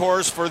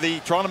recourse for the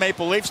Toronto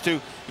Maple Leafs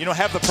to, you know,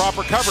 have the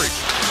proper coverage.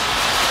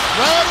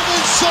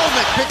 Radovan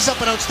Somik picks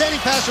up an outstanding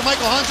pass from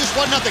Michael Hanzus,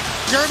 1-0.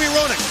 Jeremy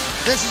Roenick.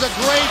 This is a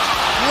great,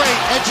 great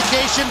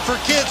education for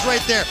kids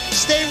right there.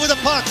 Stay with the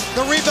puck.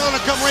 The rebound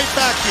will come right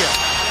back to you.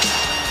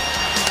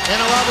 And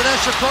a Robert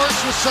Esch, of course,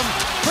 with some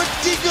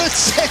pretty good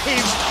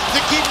saves to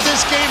keep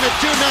this game at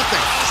 2-0.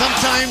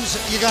 Sometimes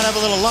you got to have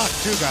a little luck,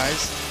 too,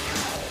 guys.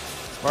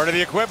 Part of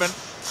the equipment.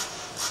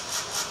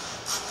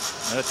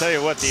 And I'll tell you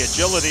what, the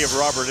agility of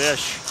Robert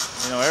Esch,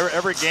 you know,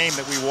 every game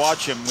that we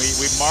watch him,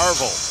 we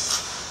marvel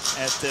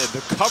at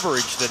the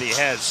coverage that he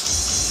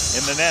has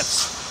in the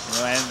nets.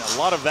 You know, and a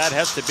lot of that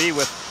has to be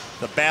with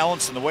the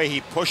balance and the way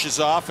he pushes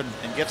off and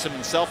gets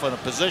himself in a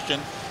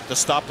position to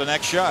stop the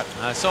next shot.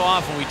 So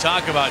often we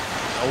talk about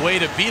a way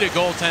to beat a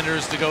goaltender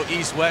is to go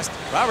east-west.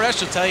 Robert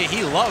Esch will tell you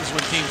he loves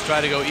when teams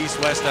try to go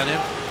east-west on him.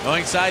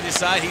 Going side to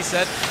side, he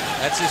said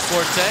that's his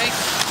forte.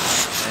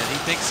 And he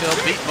thinks he'll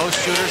beat most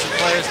shooters and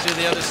players to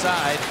the other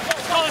side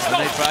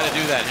when they try to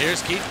do that.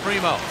 Here's Keith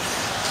Primo.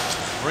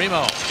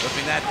 Primo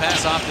whipping that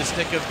pass off the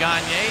stick of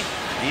Gagne.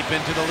 Deep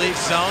into the Leaf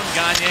zone.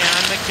 Gagne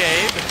on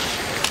McCabe.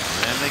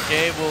 And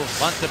McCabe will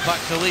bunt the puck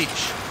to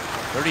Leach.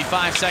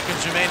 35 seconds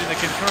remain in the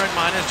concurrent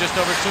minors, just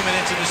over 2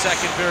 minutes in the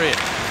second period.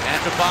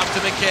 Antropov to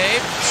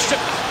McCabe,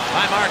 stripped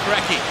by Mark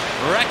Recchi.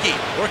 Recchi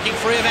working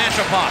free of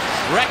Antropov.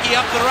 Recchi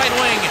up the right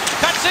wing,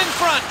 cuts in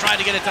front, tried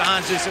to get it to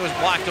Handzus, it was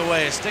blocked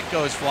away. A stick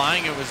goes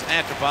flying, it was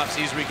Antropov's,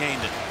 he's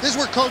regained it. This is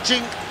where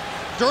coaching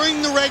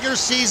during the regular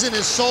season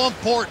is so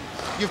important.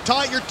 You've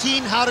taught your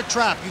team how to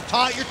trap. You've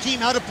taught your team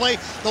how to play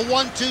the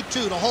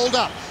 1-2-2, to hold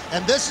up.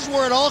 And this is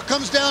where it all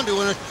comes down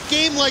to in a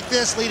game like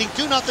this, leading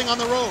 2-0 on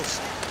the Rose.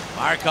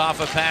 Markov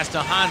a pass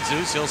to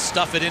Handzus. He'll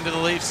stuff it into the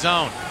Leaf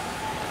zone.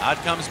 Out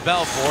comes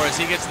Belfour as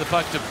he gets the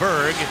puck to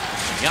Berg.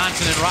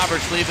 Janssen and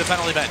Roberts leave the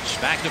penalty bench.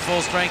 Back to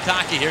full strength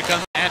hockey. Here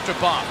comes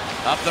Antropov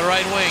up the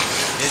right wing.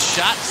 His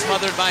shot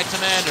smothered by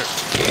Tamander.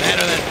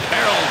 Tamander then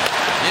barreled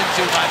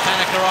into by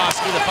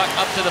Panakarowski. The puck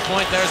up to the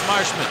point. There's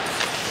Marshman.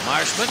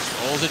 Marshman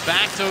holds it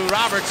back to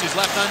Roberts, who's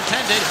left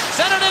untended.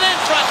 Centered it in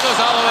front. Goes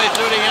all the way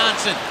through to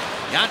Janssen.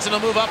 Janssen will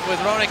move up with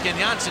Roenick, and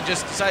Janssen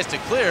just decides to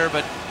clear,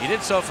 but he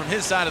did so from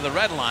his side of the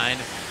red line,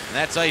 and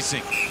that's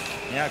icing.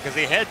 Yeah, because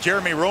he had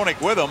Jeremy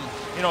Roenick with him.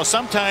 You know,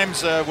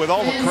 sometimes with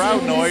all the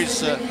crowd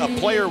noise, a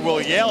player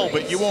will yell,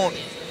 but he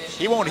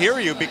won't hear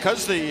you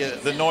because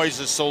the noise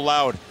is so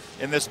loud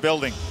in this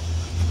building.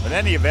 But in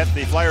any event,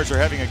 the Flyers are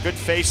having a good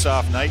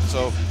face-off night,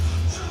 so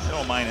they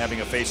don't mind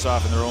having a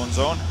face-off in their own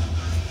zone.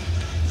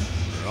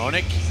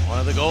 Roenick, one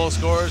of the goal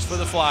scorers for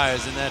the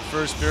Flyers in that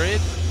first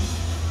period.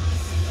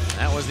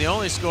 That was the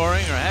only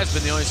scoring, or has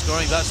been the only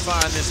scoring thus far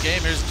in this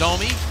game. Here's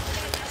Domi,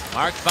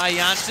 marked by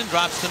Janssen,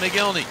 drops to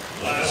McGillney.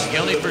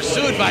 McGillney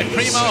pursued by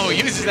Primo, who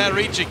uses that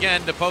reach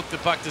again to poke the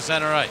puck to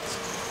center ice.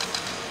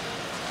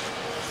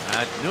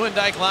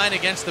 Nieuwendyk line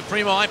against the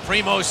Primo line.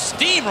 Primo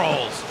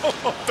steamrolls.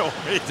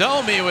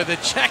 Domi with a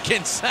check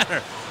in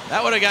center.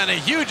 That would have gotten a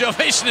huge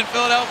ovation in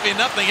Philadelphia.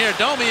 Nothing here.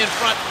 Domi in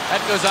front.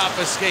 That goes off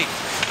a skate.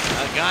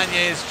 Gagne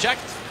is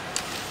checked.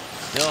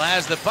 Still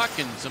has the puck,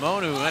 and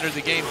Simone, who entered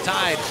the game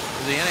tied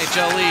to the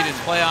NHL lead in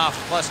playoff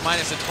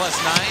plus-minus at +9.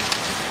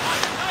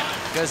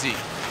 Because he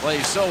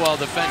plays so well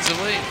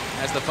defensively,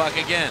 has the puck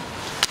again.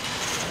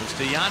 Moves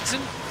to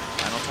Janssen.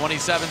 Final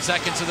 27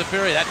 seconds of the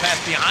period. That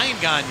pass behind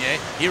Gagne.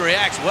 He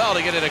reacts well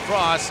to get it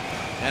across,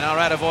 and now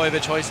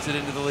Radivojevic hoists it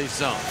into the Leaf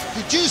zone.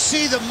 Did you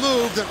see the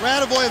move that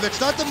Radivojevic,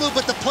 not the move,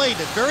 but the play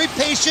did? Very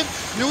patient,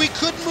 knew he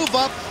couldn't move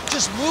up,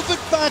 just move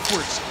it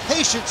backwards.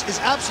 Patience is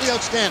absolutely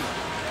outstanding.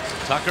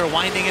 Tucker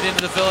winding it into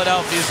the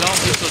Philadelphia zone.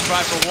 Leafs will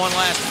try for one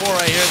last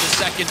foray here in the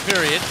second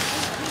period.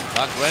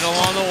 Puck right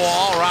along the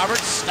wall.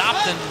 Roberts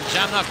stopped, and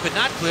Jamnok could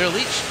not clear.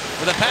 Leach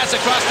with a pass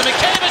across to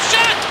McCabe. A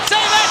shot!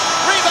 Save it!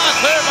 Rebound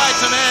cleared by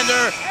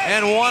Tamander.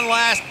 And one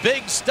last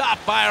big stop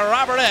by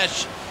Robert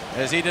Esch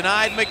as he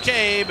denied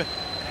McCabe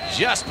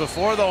just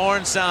before the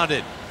horn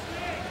sounded.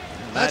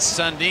 Matt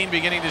Sundin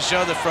beginning to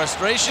show the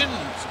frustration.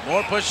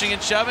 More pushing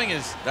and shoving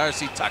as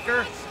Darcy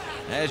Tucker,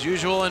 as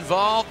usual,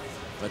 involved.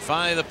 But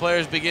finally the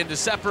players begin to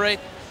separate.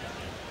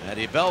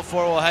 Eddie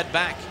Belfour will head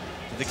back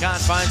to the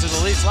confines of the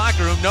Leafs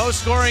locker room. No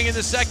scoring in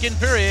the second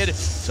period,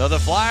 so the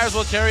Flyers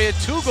will carry a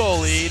 2-goal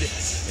lead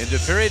into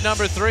period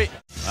number 3.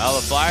 Well,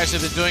 the Flyers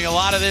have been doing a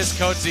lot of this,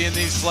 Coatsy, in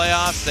these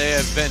playoffs. They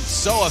have been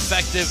so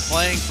effective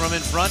playing from in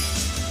front,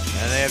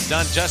 and they have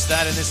done just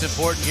that in this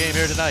important game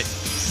here tonight.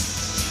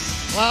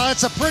 Well,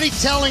 it's a pretty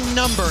telling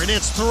number, and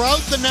it's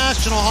throughout the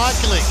National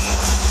Hockey League.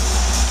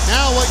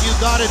 Now what you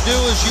got to do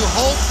is you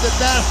hope that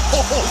that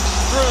holds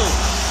true,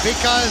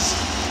 because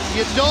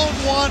you don't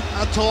want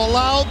to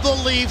allow the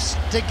Leafs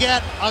to get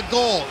a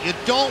goal. You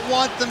don't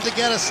want them to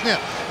get a sniff.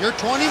 You're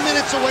 20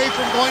 minutes away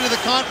from going to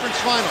the conference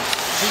finals.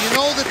 So you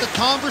know that the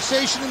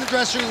conversation in the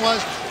dressing room was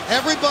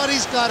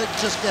everybody's got to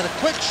just get a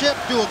quick shift,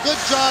 do a good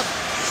job,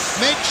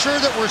 make sure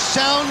that we're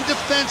sound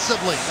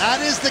defensively.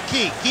 That is the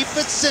key. Keep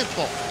it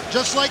simple.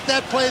 Just like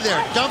that play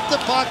there. Dump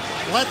the puck,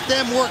 let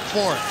them work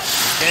for it.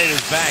 Kate is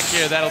back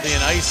here. That'll be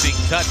an icing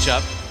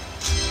touch-up.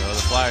 So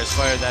the Flyers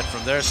fired that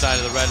from their side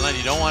of the red line.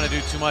 You don't want to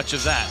do too much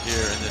of that here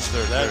in this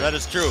third period. That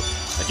is true.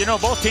 But you know,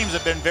 both teams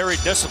have been very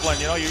disciplined.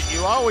 You know,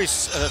 you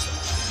always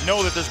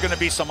know that there's going to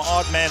be some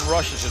odd man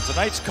rushes. In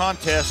tonight's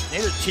contest,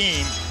 neither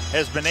team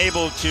has been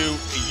able to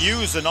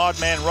use an odd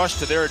man rush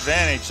to their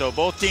advantage. So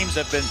both teams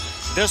have been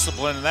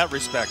disciplined in that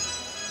respect.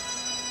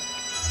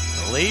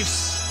 The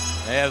Leafs,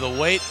 they have the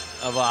weight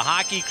of a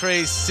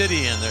hockey-crazed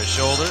city in their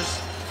shoulders.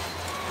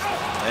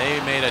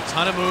 They made a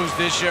ton of moves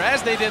this year,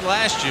 as they did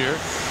last year,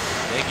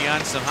 taking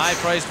on some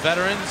high-priced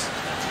veterans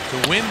to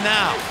win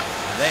now.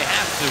 They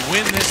have to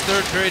win this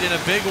third period in a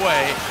big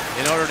way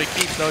in order to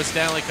keep those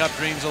Stanley Cup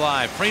dreams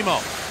alive.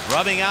 Primo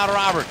rubbing out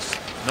Roberts.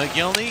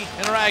 McGillney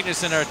and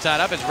Ragnarsson are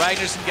tied up. It's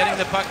Ragnarsson getting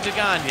the puck to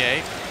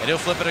Gagne, and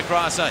he'll flip it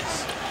across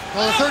ice.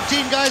 Well, the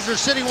 13 guys that are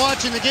sitting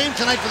watching the game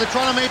tonight for the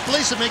Toronto Maple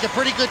Leafs would make a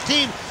pretty good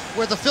team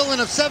with the fill-in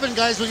of 7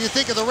 guys when you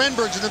think of the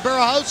Renbergs and the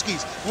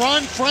Berehowskis.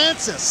 Ron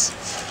Francis.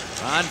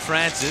 Ron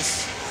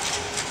Francis,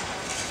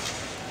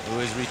 who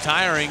is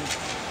retiring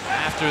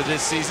after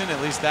this season.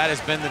 At least that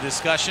has been the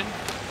discussion.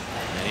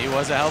 And he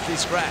was a healthy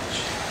scratch.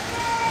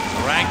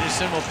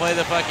 Ragnarsson will play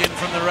the puck in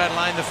from the red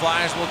line. The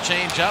Flyers will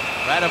change up.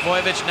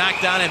 Radivojevic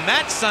knocked down, and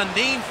Matt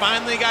Sundin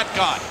finally got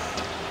caught.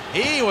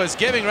 He was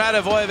giving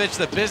Radovojevic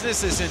the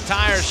business this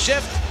entire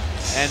shift.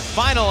 And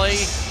finally,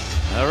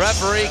 the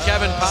referee,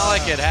 Kevin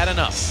Pollock, had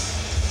enough.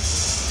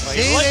 See,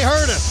 they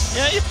hurt us.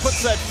 Yeah, he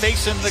puts that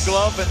face in the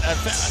glove. And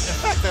in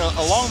fact,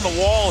 along the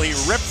wall, he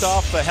ripped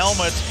off the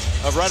helmet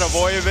of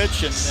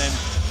Radovojevic and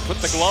put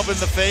the glove in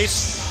the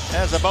face.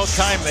 And it's about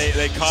time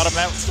they caught him.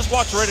 Now, just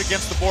watch right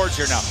against the boards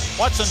here now.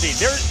 Watch Sundin.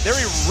 There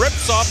he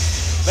rips off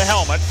the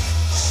helmet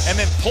and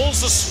then pulls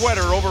the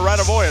sweater over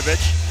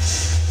Radovojevic.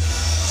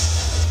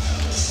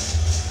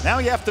 Now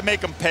you have to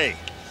make him pay.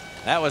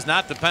 That was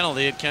not the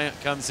penalty. It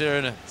comes here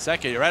in a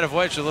second.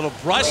 Radovojevic, a little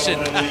brush,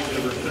 and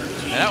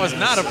that was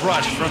not a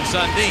brush from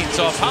Sundin.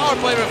 So a power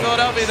play for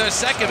Philadelphia, their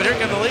second, but here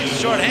come the Leafs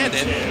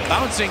shorthanded.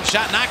 Bouncing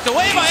shot knocked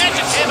away by Edge.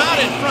 It came out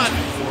in front,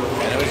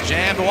 and it was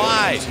jammed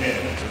wide.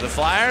 So the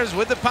Flyers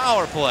with the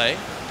power play,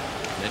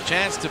 and a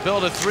chance to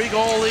build a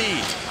 3-goal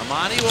lead.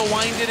 Amani will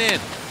wind it in.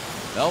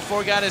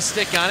 Belfour got his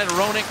stick on it.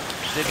 Roenick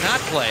did not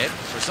play it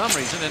for some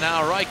reason, and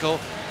now Reichel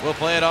will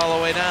play it all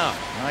the way down.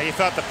 You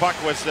thought the puck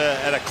was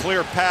at a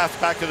clear path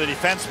back to the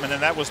defenseman,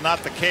 and that was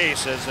not the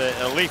case, as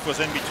a Leaf was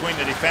in between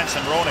the defense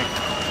and Roenick.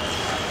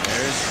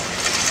 There's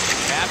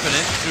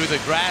Kapanen through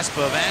the grasp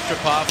of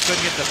Antropov.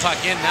 Couldn't get the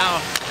puck in. Now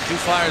two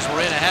Flyers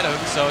were in ahead of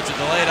him, so it's a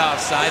delayed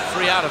offside.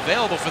 Free out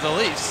available for the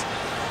Leafs.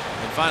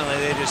 And finally,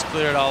 they just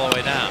clear it all the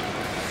way down.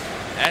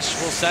 Esch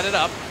will set it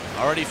up.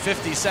 Already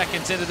 50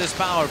 seconds into this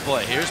power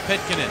play. Here's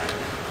Pitkanen.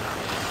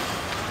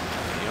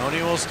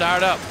 Leone will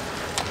start up.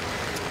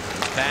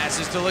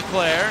 Passes to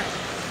Leclerc.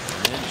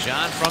 And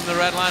John from the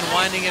red line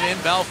winding it in.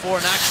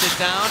 Belfour knocks it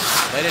down.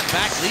 Let it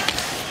back. Leaf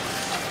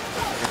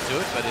to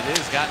it, but it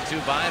is gotten to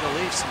by the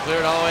Leafs.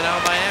 Cleared all the way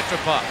down by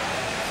Antropov.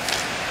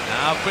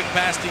 Now quick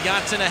pass to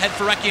Janssen. Ahead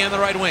for Recchi on the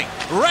right wing.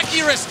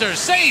 Recchi wrister.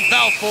 Save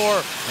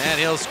Belfour. And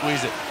he'll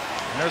squeeze it.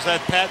 There's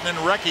that Patton and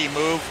Recchi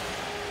move.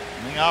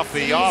 Coming off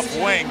the off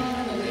wing.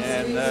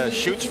 And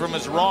shoots from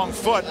his wrong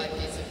foot.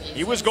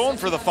 He was going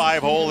for the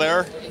 5-hole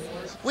there.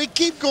 We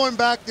keep going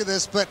back to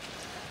this, but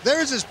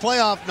there's his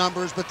playoff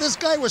numbers, but this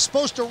guy was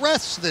supposed to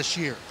rest this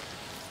year.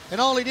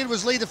 And all he did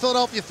was lead the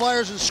Philadelphia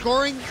Flyers in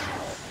scoring.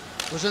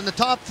 Was in the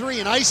top 3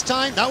 in ice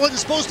time. That wasn't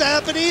supposed to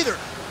happen either.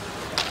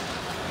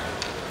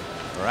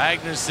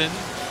 Ragnarsson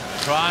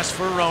cross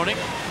for Roenick.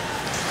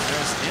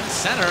 Just in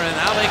center, and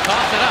now they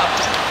cough it up.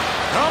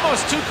 They're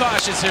almost too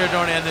cautious here,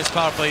 Dorney, on this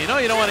power play. You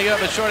know you don't want to give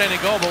up a short-handed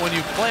goal, but when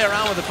you play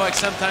around with the puck,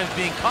 sometimes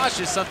being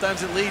cautious,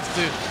 sometimes it leads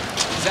to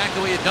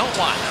exactly what you don't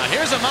want. Now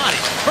here's Amani,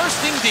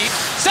 bursting deep,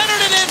 centered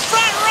it in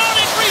front,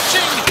 Roenick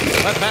reaching!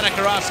 But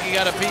Benikarovsky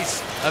got a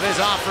piece of his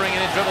offering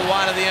and it dribbled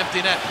wide of the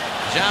empty net.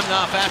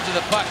 Jamnov after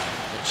the puck.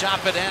 The chop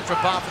at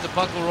Antropov, and the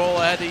puck will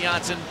roll ahead to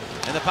Janssen.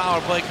 And the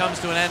power play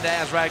comes to an end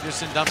as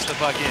Ragnarsson dumps the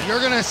puck in.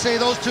 You're going to say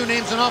those two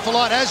names an awful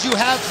lot, as you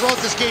have throughout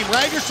this game.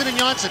 Ragnarsson and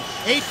Janssen,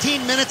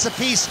 18 minutes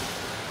apiece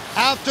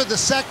after the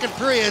second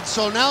period.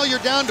 So now you're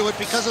down to it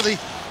because of the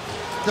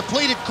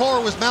depleted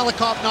core with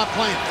Malakoff not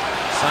playing.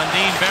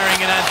 Sundin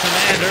bearing it on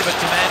Tamander, but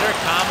Tamander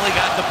calmly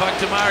got the puck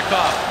to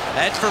Markov.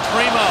 Head for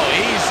Primo.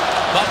 He's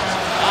bumped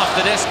off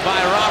the disc by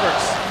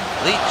Roberts.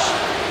 Leach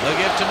will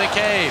give to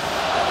McCabe.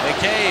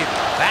 McCabe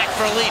back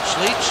for Leach.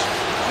 Leach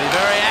will be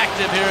very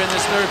active here in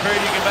this third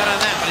period. You can bet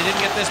on that, but he didn't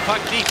get this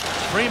puck deep.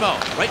 Primo,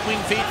 right wing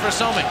feed for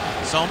Somik.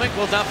 Somik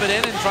will dump it in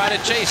and try to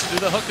chase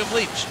through the hook of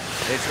Leach.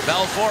 It's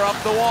Belfour up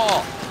the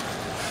wall.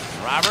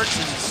 Roberts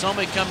and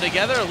Somik come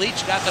together.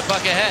 Leach got the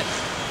puck ahead,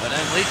 but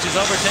then Leach is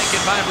overtaken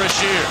by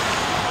Brashear.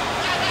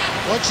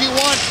 What you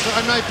want,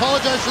 and I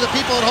apologize for the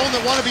people at home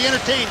that want to be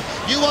entertained,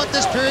 you want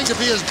this period to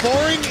be as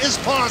boring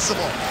as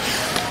possible.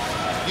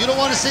 You don't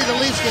want to see the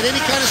Leafs get any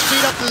kind of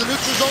speed up to the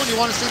neutral zone. You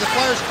want to see the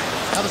Flyers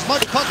have as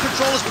much puck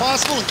control as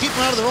possible and keep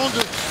them out of their own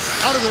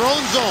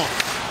zone.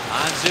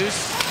 Honzus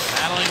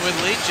battling with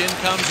Leach. In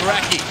comes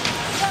Recchi.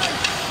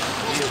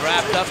 He's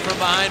wrapped up from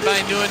behind by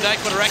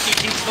Nieuwendyk, but Recchi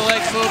keeps the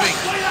legs moving.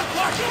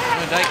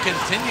 Nieuwendyk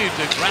continued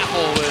to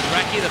grapple with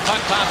Recchi. The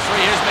puck pops free.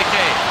 Here's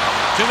McCabe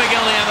to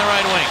McGillney on the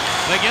right wing.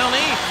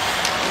 McGillney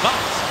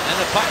bumped, and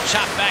the puck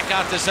chopped back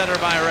out to center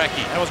by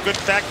Recchi. That was good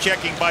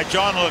fact-checking by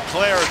John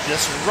Leclerc,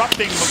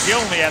 disrupting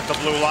McGillney at the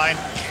blue line.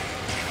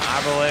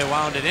 Arbolé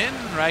wound it in.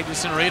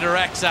 Ragnarsson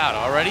redirects out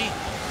already.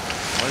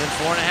 More than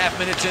 4.5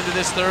 minutes into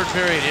this third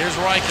period. Here's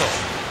Reichel.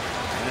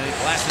 And he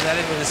blasted that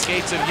into the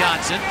skates of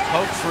Janssen.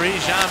 Poke free,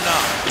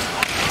 Jamnov.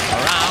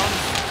 Around.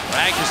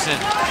 Ragnarsson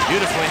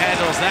beautifully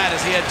handles that as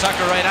he had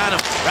Tucker right on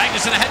him.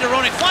 Ragnarsson ahead to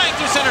Roenick, flying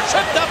through center,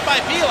 tripped up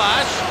by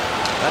Pilash,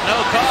 but no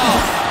call.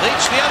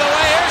 Leach the other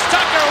way. Here's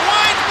Tucker.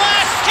 Wide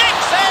blast, kick,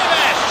 save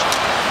Esch.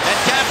 And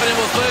Kapanen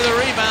will clear the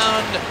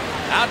rebound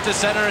out to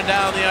center and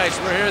down the ice.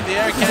 We're here at the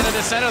Air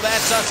Canada Center.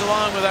 That's us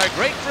along with our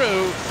great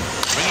crew,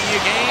 bringing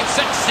you game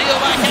 6.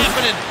 Sealed by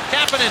Kapanen.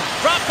 Kapanen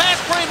drop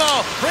past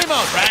Primo.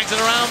 Primo drags it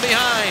around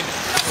behind.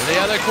 To the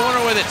other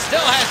corner with it.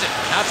 Still has it.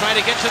 Now trying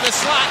to get to the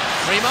slot.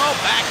 Primo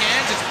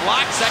backhands. It's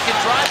blocked. Second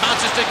try.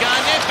 Bounces to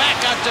Gagne. Back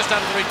out just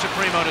out of the reach of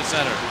Primo to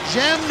center.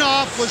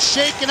 Jamnov was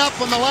shaken up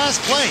on the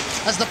last play.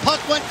 As the puck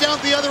went down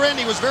the other end,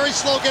 he was very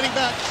slow getting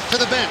back to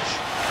the bench.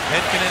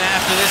 Pitkanen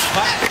after this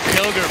puck.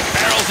 Kilger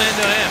barrels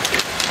into him.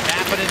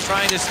 Kapanen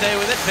trying to stay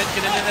with it.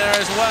 Pitkanen in there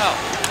as well.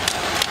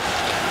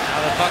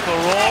 Now the puck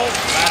will roll.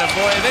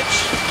 Radivojevic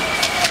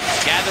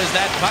gathers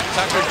that puck.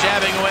 Tucker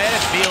jabbing away at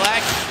it.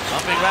 Belak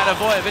bumping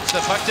Radivojevic. The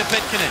puck to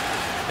Pitkanen.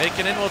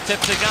 Pitkanen will tip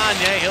to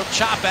Gagne. He'll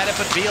chop at it,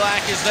 but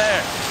Belak is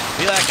there.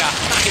 Belak a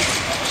high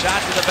shot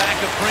to the back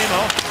of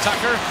Primo.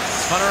 Tucker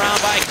spun around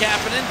by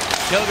Kapanen.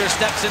 Kilger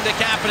steps into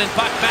Kapanen.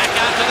 Puck back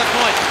out to the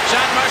point.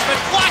 Shot Marshman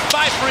blocked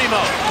by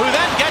Primo, who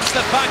then gets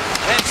the puck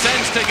and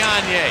sends to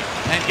Gagne.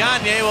 And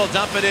Gagne will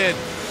dump it in.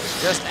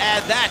 Just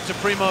add that to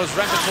Primo's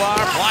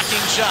repertoire,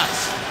 blocking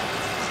shots.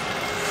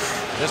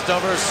 Just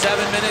over 7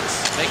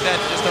 minutes. Make that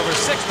just over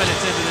 6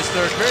 minutes into this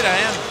third period. I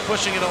am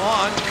pushing it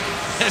along.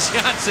 As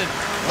Johnson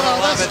will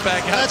lob it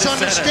back out that's to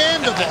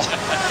understandable.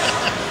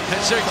 And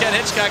sure Ken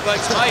Hitchcock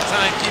likes my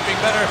time keeping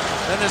better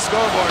than the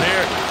scoreboard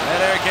here at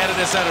Air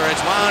Canada Center.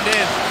 It's wound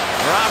in.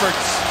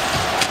 Roberts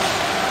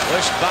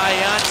pushed by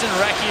Johnson.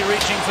 Recchi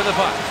reaching for the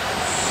puck.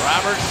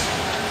 Roberts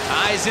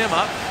ties him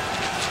up.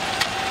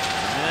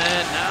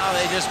 And now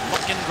they just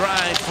fucking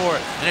grind for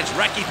it. And it's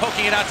Recchi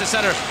poking it out to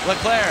center.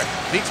 Leclerc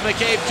beats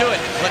McCabe to it.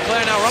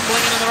 Leclerc now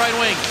rumbling in the right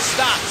wing.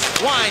 Stops,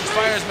 winds,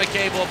 fires.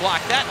 McCabe will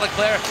block that.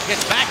 Leclerc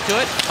gets back to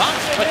it.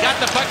 Bumps, but got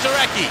the puck to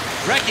Recchi.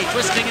 Recchi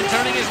twisting and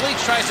turning his leech.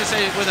 Tries to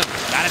save it with him.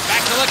 Got it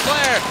back to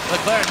Leclerc.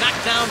 Leclerc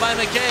knocked down by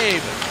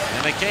McCabe.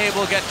 And McCabe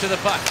will get to the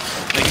puck.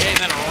 McCabe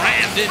then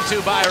rammed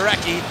into by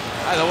Recchi.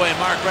 By the way,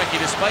 Mark Recchi,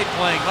 despite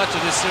playing much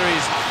of this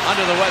series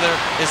under the weather,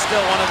 is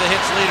still one of the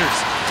hits leaders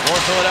for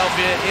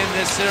Philadelphia in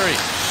this series.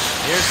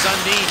 Here's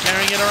Sundin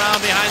carrying it around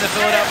behind the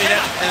Philadelphia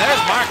net. And there's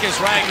Marcus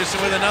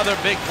Ragnarsson with another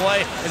big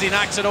play as he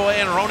knocks it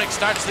away, and Roenick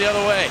starts the other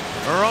way.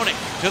 Roenick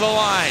to the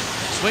line,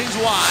 swings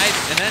wide,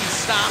 and then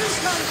stops.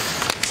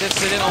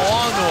 Sits it in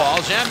along the wall.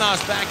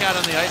 Jamnov's back out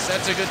on the ice.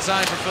 That's a good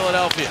sign for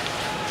Philadelphia.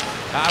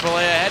 Kaberle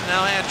ahead,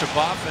 now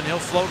Antropov, and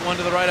he'll float one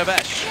to the right of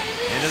Esch.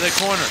 Into the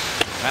corner.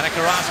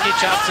 Panikarovsky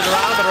chops it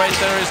around, but right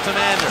there is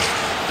Tamander.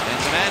 And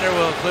Tamander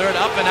will clear it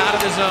up and out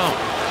of the zone.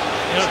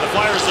 You know, the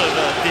Flyers,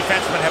 the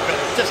defensemen have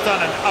just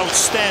done an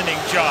outstanding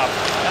job.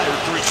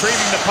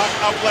 Retrieving the puck,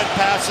 outlet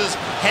passes,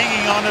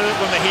 hanging on to it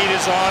when the heat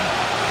is on.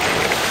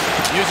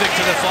 Music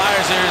to the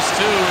Flyers. There's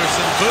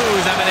some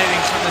boos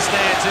emanating from the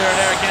stands here at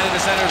Air Canada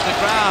Center as the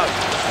crowd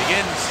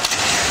begins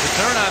to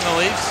turn on the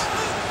Leafs.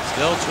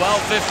 Still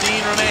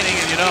 12:15 remaining,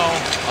 and you know,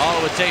 all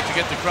it would take to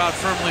get the crowd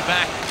firmly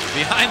back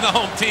behind the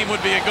home team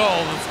would be a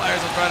goal. The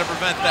Flyers will try to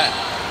prevent that.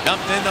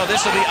 Dumped in, though.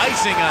 This will be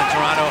icing on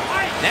Toronto.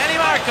 Nanny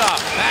Markov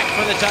back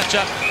for the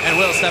touch-up, and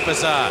will step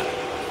aside.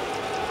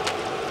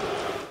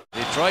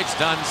 Detroit's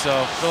done,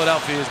 so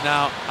Philadelphia is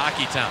now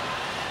hockey town.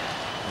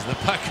 As the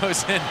puck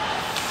goes in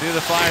to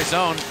the Flyer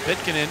zone,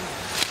 Pitkanen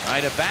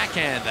trying to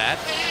backhand that.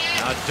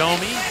 Now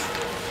Domi.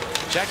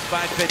 Checked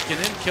by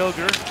Pitkanen.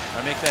 Kilger,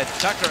 or make that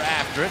Tucker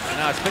after it. And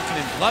now it's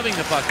Pitkanen gloving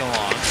the puck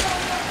along.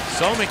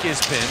 Somik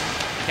is pinned.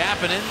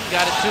 Kapanen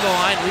got it to the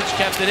line. Leach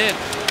kept it in.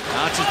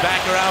 Bounces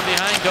back around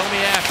behind.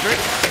 Domi after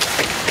it.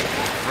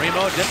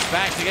 Primo dips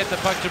back to get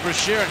the puck to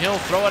Brashear, and he'll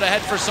throw it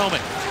ahead for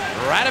Somik.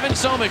 Radovan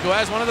Somik, who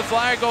has one of the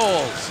Flyer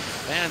goals.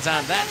 Fans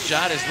on that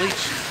shot as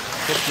Leach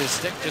tipped his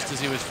stick just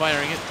as he was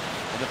firing it.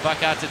 And the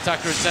puck out to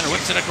Tucker at center.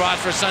 Whips it across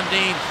for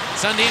Sundin.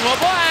 Sundin will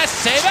blast.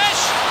 Save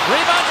Esch.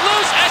 Rebound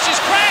loose. Esch is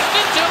crashed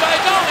into by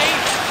Domi.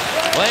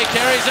 Play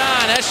carries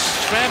on. Esch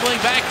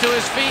scrambling back to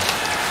his feet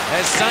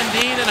as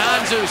Sundin and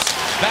Handzus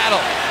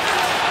battle.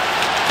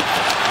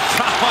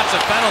 Trump wants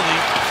a penalty.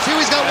 See,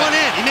 he's got one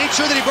hand. He made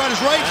sure that he brought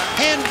his right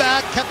hand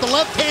back, kept the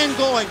left hand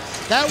going.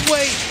 That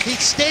way, he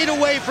stayed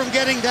away from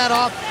getting that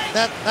off,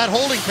 that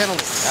holding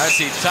penalty. I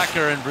see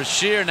Tucker and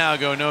Brashear now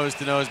go nose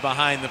to nose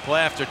behind the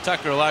play after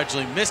Tucker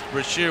largely missed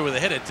Brashear with a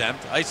hit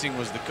attempt. Icing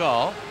was the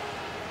call.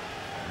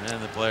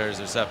 And the players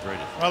are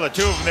separated. Well, the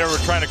two of them there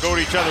were trying to goad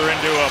each other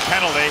into a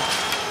penalty.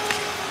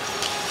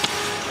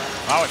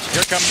 Oh,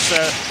 here comes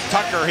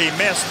Tucker. He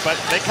missed, but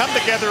they come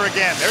together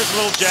again. There's a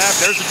little jab.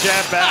 There's a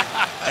jab back.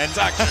 And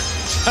Tucker.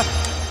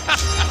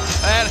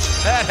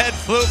 that head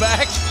flew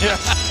back. Yeah.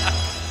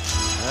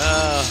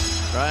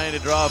 Trying to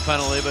draw a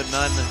penalty, but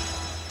none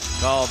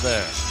called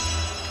there.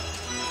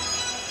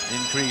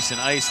 Increase in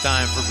ice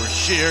time for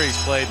Brashear. He's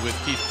played with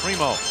Keith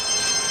Primo.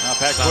 Now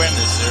Pat Quinn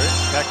this series.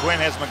 Pat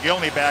Quinn has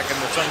McGillney back in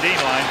the Sundin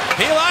line.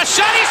 Pilas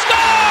shot, he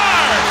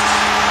scores!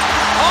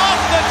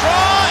 Off the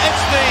draw,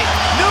 it's the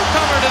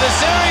newcomer to the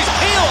series,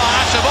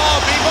 Pilas of all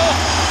people.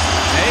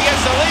 And he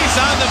gets the Leafs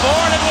on the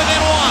board and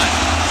within one.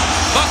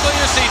 Buckle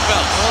your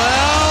seatbelt.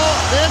 Well,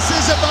 this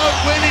is about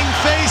winning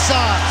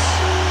face-offs.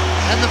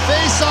 And the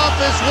face-off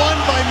is won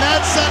by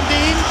Matt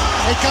Sundin.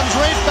 It comes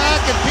right back,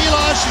 and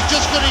Pilas is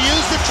just going to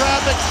use the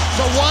traffic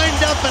to wind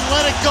up and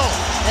let it go.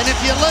 And if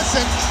you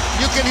listen,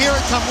 you can hear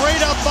it come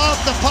right up off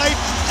the pipe.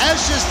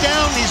 Esch is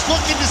down. He's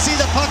looking to see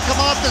the puck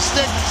come off the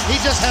stick. He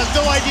just has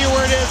no idea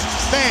where it is.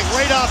 Bang,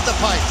 right off the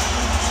pipe.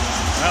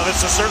 Well,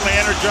 this has certainly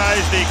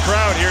energized the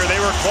crowd here. They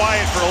were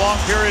quiet for a long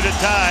period of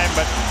time,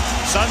 but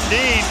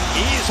Sundin,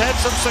 he's had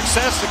some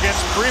success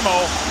against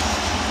Primo.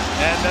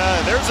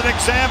 And there's an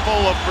example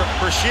of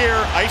Brashear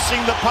icing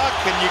the puck,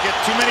 and you get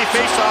too many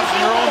faceoffs in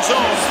your own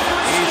zone.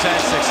 He's had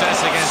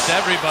success against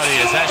everybody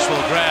as Esch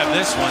will grab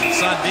this one.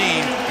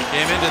 Sundin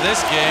came into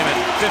this game at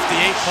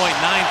 58.9%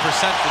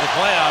 for the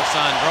playoffs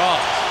on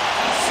draws.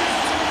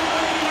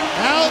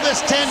 Now this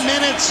 10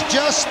 minutes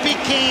just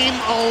became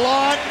a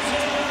lot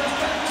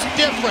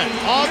different.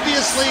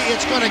 Obviously,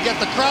 it's going to get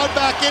the crowd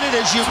back in it,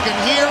 as you can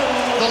hear.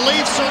 The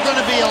Leafs are going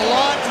to be a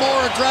lot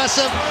more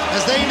aggressive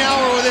as they now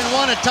are within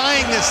one of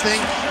tying this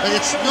thing. But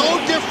it's no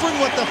different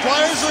what the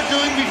Flyers were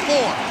doing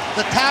before.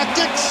 The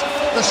tactics,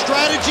 the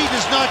strategy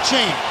does not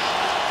change.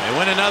 They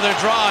win another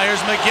draw.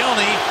 Here's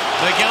McGillney.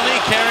 McGillney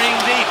carrying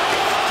deep.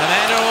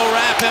 Commander will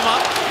wrap him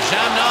up.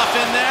 Jamnov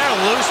in there.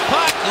 Loose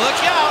puck. Look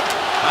out.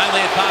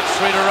 Finally, it pops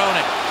free to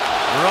Roenick.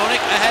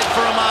 Roenick ahead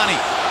for Amani.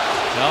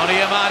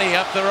 Tony Amati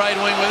up the right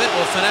wing with it.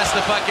 Will finesse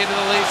the puck into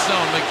the Leafs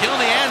zone.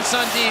 McGillney and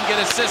Sundin get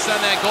assists on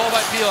that goal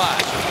by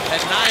Pilash at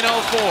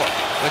 9:04,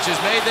 which has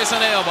made this a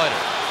nail-biter.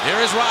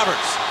 Here is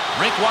Roberts.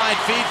 Rink-wide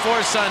feed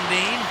for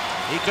Sundin.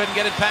 He couldn't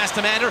get it past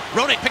Commander.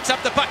 Roenick picks up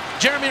the puck.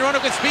 Jeremy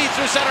Roenick with speed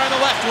through center on the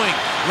left wing.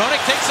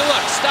 Roenick takes a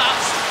look.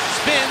 Stops.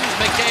 Spins.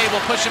 McCabe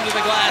will push him to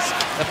the glass.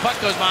 The puck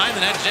goes behind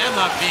the net.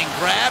 Jamnov being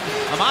grabbed.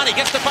 Amani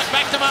gets the puck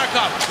back to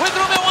Markov. With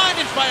room and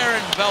wide and fire,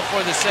 and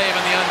Belfour the save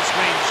on the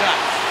unscreened shot.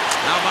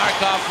 Now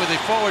Markov with the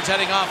forwards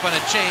heading off on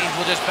a change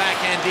will just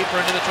backhand deeper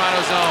into the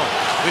Toronto zone.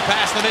 We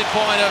pass the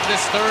midpoint of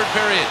this third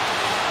period.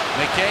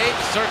 McCabe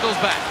circles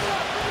back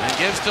and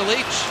gives to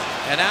Leach.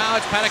 And now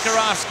it's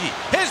Patikarovsky.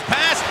 His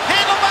pass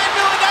handled by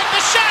Nieuwendyk.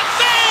 The shot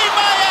saved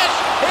by Esch.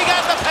 He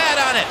got the pad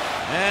on it.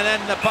 And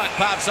then the puck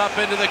pops up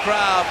into the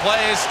crowd.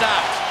 Play is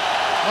stopped.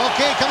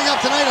 Okay, coming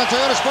up tonight on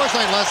Toyota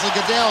Sportsline, Leslie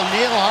Goodell,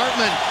 Neil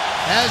Hartman.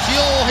 As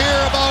you'll hear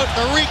about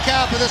the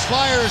recap of this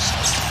Flyers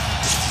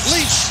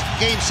Leafs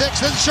Game 6,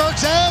 then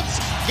Sharks Avs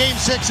Game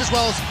 6, as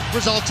well as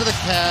results of the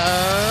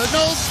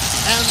Cardinals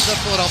and the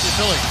Philadelphia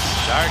Phillies.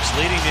 Sharks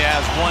leading the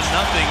Avs 1-0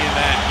 in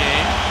that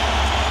game.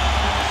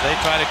 They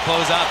try to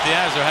close out the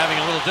Avs. They're having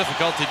a little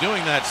difficulty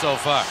doing that so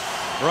far.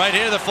 Right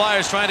here, the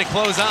Flyers trying to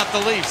close out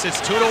the Leafs.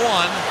 It's 2-1.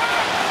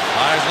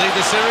 Flyers lead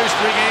the series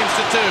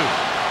 3-2.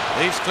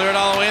 Leafs clear it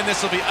all the way in.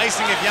 This will be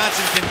icing if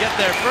Janssen can get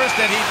there first,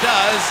 and he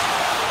does,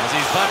 as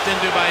he's bumped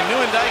into by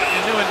Nieuwendyk,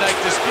 and Nieuwendyk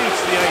disputes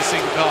the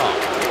icing call.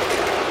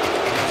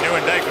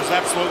 Nieuwendyk was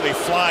absolutely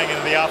flying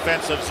into the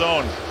offensive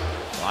zone.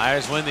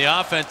 Flyers win the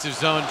offensive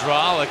zone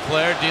draw.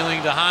 Leclerc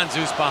dealing to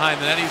Handzus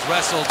behind the net. He's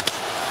wrestled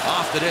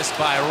off the disc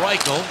by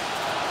Reichel.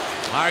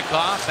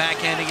 Markov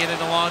backhanding it in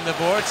along the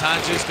boards.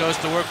 Handzus goes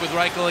to work with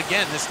Reichel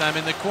again, this time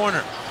in the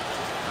corner.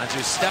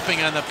 Handzus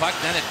stepping on the puck,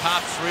 then it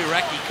pops free.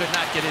 Recchi could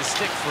not get his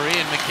stick free,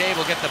 and McCabe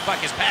will get the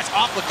puck. His pass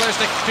off Leclerc's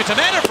stick to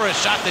Commander for a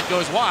shot that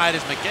goes wide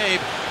as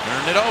McCabe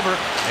turned it over.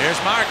 Here's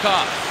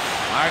Markov.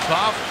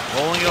 Markov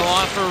rolling it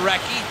along for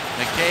Recchi.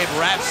 McCabe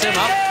wraps him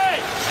up.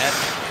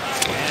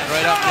 And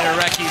right up near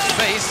Recchi's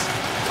face.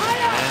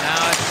 And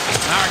now it's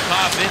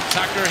Markov in.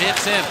 Tucker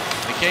hits him.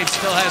 McCabe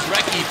still has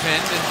Recchi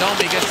pinned, and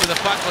Domi gets to the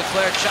puck.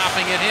 Leclerc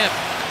chopping at him.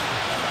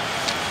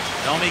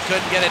 Domi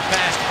couldn't get it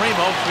past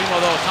Primo. Primo,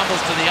 though,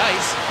 tumbles to the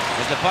ice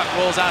as the puck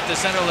rolls out to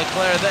center.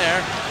 Leclerc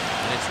there.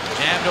 And it's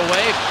jammed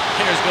away.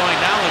 Here's going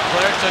down.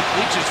 Leclerc took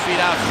Leach's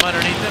feet out from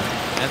underneath him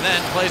and then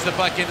plays the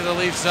puck into the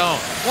Leafs zone.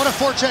 What a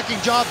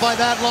forechecking job by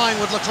that line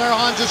with Leclerc,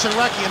 Handzus, and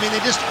Recchi. I mean,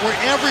 they just were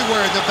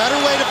everywhere. The better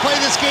way to play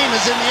this game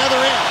is in the other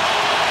end.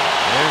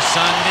 There's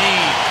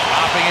Sundin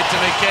dropping it to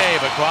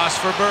McCabe. Across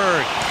for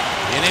Berg.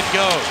 In it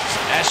goes.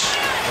 Esch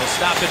will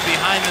stop it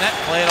behind the net,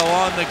 play it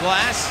along the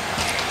glass.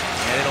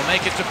 And it'll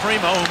make it to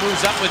Primo, who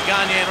moves up with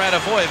Gagne and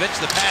Radivojevic.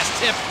 The pass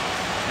tip.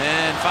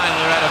 And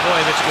finally,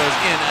 Radivojevic goes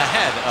in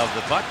ahead of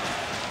the puck.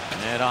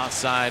 And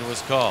offside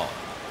was called.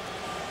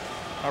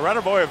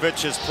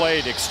 Radivojevic has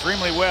played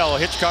extremely well.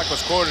 Hitchcock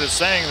was quoted as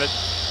saying that,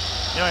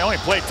 he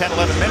only played 10,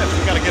 11 minutes.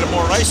 We've got to get him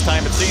more ice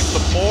time. It seems the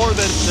more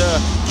that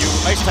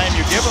ice time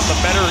you give him, the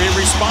better he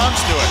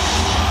responds to it.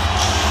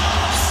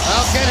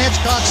 Well, Ken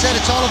Hitchcock said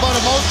it's all about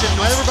emotion.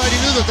 Everybody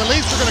knew that the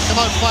Leafs were going to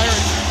come out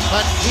firing,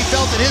 but he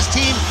felt that his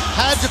team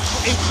had to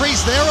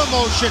increase their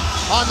emotion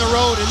on the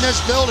road in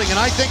this building,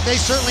 and I think they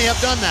certainly have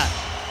done that.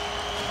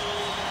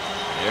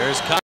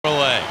 Here's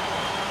Caberlet.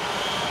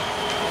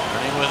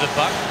 Running with the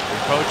puck.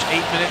 Approach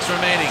 8 minutes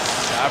remaining.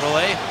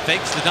 Caberlet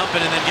fakes the dump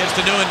and then gives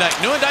to Nieuwendyk.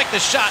 Nieuwendyk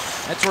the shot.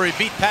 That's where he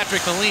beat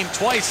Patrick Lalime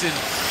twice in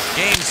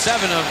Game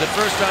 7 of the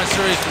first round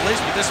series for the Leafs,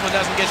 but this one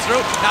doesn't get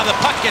through. Now the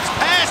puck gets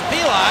past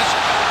Pilash,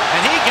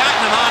 and he got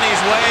in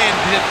Amani's way and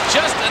did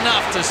just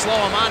enough to slow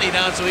Amani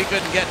down so he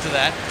couldn't get to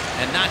that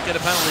and not get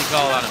a penalty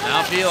call on him.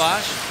 Now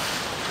Pilash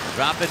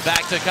drop it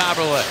back to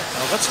Caberlet.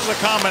 Now this is a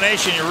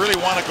combination you really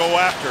want to go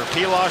after,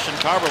 Pilash and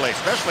Caberlet,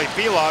 especially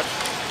Pilash,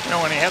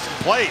 when he hasn't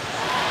played.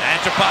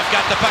 Antropov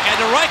got the puck, and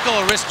to Reichel,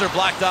 a wrister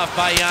blocked off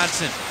by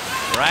Janssen.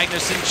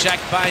 Ragnarsson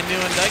checked by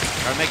Nieuwendyk,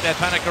 or make that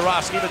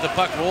Patikarovsky, but the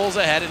puck rolls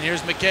ahead, and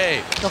here's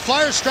McCabe. The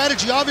Flyers'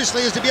 strategy,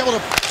 obviously, is to be able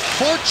to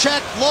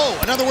forecheck low.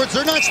 In other words,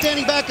 they're not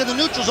standing back in the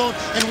neutral zone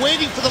and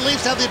waiting for the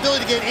Leafs to have the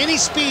ability to get any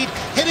speed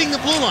hitting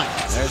the blue line.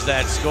 There's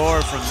that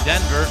score from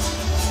Denver.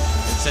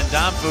 Vincent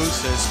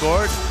Damphus has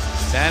scored.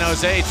 San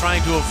Jose trying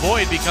to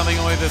avoid becoming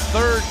only the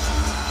third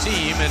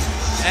team in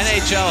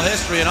NHL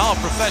history and all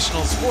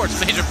professional sports,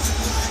 major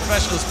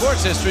professional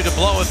sports history, to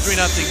blow a 3-0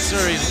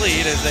 series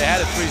lead, as they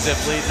had a 3-zip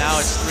lead. Now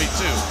it's 3-2.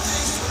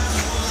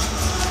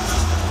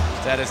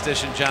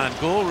 Statistician John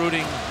Gould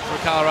rooting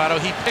for Colorado.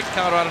 He picked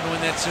Colorado to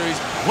win that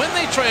series when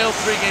they trailed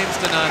 3-0.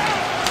 If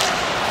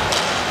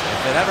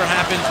it ever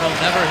happens, we'll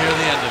never hear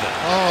the end of it.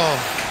 Oh.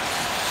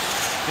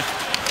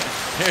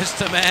 Here's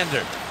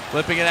Tamander.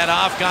 Flipping it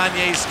off.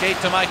 Gagne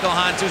skate to Michael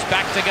Handzus.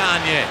 Back to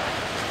Gagne.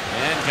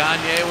 And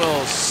Gagne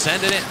will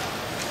send it in.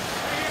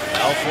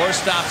 Belfour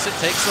stops it,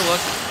 takes a look,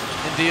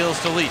 and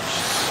deals to Leach.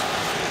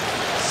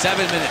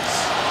 7 minutes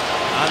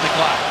on the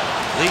clock.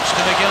 Leach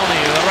to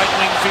McGillney. The right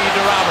wing feed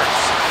to Roberts.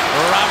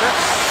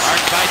 Roberts,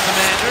 marked by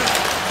Tamander.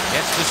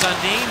 Gets to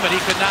Sundin, but he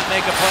could not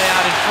make a play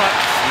out in front.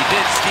 He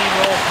did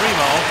steamroll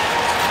Primo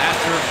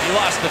after he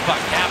lost the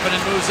puck.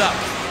 Kapanen moves up.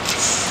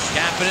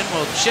 Kapanen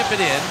will chip it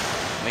in.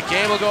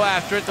 McKay will go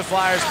after it. The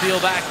Flyers peel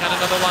back on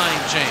another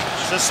line change.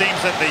 This seems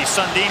that the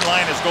Sundin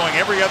line is going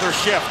every other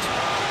shift.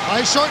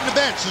 I shorten the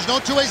bench. There's no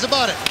two ways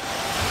about it.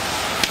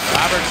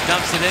 Roberts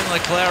dumps it in.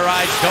 Leclerc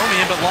rides Domi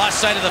in, but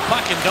lost sight of the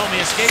puck, and Domi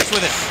escapes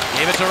with it.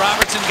 Gave it to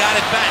Robertson, got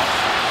it back.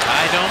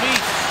 By Domi,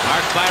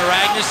 marked by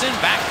Ragnarsson,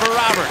 back for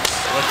Roberts.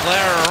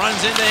 Leclerc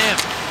runs into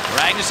him.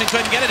 Ragnarsson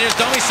couldn't get it. Here's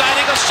Domi, side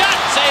angle shot.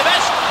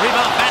 Save-ish.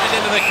 Rebound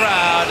batted into the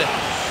crowd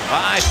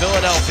by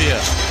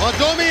Philadelphia. Well,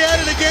 Domi at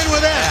it again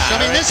with Esch. Yeah,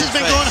 I mean, right this has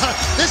been going on.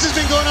 This has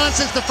been going on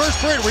since the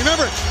first period.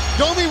 Remember,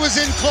 Domi was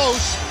in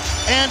close,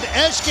 and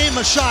Esch gave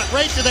him a shot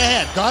right to the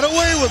head. Got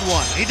away with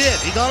one. He did.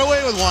 He got away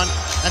with one,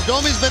 and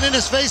Domi's been in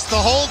his face the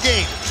whole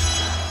game.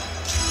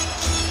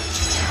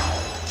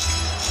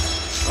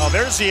 Well,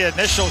 there's the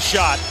initial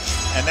shot,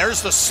 and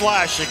there's the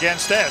slash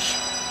against Esch.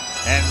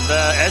 And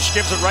Esch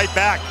gives it right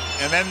back,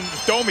 and then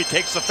Domi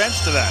takes offense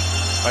to that.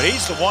 But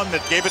he's the one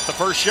that gave it the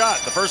first shot,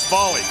 the first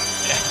volley.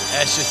 Yeah,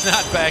 Esch is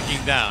not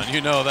backing down.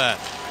 You know that.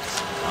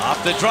 Off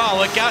the draw,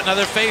 look out,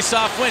 another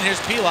face-off win.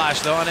 Here's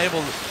Pilash, though, unable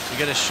to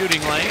get a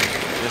shooting lane.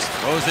 Just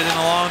throws it in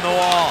along the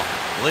wall.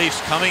 Leafs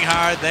coming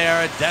hard. They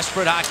are a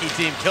desperate hockey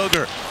team.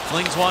 Kilger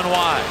flings one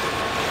wide.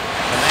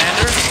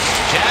 Commander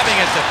jabbing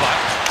at the puck.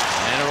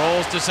 And it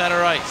rolls to center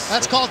ice.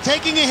 That's called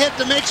taking a hit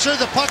to make sure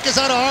the puck is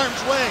out of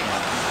harm's way.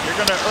 You're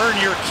going to earn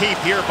your keep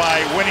here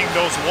by winning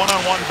those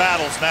one-on-one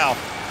battles now.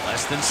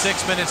 Less than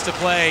 6 minutes to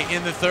play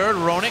in the third.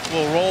 Roenick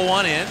will roll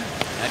one in.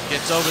 That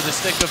gets over the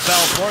stick of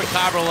Belfour.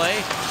 Caberlet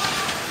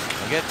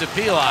will get to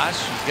Pilash.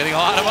 He's getting a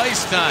lot of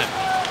ice time.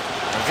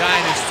 A guy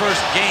in his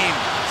first game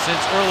since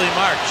early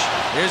March.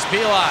 Here's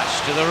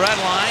Pilash to the red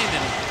line,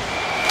 and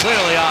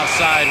clearly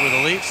offside with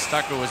the Leafs.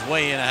 Tucker was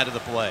way in ahead of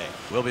the play.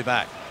 We'll be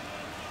back.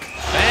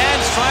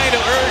 Fans trying to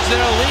urge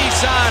their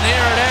Leafs on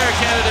here at Air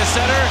Canada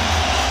Center.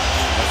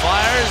 The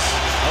Flyers,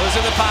 those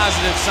are the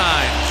positive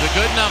signs, the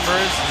good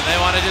numbers, and they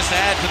want to just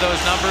add to those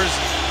numbers,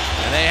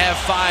 and they have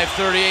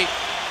 5:38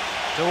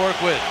 to work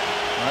with.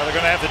 Well, they're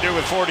going to have to do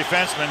with 4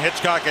 defensemen.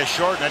 Hitchcock has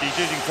shortened it. He's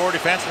using 4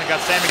 defensemen.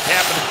 Got Sammy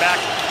Kapanen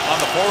back on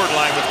the forward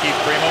line with Keith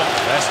Primo.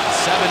 Best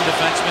 7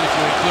 defensemen if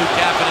you include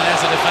Kapanen as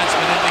a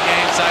defenseman in the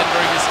game.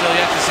 Seidenberg is still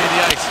yet to see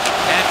the ice.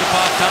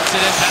 Antipov dumps it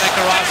in.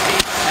 Panakarowski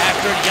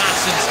after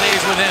Janssen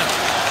stays with him.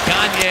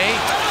 Gagne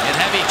in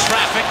heavy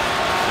traffic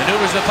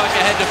maneuvers the puck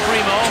ahead to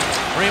Primo.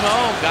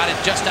 Primo got it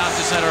just out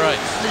to center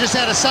ice. They just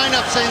had a sign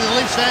up saying the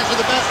Leafs fans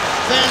are the best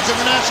fans in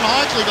the National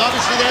Hockey League.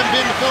 Obviously, they haven't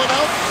been to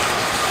Philadelphia.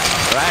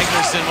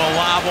 Ragnarsson will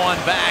lob one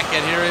back,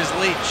 and here is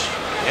Leach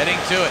getting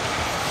to it.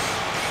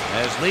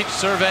 As Leach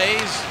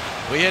surveys,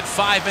 we had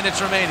 5 minutes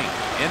remaining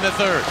in the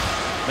third.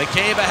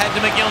 McCabe ahead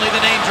to McGillney,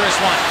 the dangerous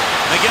one.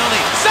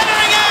 McGillney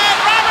centering it!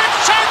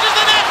 Roberts charges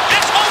the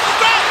net! Esch holds the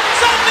ground!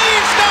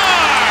 Sundin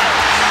scores!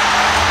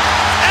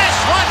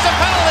 Esch wants a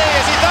penalty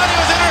as he thought he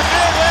was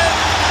interfered with.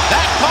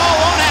 That call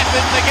won't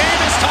happen. The game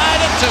is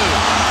tied at 2.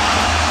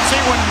 See,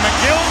 when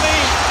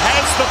McGillney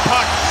has the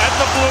puck at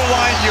the blue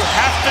line, you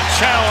have to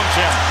challenge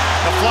him.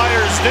 The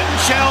Flyers didn't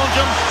challenge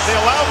him. They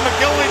allowed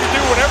McGillney to do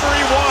whatever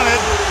he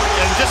wanted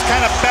and just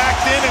kind of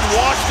backed in and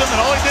watched him, and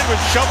all he did was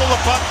shovel the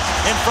puck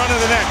in front of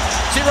the net.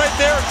 See right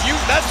there,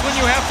 that's when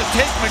you have to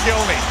take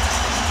McGillney.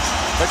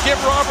 But give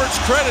Roberts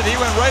credit, he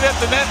went right at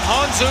the net.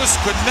 Handzus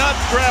could not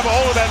grab a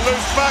hold of that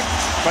loose puck,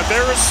 but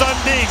there is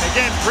Sundin.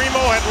 Again,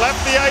 Primo had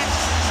left the ice.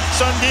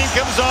 Sundin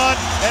comes on,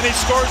 and he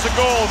scores a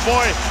goal.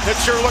 Boy, it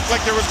sure looked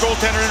like there was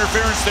goaltender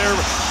interference there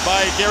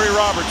by Gary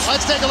Roberts.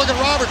 Let's take a look at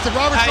Roberts. Did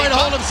Roberts try to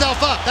hold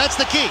himself up? That's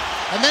the key.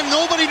 And then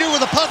nobody knew where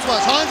the puck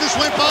was. Handzus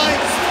went by,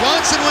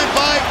 Johnson went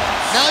by.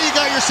 Now you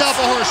got yourself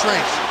a horse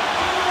race.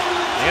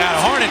 You got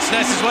a hornet's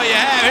nest is what you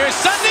have. Here's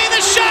Sundin,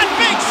 the shot,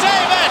 big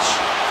save, Esch.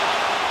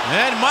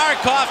 And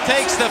Markov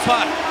takes the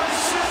puck.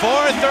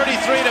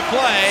 4:33 to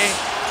play.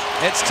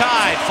 It's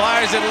tied.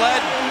 Flyers had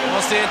led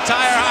almost the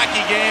entire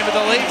hockey game with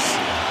the Leafs,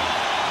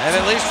 and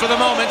at least for the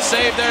moment,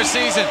 saved their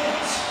season.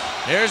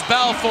 Here's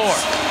Belfour.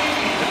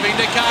 Tipping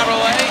to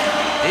Caberlet.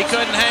 He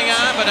couldn't hang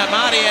on, but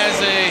Amati has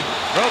a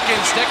broken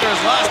stick or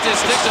has lost his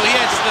stick, so he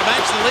heads to the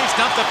bench. The Leafs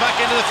dump the puck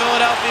into the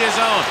Philadelphia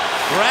zone.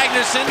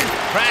 Ragnarsson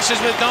crashes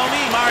with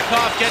Domi.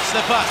 Markov gets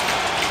the puck.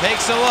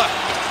 Takes a look.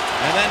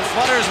 And then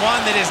flutters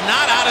one that is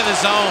not out of the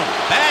zone.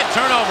 Bad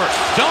turnover.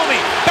 Domi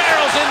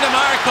barrels into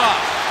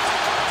Markov.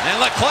 And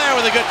Leclerc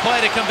with a good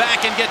play to come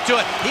back and get to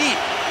it. He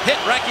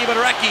hit Recchi, but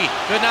Recchi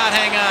could not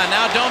hang on.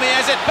 Now Domi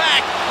has it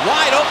back.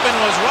 Wide open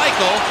was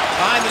Reichel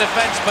behind the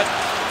defense, but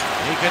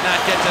he could not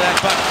get to that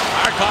puck.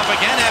 Markov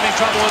again having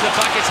trouble with the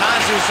puck. It's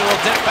Handzus who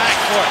will dip back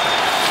for it.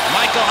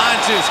 Michael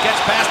Handzus gets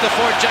past the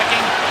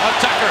forechecking of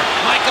Tucker.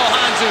 Michael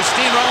Handzus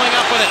steamrolling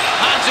up with it.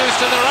 Handzus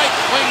to the right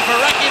wing for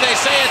Recchi. They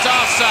say it's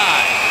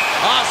offside.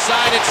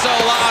 Offside, it's so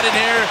loud in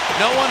here.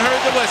 No one heard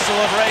the whistle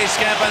of Ray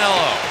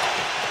Scampanello.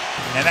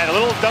 And that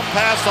little dump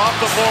pass off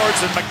the boards,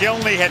 and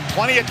McGillney had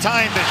plenty of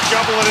time to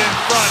shovel it in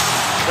front.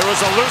 There was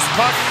a loose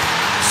puck.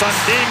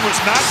 Sundin was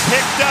not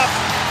picked up,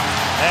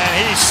 and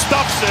he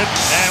stuffs it,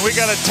 and we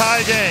got a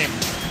tie game.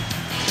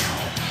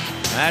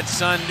 That's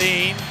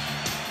Sundin.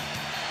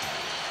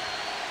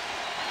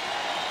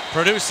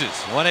 Produces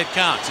when it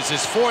counts. It's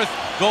his 4th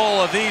goal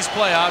of these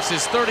playoffs.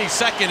 His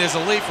 32nd is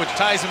a Leaf, which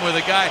ties him with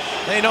a guy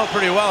they know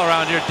pretty well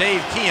around here,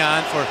 Dave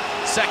Keon, for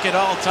 2nd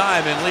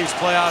all-time in Leafs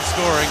playoff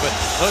scoring. But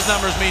those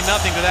numbers mean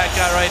nothing to that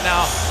guy right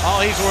now.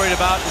 All he's worried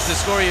about is the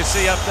score you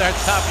see up there at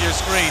the top of your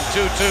screen,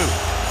 2-2.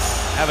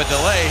 Have a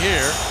delay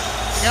here.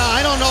 Yeah,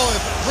 I don't know if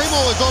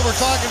Primo was over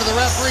talking to the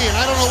referee, and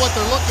I don't know what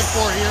they're looking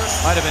for here.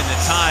 Might have been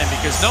the time,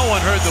 because no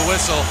one heard the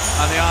whistle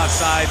on the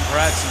offside, and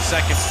perhaps some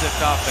seconds tipped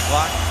off the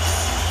clock.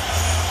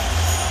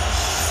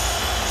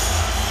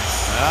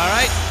 All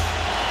right.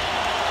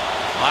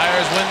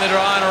 Flyers win the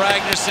draw, and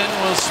Ragnarsson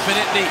will spin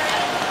it deep.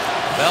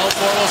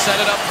 Belfour will set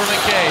it up for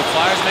McCabe.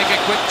 Flyers make a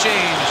quick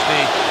change.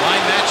 The line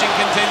matching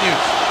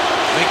continues.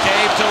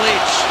 McCabe to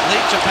Leach.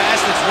 Leach a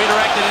pass that's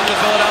redirected into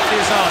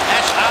Philadelphia zone.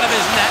 Esch out of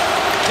his net.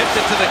 Tipped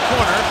it to the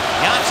corner.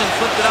 Janssen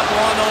flipped it up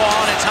along the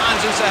wall, and it's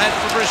Handzus ahead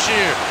for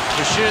Brashear.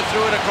 Brashear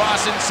threw it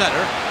across in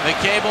center.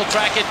 McCabe will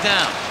track it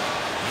down.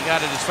 He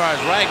got it as far as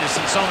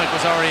Ragnarsson. Somek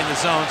was already in the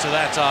zone, so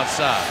that's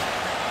offside.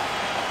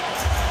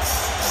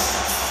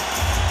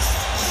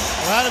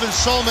 Radovan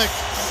Somek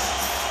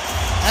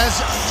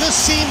has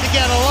just seemed to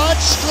get a lot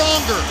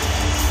stronger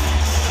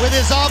with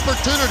his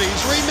opportunities.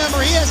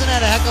 Remember, he hasn't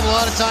had a heck of a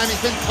lot of time. He's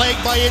been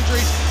plagued by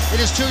injuries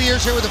in his 2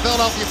 years here with the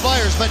Philadelphia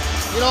Flyers. But,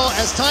 you know,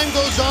 as time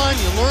goes on,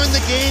 you learn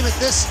the game at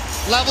this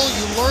level.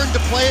 You learn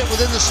to play it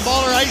within the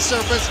smaller ice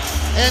surface,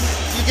 and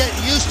you get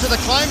used to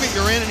the climate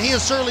you're in, and he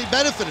has certainly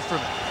benefited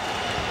from it.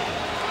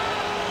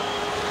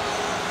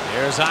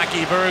 Here's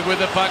Hockeyberg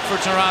with the puck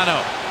for Toronto.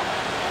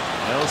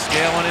 He'll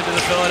scale one into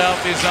the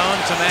Philadelphia zone.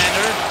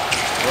 Tamander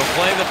will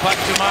play the puck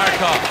to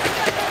Markov.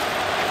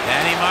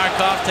 Danny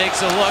Markov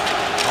takes a look.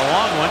 A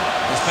long one.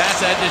 His pass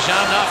ahead to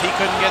Jamnov. He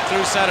couldn't get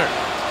through center.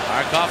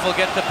 Markov will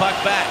get the puck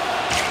back.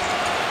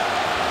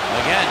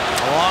 Again,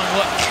 a long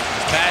look.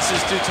 His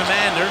passes to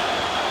Tamander.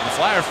 The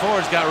Flyer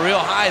forwards got real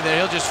high there.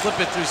 He'll just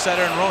flip it through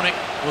center, and Roenick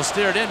will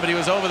steer it in, but he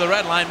was over the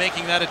red line,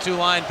 making that a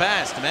 2-line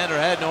pass. Tamander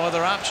had no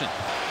other option.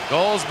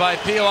 Goals by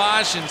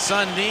Pilash and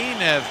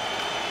Sundin have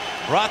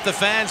brought the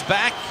fans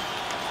back,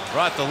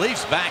 brought the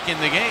Leafs back in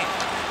the game.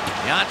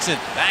 Janssen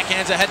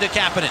backhands ahead to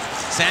Kapanen.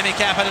 Sami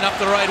Kapanen up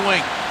the right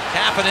wing.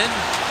 Kapanen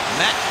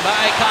met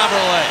by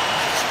Kaberle.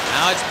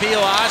 Now it's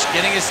Pilash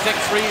getting his stick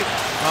free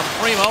from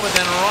Primo, but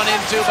then run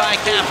into by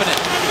Kapanen.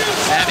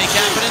 Sami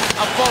Kapanen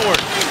up forward.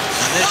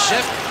 On this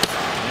shift,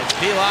 it's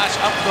Pilash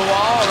up the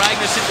wall.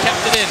 Ragnarsson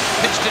kept it in.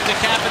 Pitched it to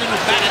Kapanen, who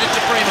batted it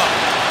to Primo.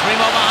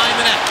 Primo behind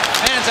the net.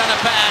 Hands on a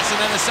pass, and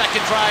then the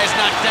second try is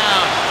knocked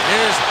down.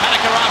 Here's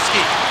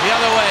Panikarovsky. The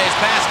other way is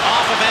passed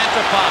off of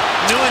Antropov.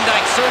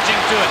 Nieuwendyk surging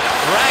to it.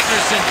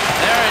 Ragnarsson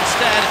there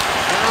instead.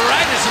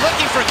 Ragnarsson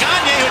looking for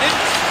Gagne, who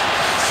didn't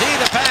see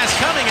the pass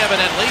coming,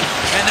 evidently.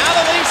 And now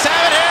the Leafs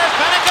have it here.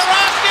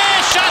 Panikarovsky,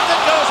 a shot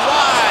that goes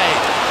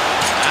wide.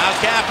 Now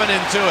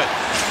Kapanen to it.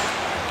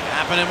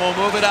 Kapanen will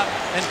move it up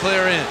and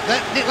clear in.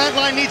 That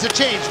line needs a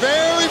change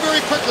very,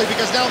 very quickly,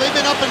 because now they've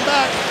been up and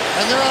back,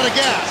 and they're out of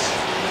gas.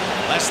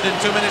 Less than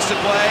 2 minutes to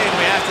play, and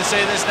we have to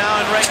say this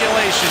now in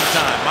regulation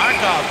time.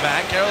 Markov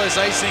back, careless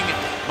icing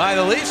by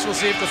the Leafs. We'll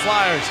see if the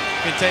Flyers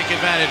can take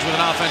advantage with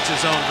an offensive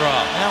zone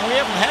draw. Now, we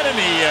haven't had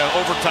any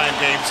overtime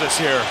games this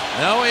year.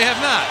 No, we have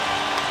not.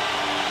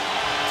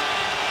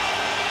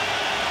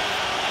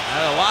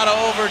 Had a lot of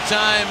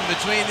overtime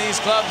between these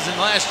clubs in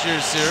last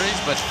year's series,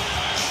 but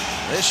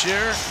this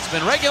year it's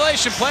been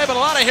regulation play, but a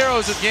lot of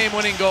heroes with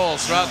game-winning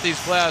goals throughout these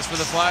playoffs for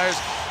the Flyers.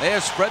 They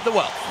have spread the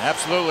wealth.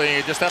 Absolutely.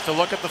 You just have to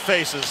look at the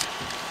faces.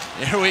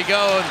 Here we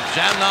go.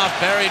 Jamnov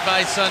buried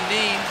by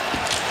Sundin.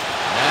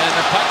 And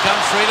the puck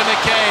comes free to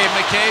McCabe.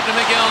 McCabe to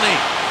McGillney.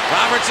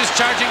 Roberts is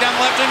charging down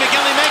left wing.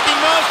 McGillney making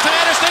moves.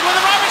 Anderson with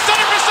a Roberts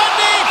center for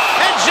Sundin.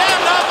 And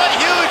Jamnov, a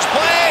huge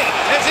play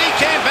as he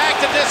came back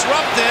to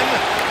disrupt him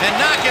and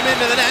knock him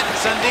into the net.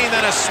 Sundin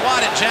then a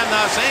swat at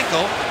Jamnov's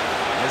ankle.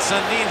 And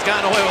Sundin's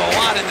gotten away with a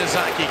lot in this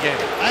hockey game.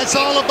 It's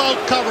all about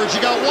coverage.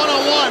 You got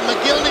one-on-one.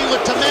 McGillney with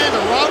Tamander.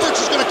 Roberts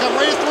is going to come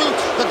right through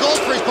the goal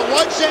crease, but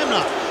watch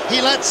Jamnov. He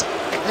lets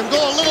him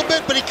go a little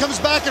bit, but he comes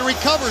back and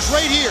recovers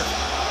right here.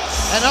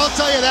 And I'll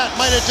tell you, that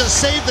might have just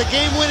saved the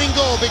game-winning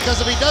goal, because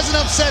if he doesn't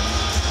upset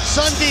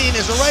Sundin,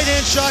 is a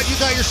right-hand shot, you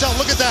got yourself.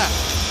 Look at that.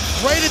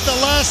 Right at the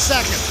last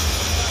second.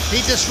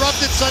 He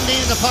disrupted Sundin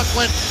and the puck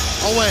went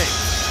away.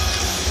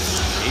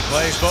 He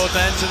plays both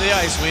ends of the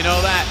ice. We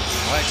know that.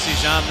 Alexei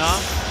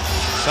Zhamnov.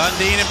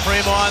 Sundin and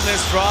Primo on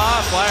this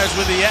draw. Flyers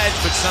with the edge,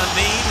 but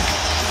Sundin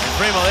and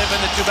Primo, they've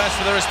been the two best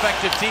for their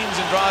respective teams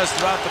in draws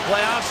throughout the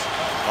playoffs.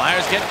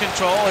 Flyers get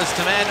control as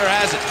Tamander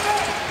has it.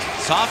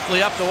 Softly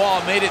up the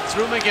wall, made it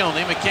through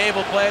McGillney. McCabe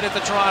will play it at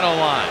the Toronto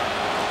line.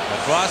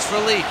 Across for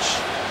Leach.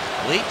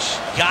 Leach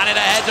got it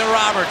ahead to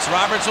Roberts.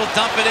 Roberts will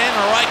dump it in.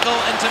 Reichel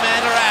and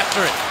Tamander after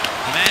it.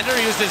 Tamander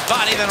used his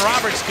body, then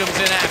Roberts comes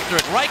in after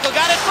it. Reichel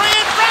got it free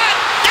in front.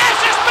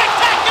 That's a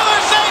spectacular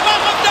save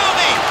off of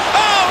Domi.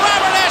 Oh,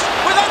 Robert Esch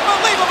with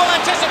unbelievable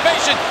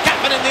anticipation.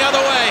 Kapanen the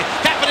other way.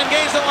 Kapanen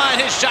gains the line.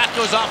 His shot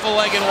goes off a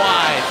leg and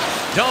wide.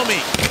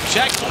 Domi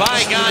checked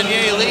by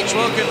Gagne. Leach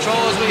will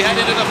control as we head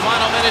into the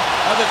final minute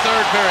of the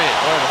third period.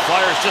 Boy, the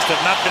Flyers just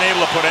have not been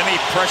able to put any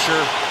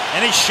pressure,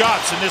 any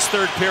shots in this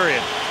third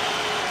period.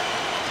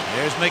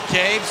 Here's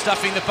McCabe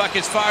stuffing the puck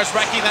as far as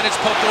Recchi, then it's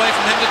poked away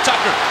from him to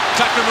Tucker.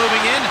 Tucker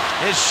moving in.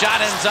 His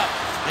shot ends up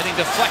getting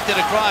deflected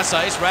across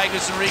ice.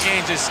 Ragnarsson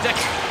regains his stick.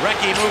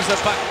 Recchi moves the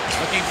puck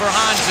looking for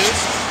Handzus.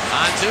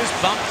 Handzus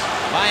bumped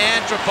by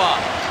Antropov.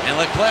 And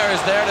Leclerc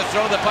is there to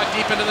throw the puck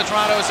deep into the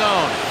Toronto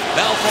zone.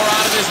 Belfour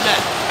out of his net.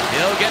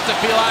 He'll get to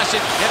Pilash.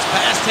 It gets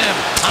past him.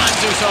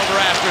 Handzus over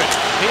after it.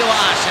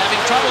 Pilash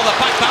having trouble. The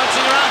puck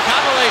bouncing around.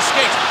 Caberlet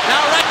skates. Now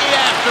Recchi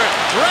after it.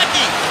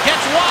 Recchi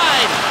gets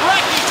wide.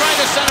 Recchi trying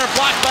to center,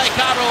 blocked by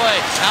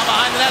Caberlet. Now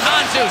behind the net,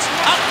 Handzus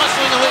out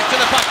muscling a leap to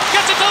the puck.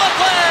 Gets it to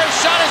Leclerc.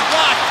 Shot is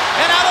blocked.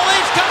 And now the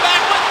Leafs come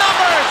back with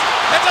numbers.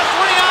 It's a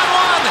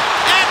 3-on-1.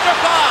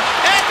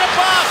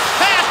 Antropov.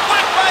 Pass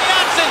blocked by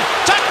Janssen.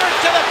 Tucker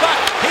to the puck.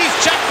 He's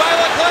checked by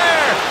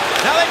Leclerc.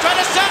 Now they try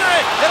to center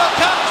it. It'll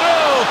come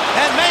through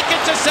and make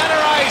it to center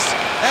ice.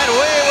 And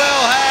we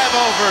will have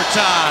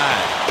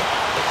overtime.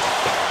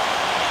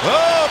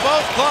 Oh,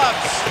 both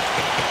clubs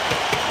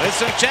with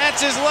some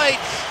chances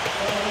late.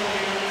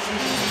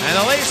 And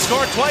the Leafs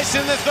score twice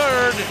in the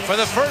third for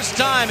the first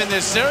time in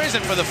this series,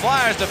 and for the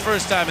Flyers the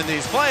first time in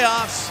these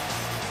playoffs.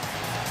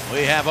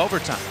 We have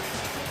overtime.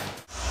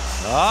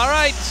 All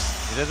right.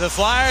 Either the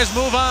Flyers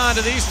move on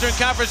to the Eastern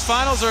Conference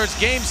Finals, or it's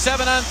Game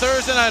 7 on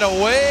Thursday night.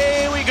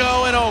 Away we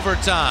go in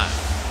overtime.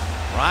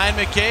 Ryan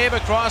McCabe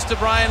across to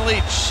Brian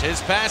Leach.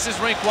 His pass is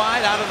rink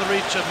wide, out of the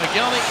reach of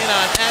McGillney. In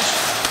on Esch,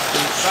 who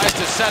tries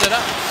to set it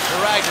up to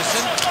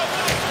Ragnarsson.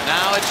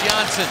 Now it's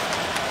Janssen.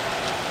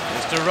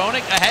 Mr.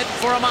 Roenick ahead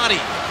for Amati.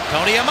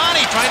 Tony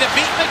Amati trying to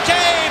beat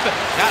McCabe.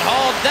 Got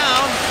hauled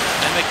down,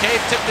 and McCabe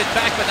tipped it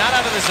back, but not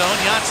out of the zone.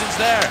 Janssen's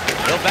there.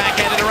 He'll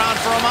backhand it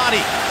around for Amati.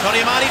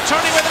 Tony Amati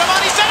turning with it.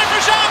 Amati center for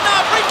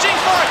Zhamnov, reaching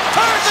for it.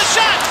 Turns the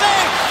shot,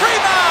 save,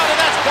 rebound, and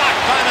that's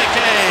blocked by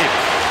McCabe.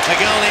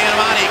 McGillney and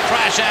Amati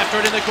crash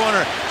after it in the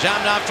corner.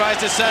 Zhamnov tries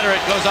to center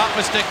it, goes off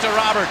a stick to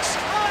Roberts.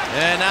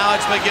 And now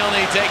it's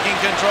McGillney taking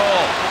control.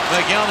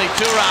 McGillney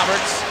to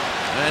Roberts,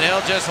 and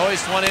he'll just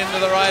hoist one into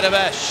the right of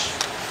Esch.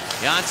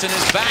 Janssen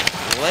is back,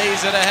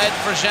 lays it ahead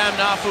for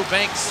Zhamnov, who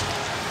banks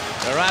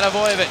to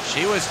Radovojevic.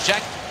 He was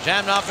checked.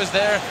 Zhamnov is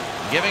there,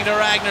 giving to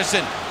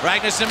Ragnarsson.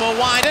 Ragnarsson will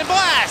wind and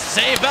blast.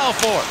 Save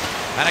Belfour.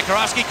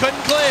 Panakarowski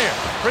couldn't clear.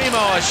 Primo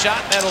a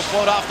shot that'll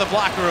float off the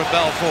blocker of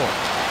Belfour.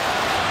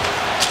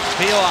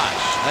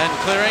 Pilash then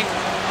clearing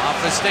off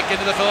the stick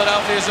into the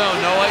Philadelphia zone.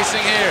 No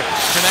icing here.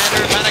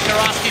 Tamander,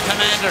 Panakarowski.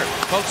 Tamander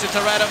pokes it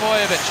to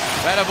Radovojevic.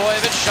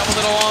 Radovojevic shoveled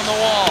it along the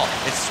wall.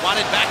 It's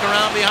swatted back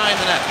around behind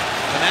the net.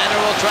 Tamander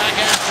will track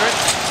after it.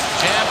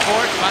 Jam for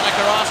it.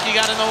 Panakarowski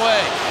got in the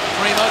way.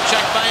 Primo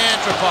checked by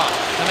Antropov.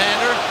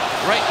 Tamander,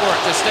 great work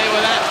to stay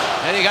with that.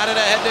 And he got it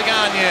ahead to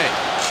Gagne.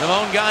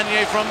 Simone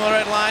Gagne from the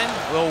red line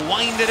will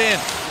wind it in.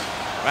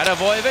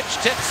 Radovojevic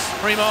tips.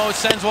 Primo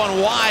sends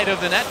one wide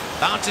of the net.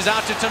 Bounces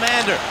out to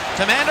Tamander.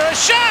 Tamander a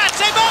shot.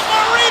 Save up for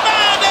a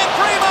rebound. And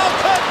Primo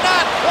could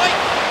not quite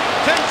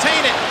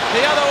contain it.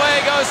 The other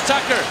way goes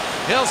Tucker.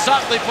 He'll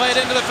softly play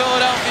it into the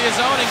Philadelphia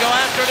zone and go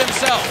after it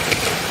himself.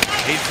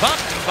 He's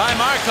bumped by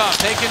Markov.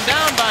 Taken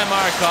down by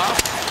Markov.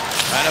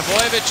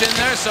 Radovojevic in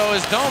there, so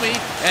is Domi.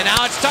 And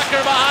now it's Tucker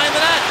behind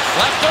the net.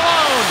 Left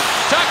alone.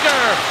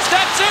 Tucker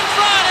steps in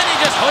front, and he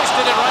just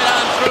hoisted it right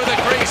on through the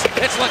crease.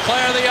 It's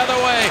Leclerc the other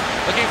way.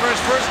 Looking for his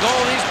first goal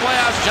in these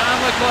playoffs, John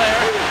Leclerc.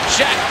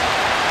 Check.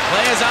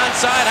 Play is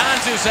onside.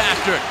 Handzus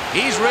after it.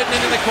 He's ridden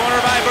into the corner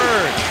by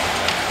Berg.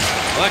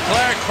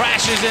 Leclerc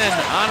crashes in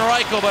on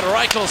Reichel, but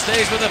Reichel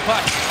stays with the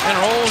puck and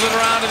rolls it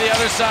around to the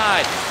other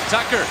side.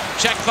 Tucker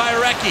checked by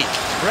Recchi.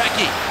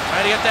 Recchi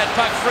trying to get that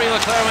puck free.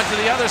 Leclerc went to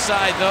the other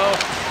side, though,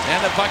 and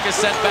the puck is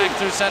sent back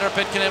through center.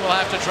 Pitkanen will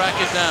have to track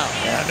it down.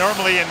 Yeah,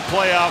 normally in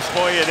playoffs,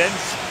 boy, it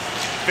ends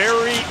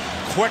very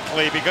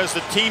quickly because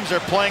the teams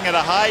are playing at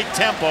a high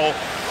tempo,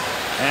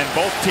 and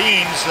both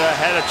teams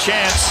had a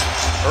chance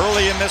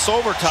early in this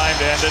overtime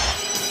to end it.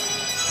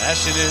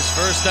 Esch in his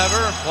first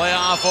ever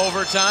playoff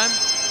overtime.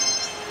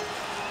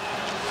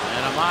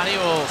 And Amati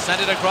will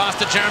send it across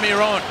to Jeremy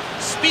Roenick.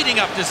 Speeding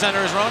up to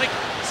center is Roenick.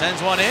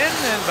 Sends one in,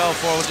 and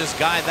Belfour will just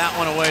guide that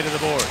one away to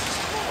the boards.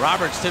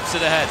 Roberts tips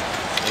it ahead.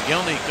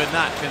 McGillney could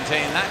not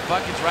contain that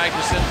puck. It's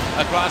Ragnarsson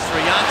across for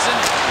Janssen.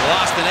 He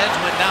lost an edge,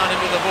 went down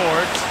into the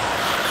boards.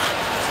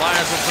 The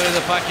Flyers will clear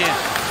the puck in.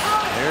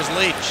 Here's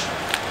Leach.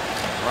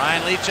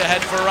 Ryan Leach ahead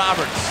for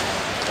Roberts.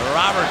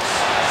 Roberts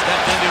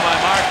stepped into by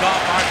Markov.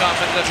 Markov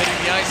ended up hitting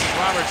the ice, and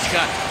Roberts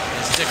got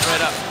his stick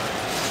right up.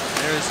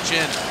 There's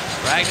Chin.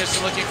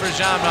 Ragnarsson looking for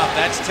Jamnov.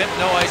 That's tipped,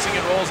 no icing.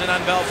 It rolls in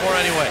on Belfour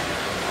anyway.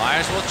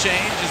 Flyers will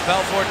change as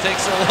Belfour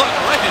takes a look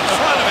right in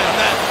front of him.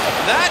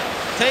 That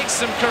takes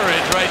some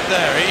courage right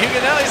there. You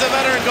can tell he's a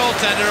veteran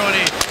goaltender when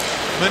he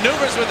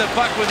maneuvers with the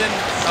puck within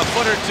a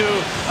foot or two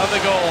of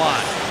the goal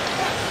line.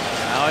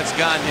 Now it's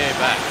Gagne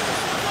back.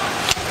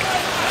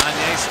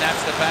 Gagne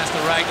snaps the pass to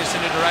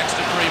Ragnarsson, who directs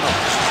to Primo.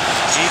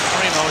 Keith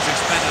Primo has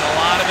expended a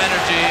lot of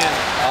energy in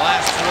the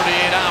last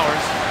 48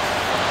 hours.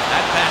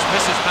 That pass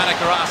misses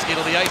Panakarowski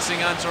to the icing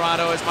on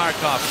Toronto as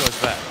Markov goes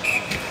back.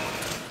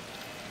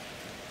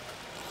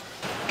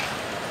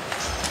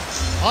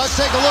 Let's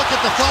take a look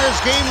at the Flyers'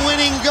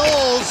 game-winning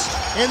goals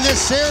in this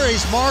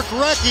series. Mark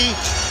Recchi,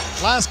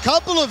 last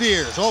couple of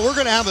years. Oh, we're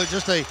going to have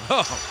just a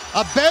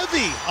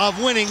bevy of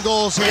winning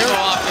goals here. Primo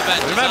off the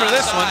bench. Remember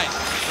this one.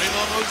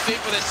 Primo moves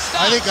deep with it. Stops.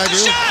 I think I do.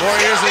 4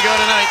 years ago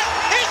tonight.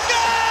 He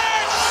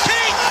scores!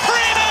 Keith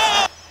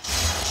Primo!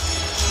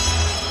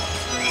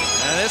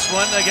 And this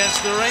one against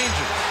the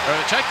Rangers. Or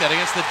check that,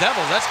 against the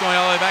Devils. That's going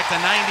all the way back to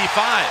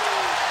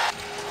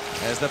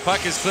 '95. As the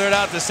puck is cleared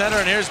out to center,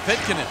 and here's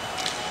Pitkanen.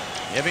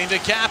 Giving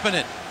to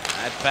Kapanen.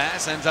 That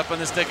pass ends up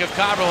on the stick of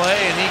Cabriolet,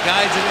 and he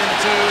guides it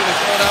into the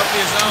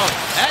Philadelphia zone.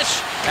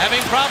 Esch having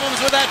problems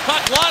with that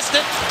puck, lost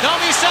it.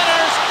 Domi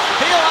centers.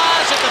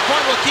 Pilage at the point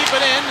will keep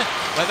it in,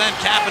 but then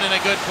Kapanen a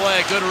good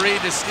play, a good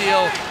read to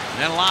steal, and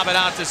then lob it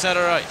out to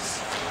center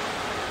ice.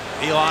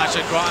 Pilage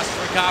across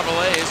for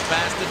Cabriolet. His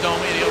pass to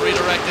Domi, and he'll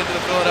redirect into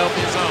the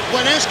Philadelphia zone.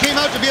 When Esch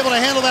came out to be able to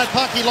handle that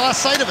puck, he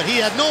lost sight of it.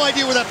 He had no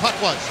idea where that puck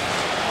was.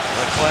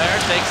 Leclerc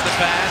takes the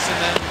pass, and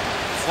then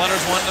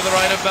flutters one to the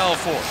right of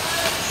Belfour.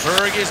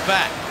 Berg is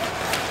back.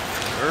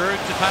 Berg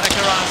to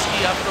Panakarowski,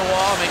 up the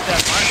wall, make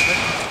that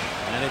marksman.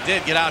 And it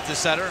did get out to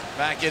center.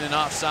 Back in and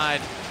offside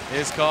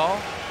is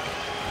called.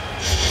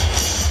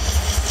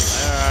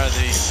 There are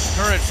the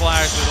current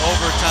Flyers with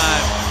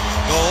overtime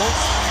goals.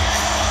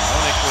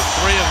 Roenick with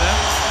 3 of them.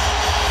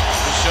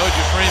 Just showed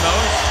you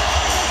Primo's.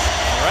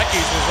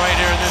 Recchi's was right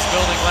here in this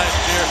building last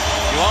year.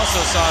 You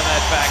also saw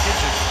that package.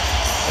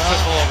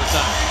 Triple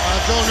overtime.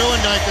 Joe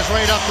Nieuwendyk is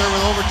right up there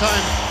with overtime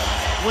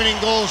winning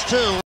goals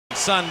too.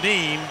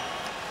 Sundin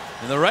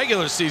in the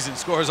regular season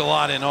scores a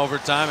lot in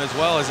overtime as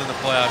well as in the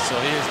playoffs, so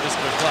he is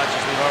Mr. Clutch,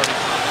 as we've already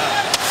found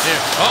out.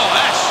 Here,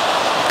 Esch!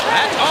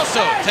 That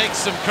also takes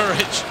some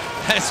courage.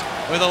 As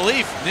with a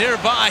leaf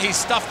nearby, he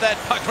stuffed that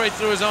puck right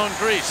through his own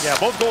crease. Yeah,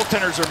 both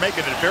goaltenders are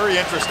making it very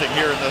interesting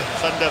here in the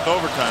sudden death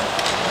overtime.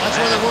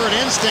 That's where the word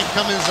instinct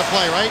comes into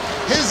play, right?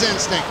 His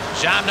instinct.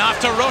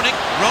 Jamnov to Roenick.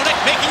 Roenick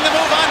making the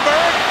move on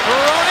Berg.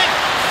 Roenick.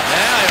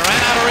 Yeah, he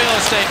ran out of real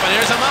estate, but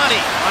here's Amati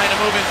trying to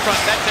move in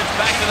front. That tips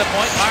back to the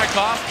point.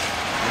 Markov.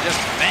 And just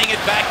bang it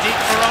back deep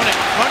for Roenick.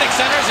 Roenick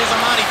centers. Here's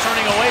Amati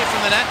turning away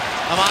from the net.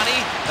 Amati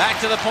back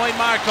to the point.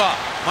 Markov.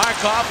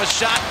 Markov, a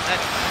shot that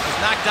was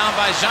knocked down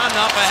by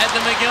Jamnov ahead to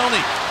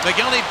McGillney.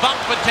 McGillney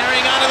bumped, but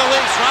carrying on to the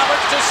Leafs.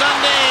 Roberts to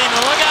Sundin.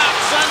 Look out,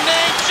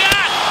 Sundin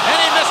shot, and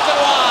he missed it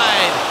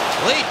wide.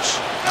 Leach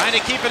trying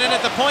to keep it in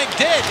at the point,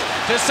 did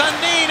to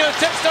Sundin, who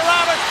tips to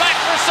Roberts, back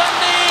for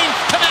Sundin.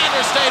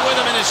 Commander stayed with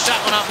him, and his shot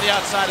went off the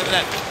outside of the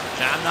net.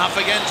 Jamnov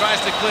again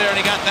tries to clear,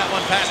 and he got that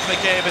one past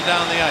McCabe and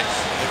down the ice.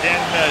 Again,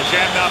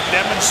 Jamnov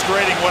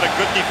demonstrating what a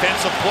good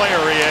defensive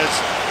player he is.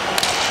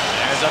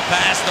 There's a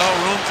pass, though,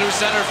 room through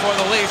center for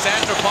the Leafs.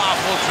 Antropov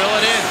will drill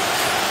it in.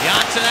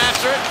 Janssen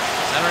after it.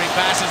 Centering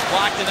pass is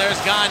blocked, and there's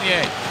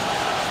Gagne.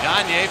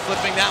 Gagne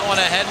flipping that one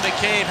ahead.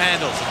 McCabe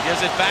handles and gives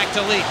it back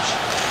to Leach.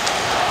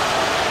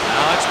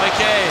 Now it's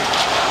McCabe.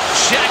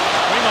 Check.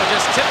 Primo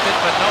just tipped it,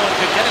 but no one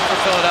could get it for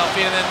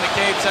Philadelphia, and then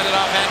McCabe sent it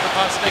off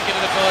Antropov, stick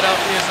into the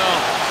Philadelphia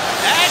zone.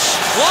 Esch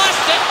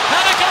lost it.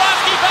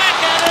 Panakarowski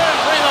backhander, and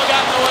Primo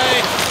got in the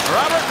way.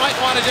 Robert might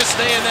want to just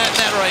stay in that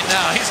net right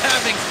now. He's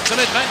having some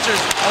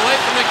adventures away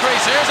from the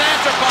crease. Here's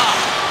Antropov.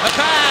 A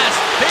pass.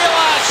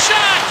 Pilage.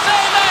 Shot.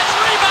 Save it.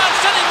 Rebound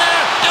sitting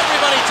there.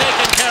 Everybody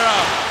taken care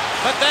of.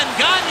 But then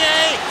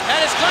Gagne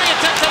at his clearing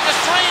attempt takes a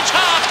strange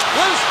hop.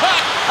 Loose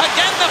puck.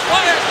 Again the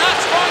Flyers not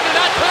strong to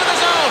not clear the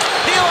zone.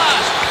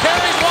 Pilage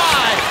carries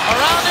wide.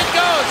 Around it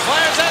goes.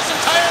 Flyers has some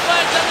tired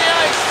legs on the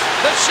ice.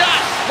 The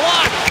shot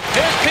blocked.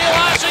 Here's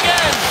Pilage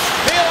again.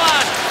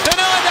 Pilage to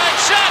Nieuwendyk.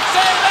 Shot.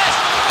 Save it.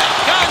 And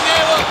Gagne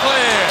will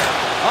clear.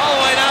 All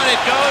the way down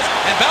it goes,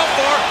 and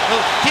Belfour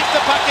will keep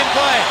the puck in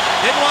play.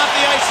 Didn't want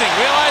the icing.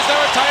 Realized there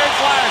were tired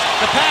Flyers.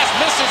 The pass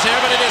misses here,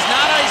 but it is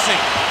not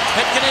icing.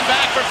 Pitkanen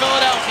back for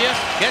Philadelphia.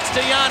 Gets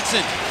to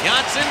Janssen.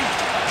 Janssen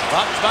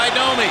bumped by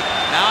Domi.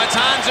 Now it's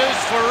Hanzus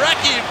for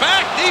Recchi.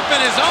 Back deep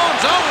in his own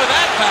zone with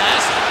that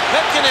pass.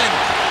 Pitkanen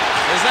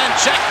is then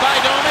checked by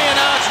Domi, and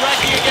now it's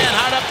Recchi again.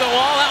 Hard up the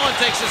wall. That one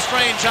takes a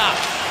strange hop.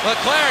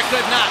 Leclerc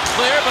could not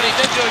clear, but he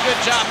did do a good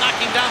job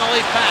knocking down the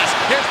Leaf pass.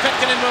 Here's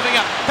Pitkanen moving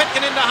up.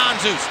 Pitkanen to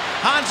Handzus.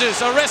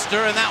 Handzus, a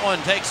wrister, and that one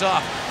takes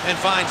off and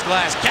finds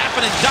glass.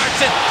 Kapanen darts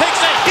it,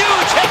 takes a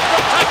huge hit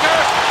from Tucker,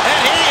 and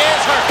he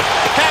is hurt.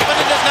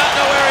 Kapanen does not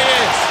know where he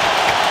is.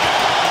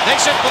 They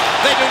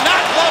do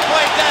not blow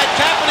play dead.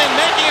 Kapanen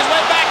making his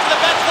way back to the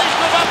bench. Leafs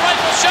move up,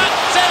 rifle shot.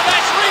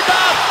 Sandbags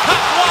rebound,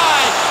 cut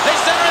wide. They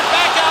center it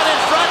back out in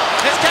front.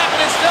 As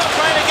Kapanen still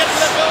trying to get to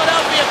the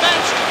Philadelphia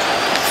bench.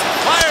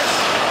 Flyers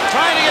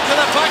trying to get to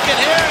the puck, and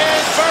here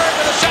is Berg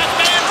with a shot.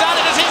 Fans on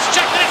it as he's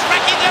checked, and it's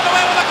Recchi the other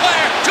way with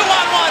Leclerc.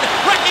 2-on-1.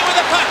 Recchi with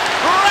the puck.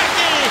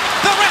 Recchi,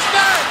 the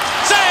wrister.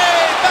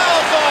 Save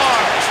Belfour.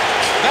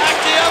 Back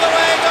the other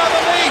way go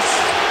the Leafs.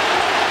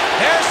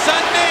 Here's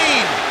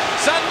Sundin.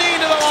 Sundin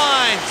to the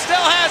line.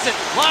 Still has it.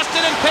 Lost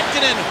it in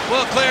Pitkanen.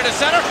 Will clear to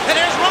center. And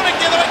here's Roenick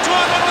the other way.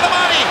 2-on-1 with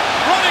Amani.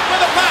 Roenick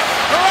with the puck.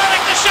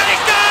 Roenick the shot. He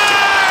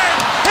scored!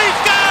 He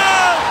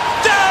scored!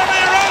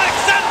 Jeremy Roenick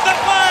sends the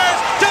Flyers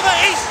to the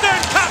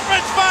Eastern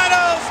Conference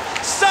Finals.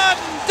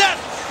 Sudden death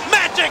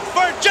magic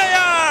for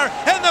JR.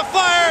 And the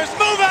Flyers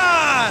move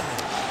on.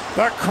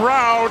 The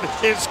crowd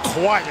is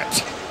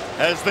quiet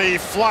as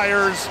the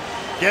Flyers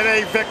get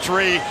a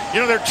victory. You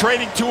know, they're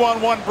trading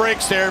 2-on-1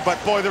 breaks there,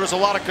 but boy, there was a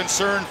lot of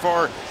concern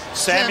for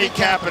Sami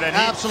Kapanen.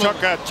 He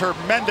took a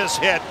tremendous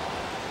hit,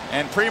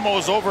 and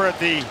Primo's over at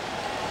the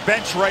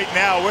bench right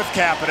now with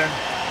Kapanen.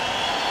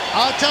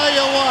 I'll tell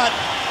you what,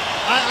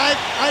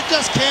 I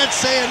just can't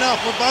say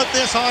enough about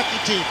this hockey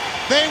team.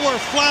 They were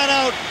flat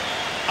out,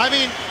 I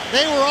mean,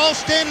 they were all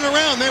standing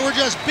around. They were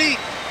just beat.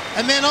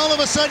 And then all of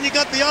a sudden you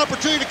got the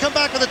opportunity to come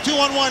back with a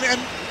 2-on-1. And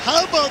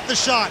how about the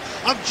shot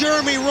of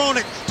Jeremy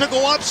Roenick to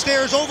go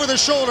upstairs over the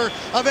shoulder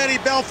of Eddie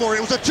Belfour?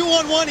 It was a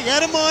 2-on-1. He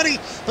had him on.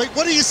 Like,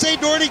 what do you say,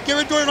 Dorney?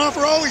 Gary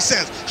Dornhofer always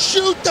says,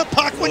 shoot the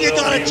puck when you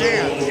got a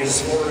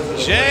chance.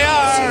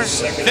 JR,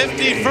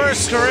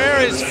 51st career,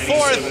 his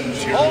 4th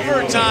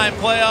overtime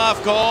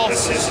playoff goal,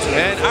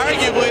 and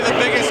arguably the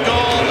biggest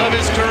goal of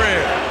his career.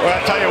 Well,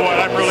 I'll tell you what,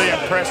 I'm really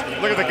impressed.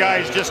 Look at the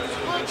guys just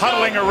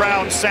huddling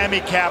around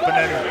Sami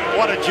Kapanen.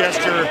 What a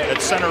gesture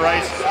at center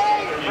ice.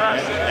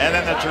 And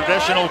then the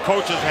traditional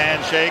coach's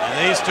handshake.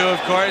 And these two, of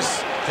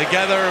course,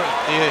 together,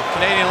 the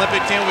Canadian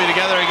Olympic team will be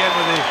together again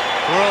with the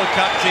World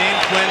Cup team,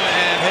 Quinn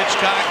and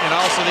Hitchcock, and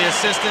also the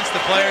assistants,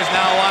 the players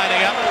now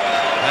lining up.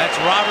 That's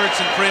Roberts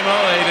and Primo.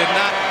 They did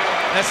not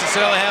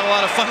necessarily have a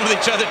lot of fun with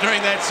each other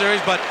during that series,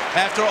 but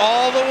after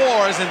all the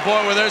wars, and boy,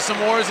 were there some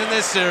wars in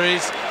this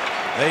series,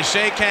 they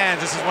shake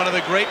hands. This is one of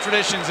the great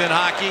traditions in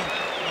hockey,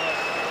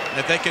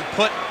 that they can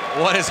put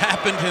what has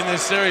happened in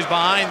this series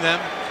behind them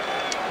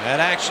and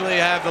actually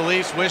have the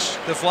Leafs wish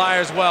the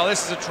Flyers well.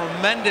 This is a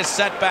tremendous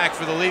setback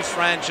for the Leafs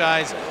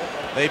franchise.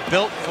 They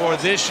built for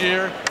this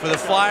year. For the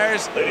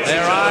Flyers,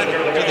 they're on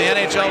to the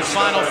NHL's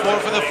Final Four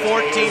for the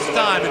 14th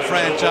time in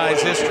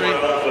franchise history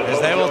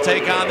as they will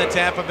take on the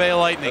Tampa Bay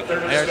Lightning.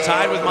 They are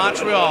tied with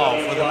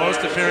Montreal for the most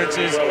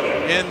appearances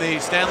in the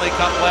Stanley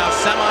Cup playoff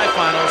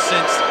semifinals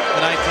since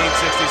the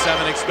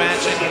 1967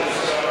 expansion.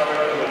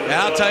 And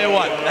I'll tell you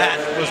what, that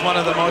was one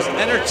of the most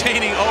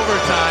entertaining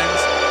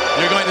overtimes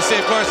you're going to see.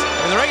 Of course,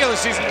 in the regular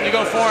season, you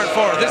go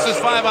 4-on-4. This is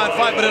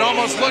 5-on-5, but it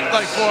almost looked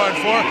like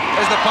 4-on-4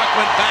 as the puck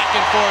went back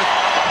and forth.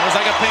 It was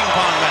like a ping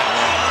pong match.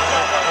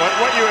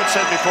 What you had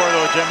said before,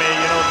 though, Jimmy,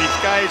 you know, these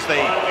guys,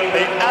 they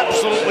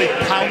absolutely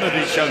pounded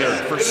each other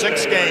for 6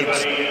 games.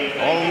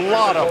 A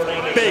lot of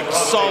big,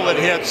 solid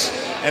hits.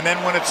 And then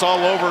when it's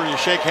all over, you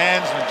shake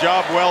hands and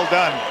job well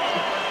done.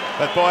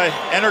 But boy,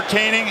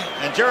 entertaining,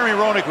 and Jeremy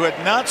Roenick, who had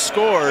not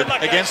scored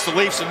against the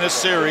Leafs in this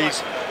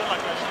series,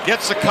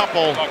 gets a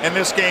couple in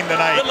this game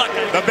tonight.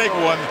 The big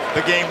one,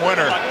 the game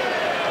winner.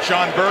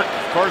 Sean Burke,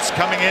 of course,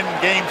 coming in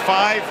game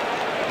 5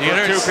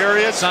 for 2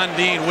 periods.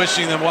 Sundin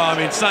wishing them well. I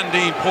mean,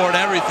 Sundin poured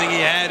everything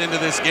he had into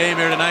this game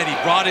here tonight. He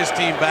brought his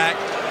team back,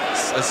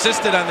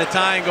 assisted on the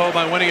tying goal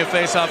by winning a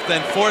faceoff,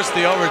 then forced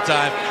the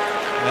overtime.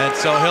 And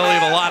so he'll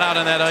leave a lot out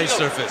on that ice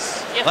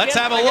surface. Let's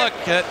have a look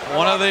at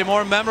one of the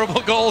more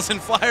memorable goals in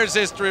Flyers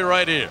history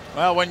right here.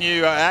 Well, when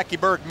you, Aki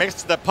Burke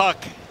mixed the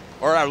puck,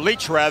 or a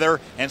Leach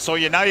rather, and so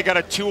now you got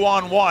a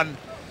 2-on-1.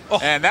 Oh.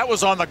 And that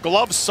was on the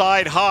glove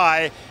side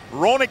high.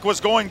 Roenick was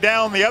going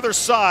down the other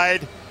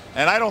side,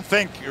 and I don't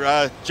think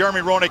Jeremy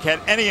Roenick had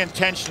any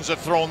intentions of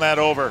throwing that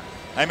over.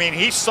 I mean,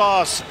 he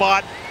saw a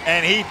spot,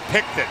 and he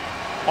picked it.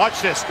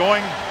 Watch this,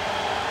 drawing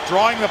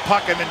the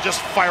puck and then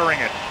just firing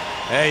it.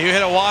 Hey, you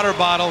hit a water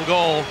bottle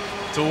goal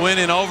to win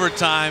in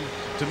overtime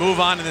to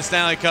move on to the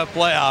Stanley Cup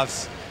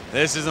playoffs.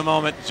 This is a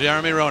moment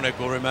Jeremy Roenick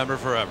will remember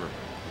forever.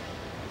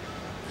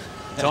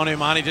 Tony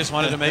Amani just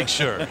wanted to make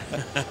sure.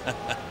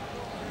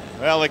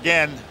 Well,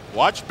 again,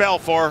 watch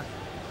Belfour.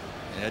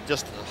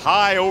 Just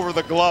high over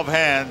the glove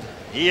hand.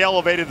 He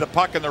elevated the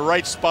puck in the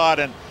right spot,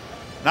 and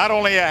not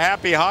only a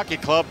happy hockey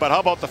club, but how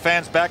about the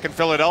fans back in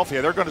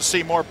Philadelphia? They're going to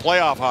see more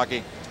playoff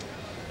hockey.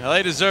 Well,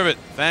 they deserve it.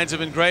 Fans have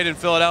been great in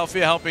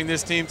Philadelphia, helping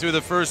this team through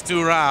the first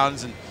 2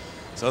 rounds. And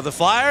so the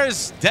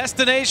Flyers,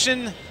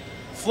 destination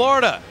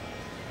Florida.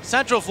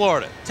 Central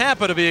Florida,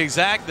 Tampa to be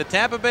exact, the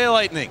Tampa Bay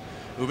Lightning,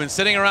 who've been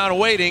sitting around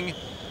waiting.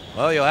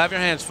 Well, you'll have your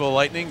hands full,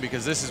 Lightning,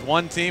 because this is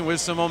one team with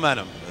some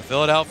momentum. The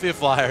Philadelphia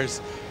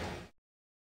Flyers